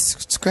music. I'm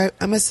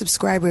a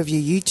subscriber of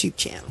your YouTube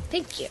channel.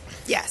 Thank you.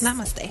 Yes.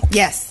 Namaste.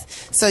 Yes.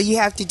 So you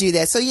have to do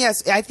that. So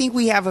yes, I think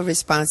we have a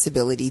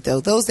responsibility though.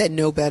 Those that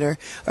know better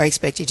are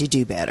expected to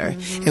do better.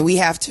 And we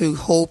have to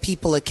hold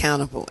people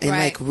accountable and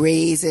like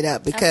raise it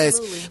up,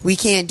 because we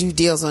can't do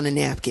deals on a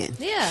napkin.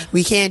 Yeah.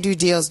 We can't do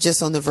deals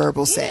just on the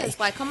verbal say. It's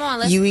like, come on,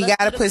 let's we got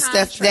to do the put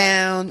stuff contract.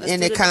 down Let's in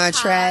do the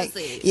contract.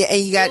 deposit. Yeah,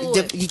 and you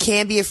Do got you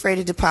can't be afraid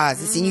of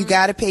deposits, and you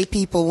got to pay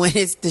people when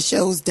the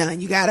show's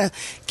done. You got to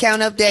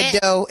count up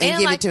that dough and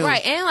give like, it to them.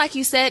 Right. And like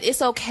you said,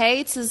 it's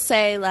okay to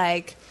say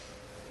like,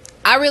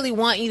 I really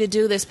want you to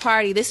do this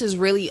party. This is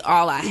really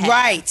all I have.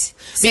 Right.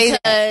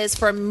 Because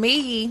for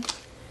me,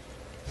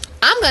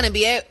 I'm going to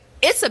be,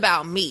 it's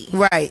about me.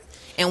 Right.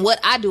 And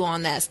what I do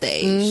on that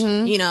stage.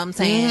 You know what I'm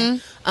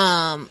saying?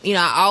 You know,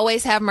 I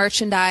always have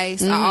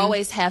merchandise. I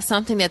always have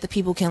something that the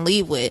people can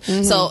leave with.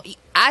 So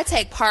I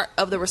take part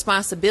of the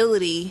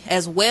responsibility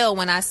as well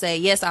when I say,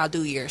 yes, I'll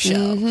do your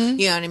show.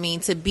 You know what I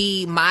mean? To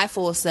be my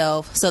full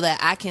self so that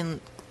I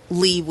can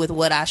leave with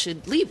what I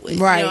should leave with.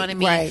 Right, you know what I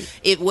mean?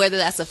 right. Whether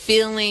that's a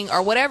feeling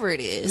or whatever it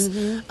is.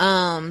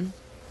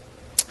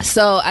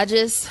 So I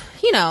just,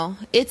 you know,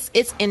 it's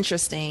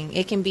interesting.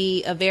 It can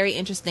be a very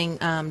interesting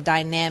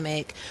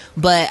dynamic,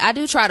 but I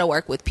do try to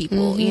work with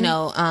people, you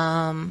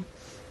know,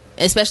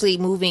 especially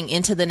moving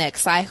into the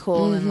next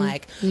cycle and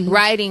like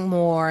writing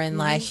more and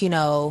like, you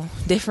know,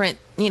 different,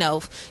 you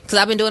know, because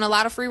I've been doing a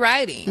lot of free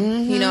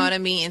writing, you know what I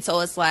mean? And so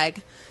it's like,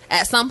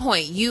 at some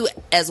point, you,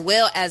 as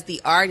well as the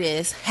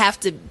artist, have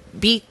to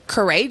be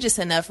courageous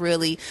enough,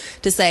 really,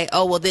 to say,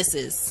 oh, well, this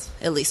is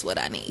at least what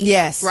I need.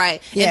 Yes.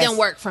 Right? Yes. And then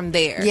work from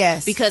there.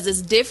 Yes. Because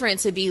it's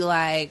different to be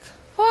like,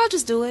 oh, I'll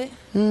just do it.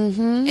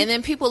 And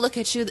then people look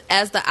at you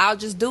as the I'll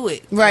just do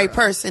it Right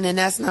person, and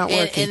that's not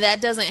working. And that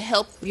doesn't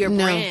help your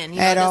brand. You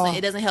know, at all. It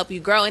doesn't help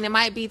you grow. And it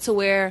might be to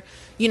where,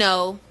 you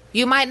know,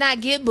 you might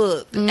not get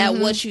booked at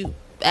what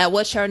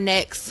your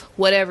next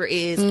whatever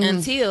is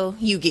until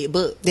you get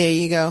booked. There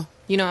you go.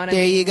 You know what I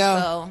There mean? you go.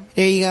 So,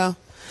 there you go.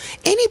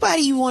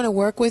 Anybody you want to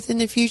work with in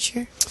the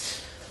future?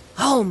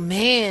 oh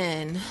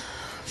man,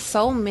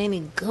 so many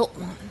good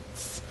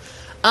ones.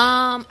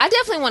 I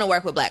definitely want to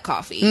work with Black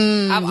Coffee.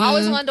 I've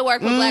always wanted to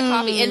work with Black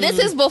Coffee, and this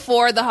is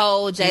before the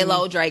whole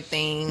J-Lo Drake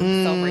thing.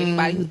 So for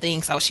anybody who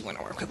thinks, oh, she want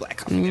to work with Black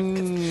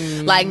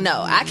Coffee, like,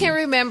 no, I can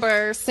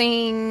remember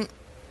seeing.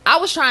 I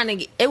was trying to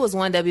get, it was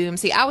one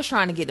WMC. I was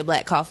trying to get the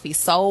Black Coffee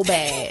so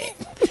bad.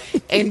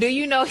 And do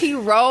you know he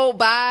rolled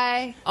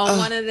by on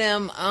one of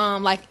them,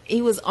 like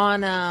he was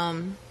on,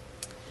 in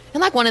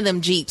like one of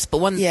them Jeeps, but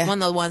one of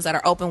the ones that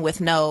are open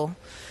with no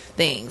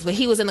things. But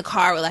he was in the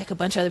car with like a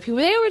bunch of other people.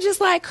 They were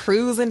just like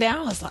cruising down.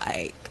 I was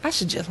like, I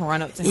should just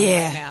run up to him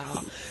right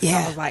now.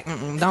 Yeah. I was like,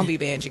 don't be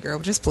Banji, girl.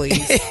 Just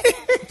please.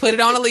 Put it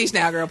on a leash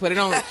now, girl. Put it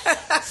on.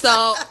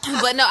 So,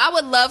 but no, I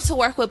would love to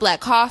work with Black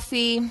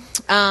Coffee.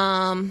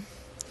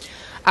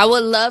 I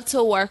would love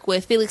to work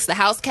with Felix the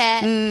House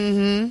Cat.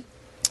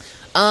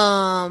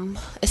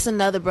 It's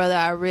another brother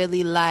I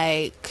really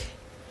like.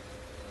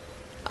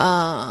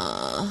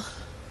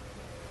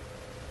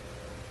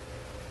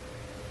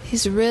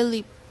 He's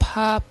really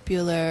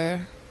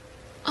popular.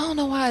 I don't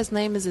know why his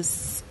name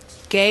is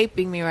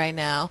escaping me right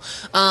now.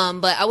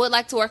 But I would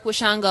like to work with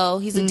Shango.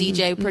 He's a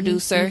DJ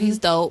producer. He's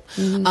dope.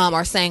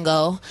 Or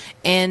Sango.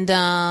 And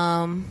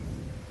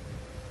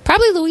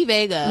probably Louis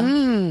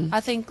Vega. I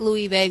think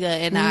Louis Vega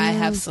and I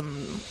have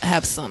some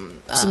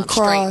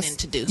straightening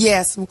to do.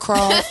 Yeah, some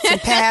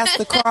pass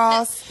the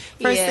cross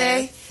per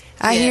se.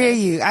 I hear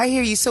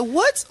you. So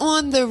what's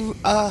on the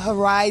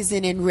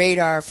horizon and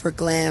radar for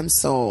Glam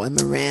Soul and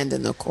Miranda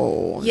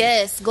Nicole?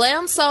 Yes,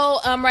 Glam Soul.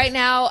 Right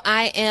now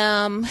I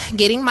am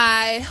getting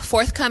my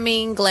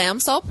forthcoming Glam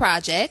Soul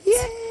project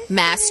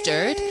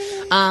mastered.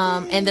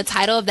 And the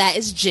title of that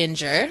is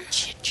Ginger.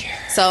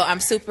 So I'm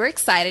super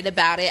excited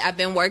about it. I've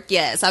been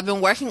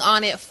working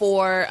on it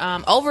for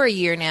over a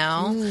year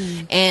now.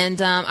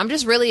 And I'm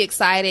just really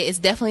excited. It's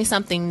definitely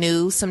something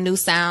new, some new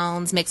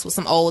sounds mixed with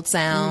some old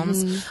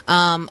sounds.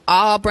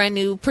 All brand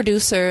new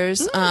producers,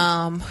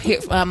 here,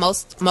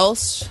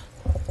 most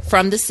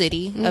from the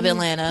city of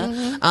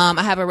Atlanta.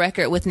 I have a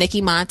record with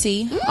Nikki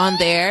Monty on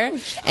there,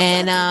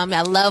 and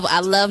I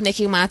love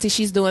Nikki Monty.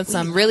 She's doing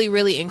some really,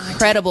 really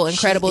incredible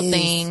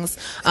things.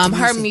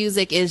 Her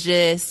music is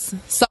just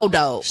so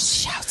dope.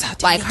 Shouts out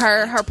to like Nikki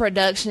her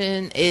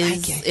production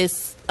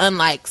is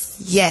unlike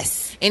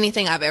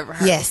anything I've ever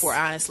heard before.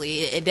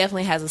 Honestly, it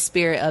definitely has a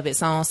spirit of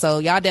its own. So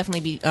y'all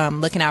definitely be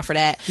looking out for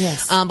that.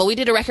 But we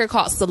did a record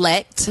called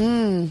Select,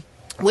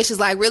 which is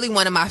like really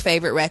one of my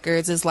favorite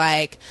records. Is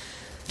like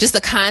just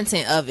the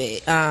content of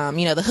it.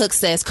 The hook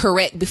says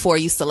correct before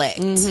you select.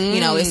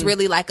 It's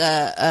really like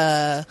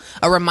a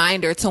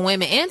reminder to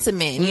women and to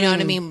men, you know what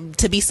I mean,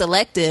 to be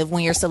selective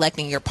when you're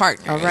selecting your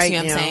partner. All right, you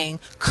know what I'm saying?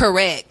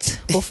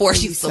 Correct before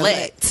you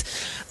select.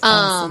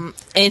 Awesome.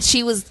 And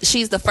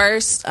she's the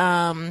first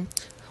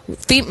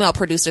female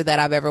producer that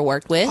I've ever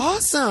worked with.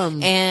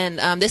 Awesome.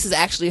 And this is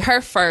actually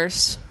her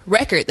first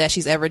record that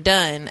she's ever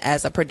done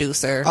as a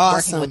producer,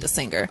 working with the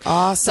singer.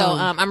 Awesome. So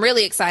I'm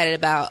really excited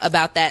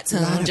about that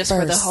tune, just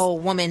for the whole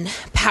woman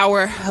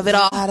power of it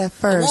all. A lot of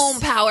firsts. Womb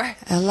power.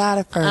 A lot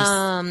of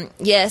firsts.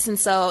 Yes,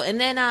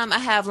 and then I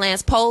have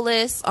Lance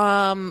Polis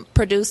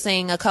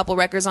producing a couple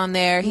records on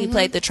there. He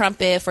played the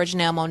trumpet for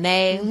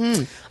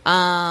Janelle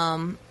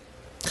Monáe.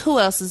 Who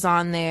else is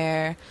on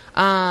there?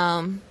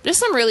 There's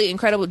some really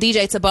incredible.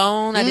 DJ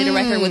Tabone. I did a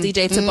record with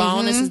DJ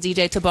Tabone. This is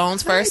DJ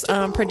Tabone's first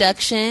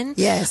production.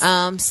 Yes.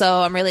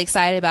 So I'm really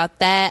excited about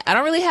that. I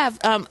don't really have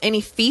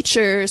any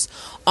features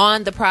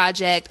on the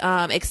project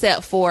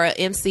except for an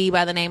MC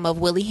by the name of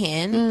Willie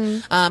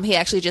Hen. He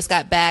actually just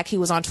got back. He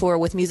was on tour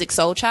with Music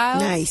Soul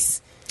Child.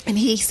 Nice. And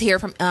he's here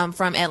from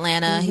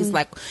Atlanta. He's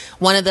like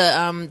one of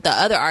the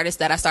other artists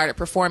that I started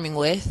performing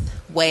with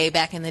way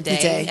back in the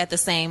day at the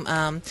same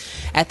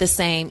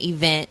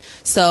event.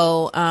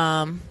 So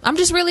I'm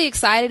just really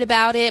excited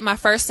about it. My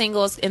first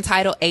single is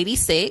entitled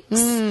 86.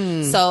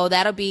 So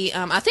that'll be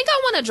I think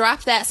I want to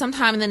drop that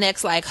sometime in the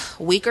next like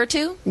week or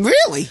two.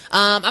 Really?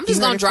 I'm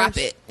just gonna drop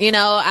it.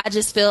 I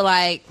just feel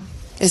like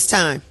it's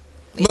time.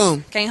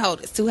 Boom. Can't hold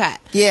it. It's too hot.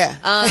 Yeah.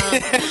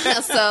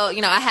 So,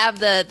 I have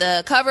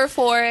the cover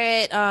for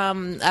it.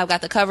 I've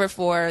got the cover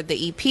for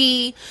the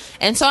EP.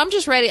 And so I'm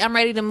just ready. I'm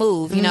ready to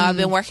move. I've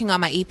been working on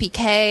my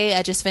EPK.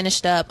 I just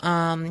finished up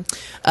kind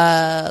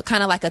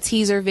of like a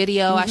teaser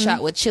video I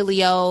shot with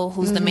Chilio,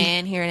 who's the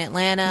man here in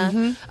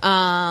Atlanta.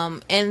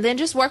 And then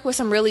just work with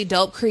some really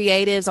dope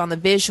creatives on the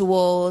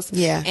visuals.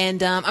 Yeah.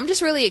 And I'm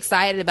just really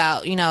excited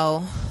about,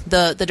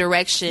 the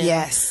direction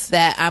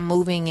that I'm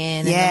moving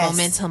in and the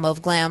momentum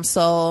of Glam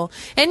Soul.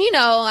 And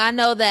I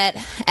know that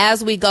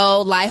as we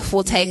go, life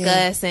will take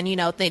us, and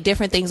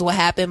different things will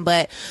happen,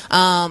 but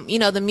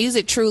the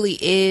music truly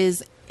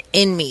is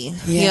in me.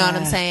 You know what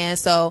I'm saying?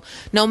 So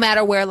no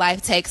matter where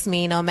life takes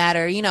me, no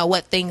matter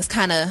what things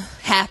kind of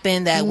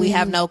happen that we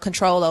have no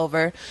control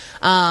over,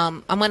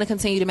 I'm going to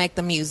continue to make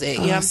the music.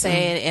 You know what I'm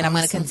saying? And I'm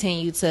going to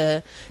continue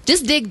to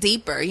just dig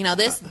deeper.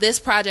 This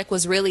project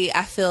was really,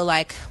 I feel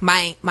like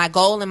my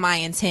goal and my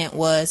intent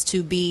was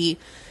to be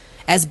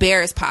as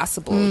bare as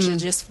possible, to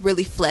just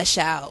really flesh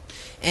out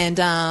and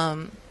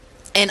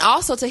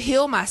also to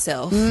heal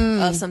myself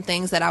of some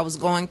things that I was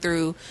going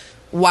through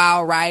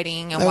while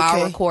writing and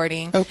while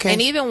recording,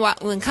 and even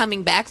when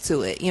coming back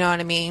to it. You know what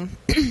I mean?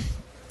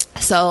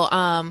 So,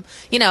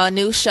 a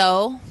new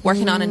show,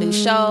 working on a new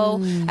show.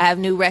 I have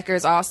new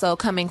records also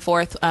coming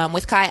forth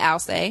with Kai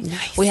Alce.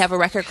 Nice. We have a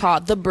record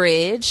called The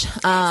Bridge,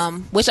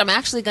 which I'm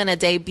actually going to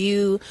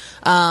debut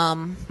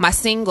my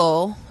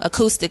single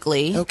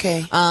acoustically.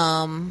 Okay.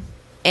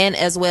 And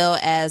as well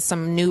as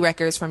some new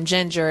records from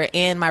Ginger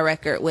and my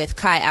record with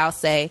Kai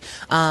Alce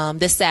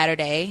this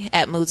Saturday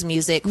at Moods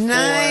Music for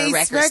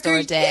Record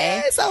Store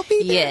Day. Yes, I'll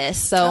be there. Yes,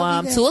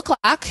 so 2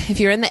 o'clock. If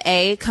you're in the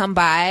A, come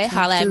by,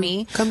 holla at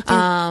me. Come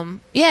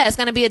through. It's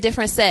going to be a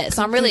different set,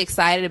 so I'm really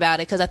excited about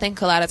it because I think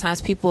a lot of times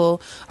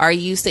people are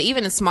used to,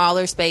 even in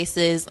smaller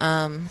spaces,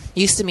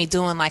 used to me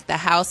doing like the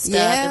house stuff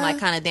and like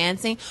kind of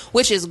dancing,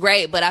 which is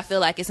great. But I feel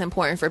like it's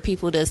important for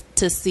people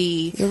to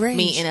see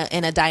me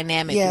in a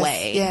dynamic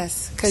way.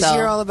 Yes. Because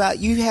you're all about,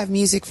 you have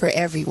music for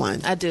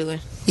everyone. I do.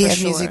 You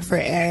have music for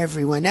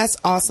everyone. That's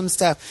awesome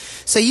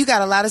stuff. So you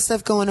got a lot of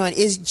stuff going on.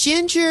 Is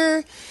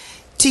Ginger,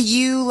 to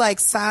you like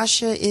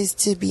Sasha is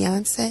to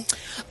Beyonce?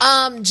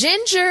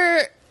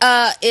 Ginger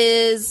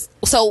is,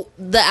 so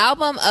the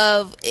album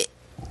of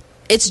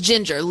it's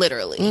Ginger,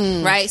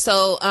 literally, right?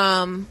 So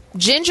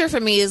ginger for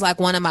me is like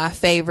one of my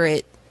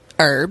favorite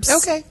herbs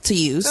to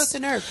use. So it's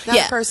an herb, not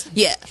a person.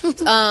 Yeah.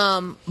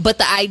 But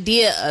the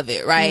idea of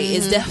it, right,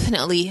 is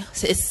definitely,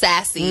 it's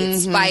sassy,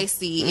 it's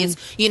spicy, it's,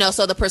 you know,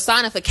 so the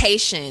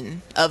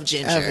personification of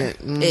ginger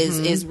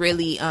is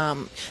really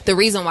the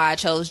reason why I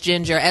chose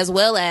ginger, as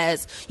well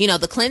as, you know,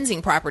 the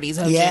cleansing properties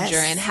of ginger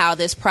and how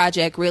this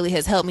project really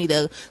has helped me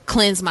to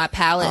cleanse my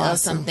palate of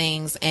some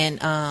things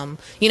and,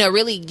 you know,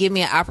 really give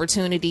me an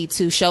opportunity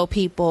to show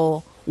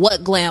people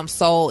what glam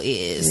soul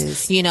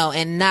is, you know,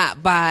 and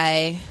not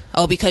by,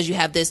 because you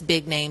have this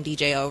big name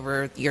DJ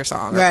over your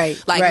song.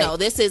 Right. Like, no,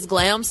 this is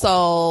glam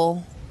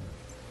soul,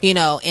 you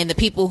know, and the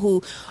people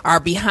who are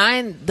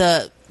behind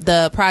the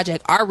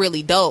project are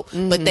really dope,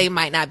 but they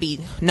might not be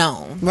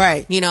known.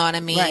 Right. You know what I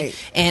mean? Right.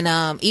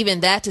 And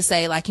even that to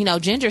say, like, you know,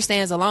 ginger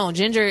stands alone.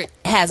 Ginger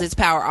has its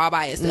power all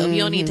by itself.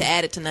 You don't need to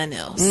add it to nothing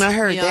else. I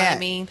heard you know that. what I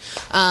mean?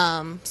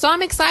 So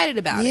I'm excited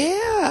about it.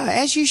 Yeah,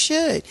 as you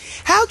should.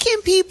 How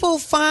can people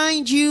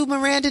find you,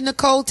 Miranda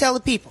Nicole? Tell the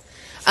people.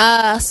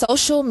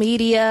 Social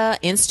media,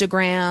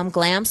 Instagram,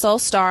 Glam Soul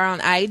Star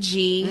on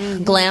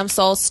IG, Glam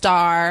Soul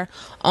Star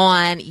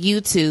on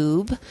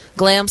YouTube,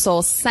 Glam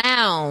Soul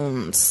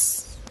Sounds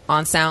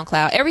on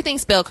SoundCloud.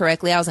 Everything's spelled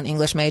correctly. I was an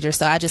English major,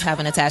 so I just have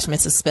an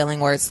attachment to spelling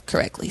words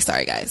correctly.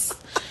 Sorry, guys.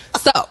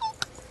 So,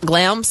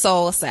 Glam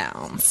Soul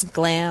Sounds.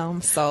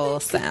 Glam Soul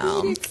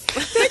Sounds.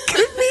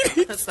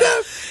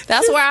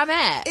 That's where I'm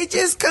at. It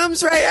just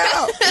comes right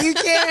out. You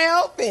can't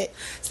help it.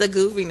 It's the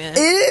goofiness. It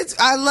is.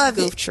 I love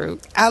Goof it.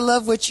 troop. I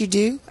love what you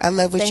do. I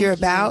love what you're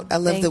about. I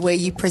love the way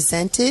you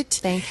present it.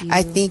 Thank you.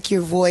 I think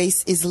your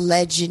voice is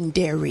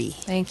legendary.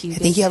 Thank you. I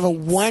think you have a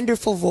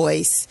wonderful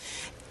voice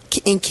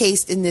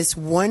encased in this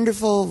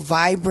wonderful,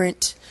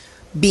 vibrant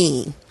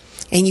being.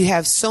 And you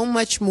have so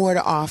much more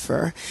to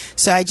offer.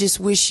 So I just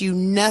wish you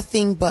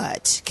nothing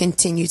but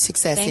continued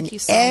success in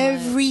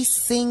every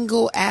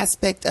single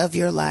aspect of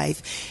your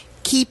life.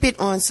 Keep it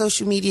on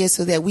social media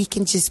so that we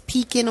can just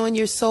peek in on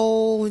your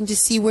soul and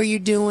just see where you're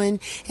doing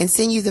and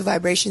send you the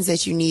vibrations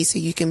that you need so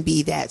you can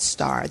be that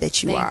star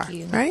that you are. Thank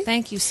you. Right?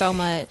 Thank you so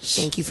much.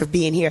 Thank you for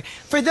being here.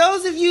 For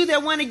those of you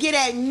that want to get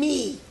at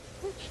me,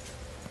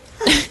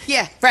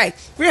 yeah, right.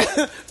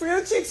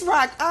 Real Chicks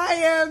Rock. I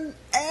am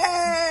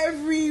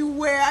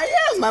everywhere.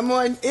 I'm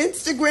on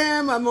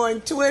Instagram. I'm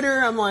on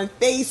Twitter. I'm on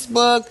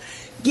Facebook.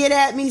 Get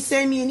at me.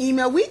 Send me an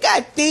email. We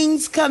got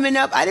things coming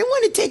up. I didn't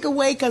want to take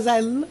away because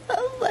I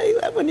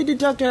wanted to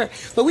talk to her.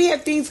 But we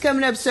have things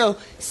coming up. So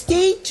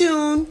stay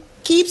tuned.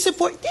 Keep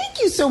support.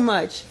 Thank you so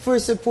much for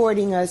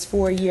supporting us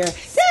for a year.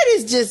 That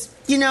is just,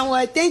 you know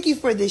what? Thank you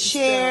for the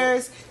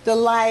shares, the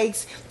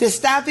likes, the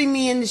stopping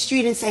me in the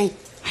street and saying,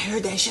 I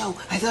heard that show.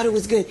 I thought it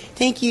was good.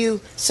 Thank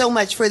you so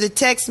much for the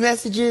text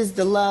messages,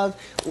 the love.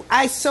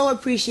 I so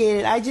appreciate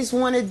it. I just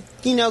want to,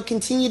 you know,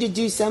 continue to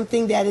do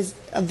something that is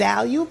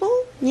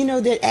valuable, you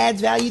know, that adds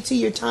value to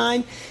your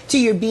time, to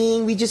your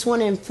being. We just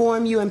want to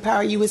inform you,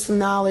 empower you with some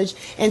knowledge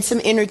and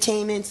some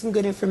entertainment, some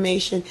good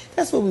information.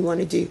 That's what we want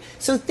to do.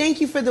 So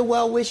thank you for the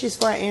well wishes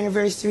for our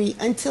anniversary.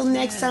 Until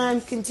next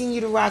time, continue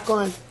to rock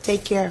on.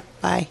 Take care.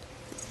 Bye.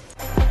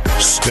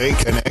 Stay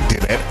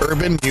connected at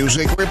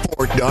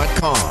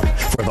urbanmusicreport.com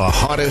for the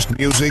hottest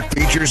music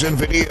features and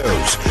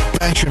videos,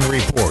 fashion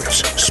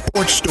reports,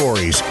 sports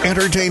stories,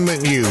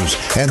 entertainment news,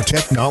 and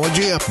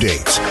technology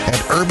updates at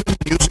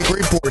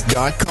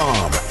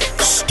urbanmusicreport.com.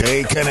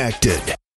 Stay connected.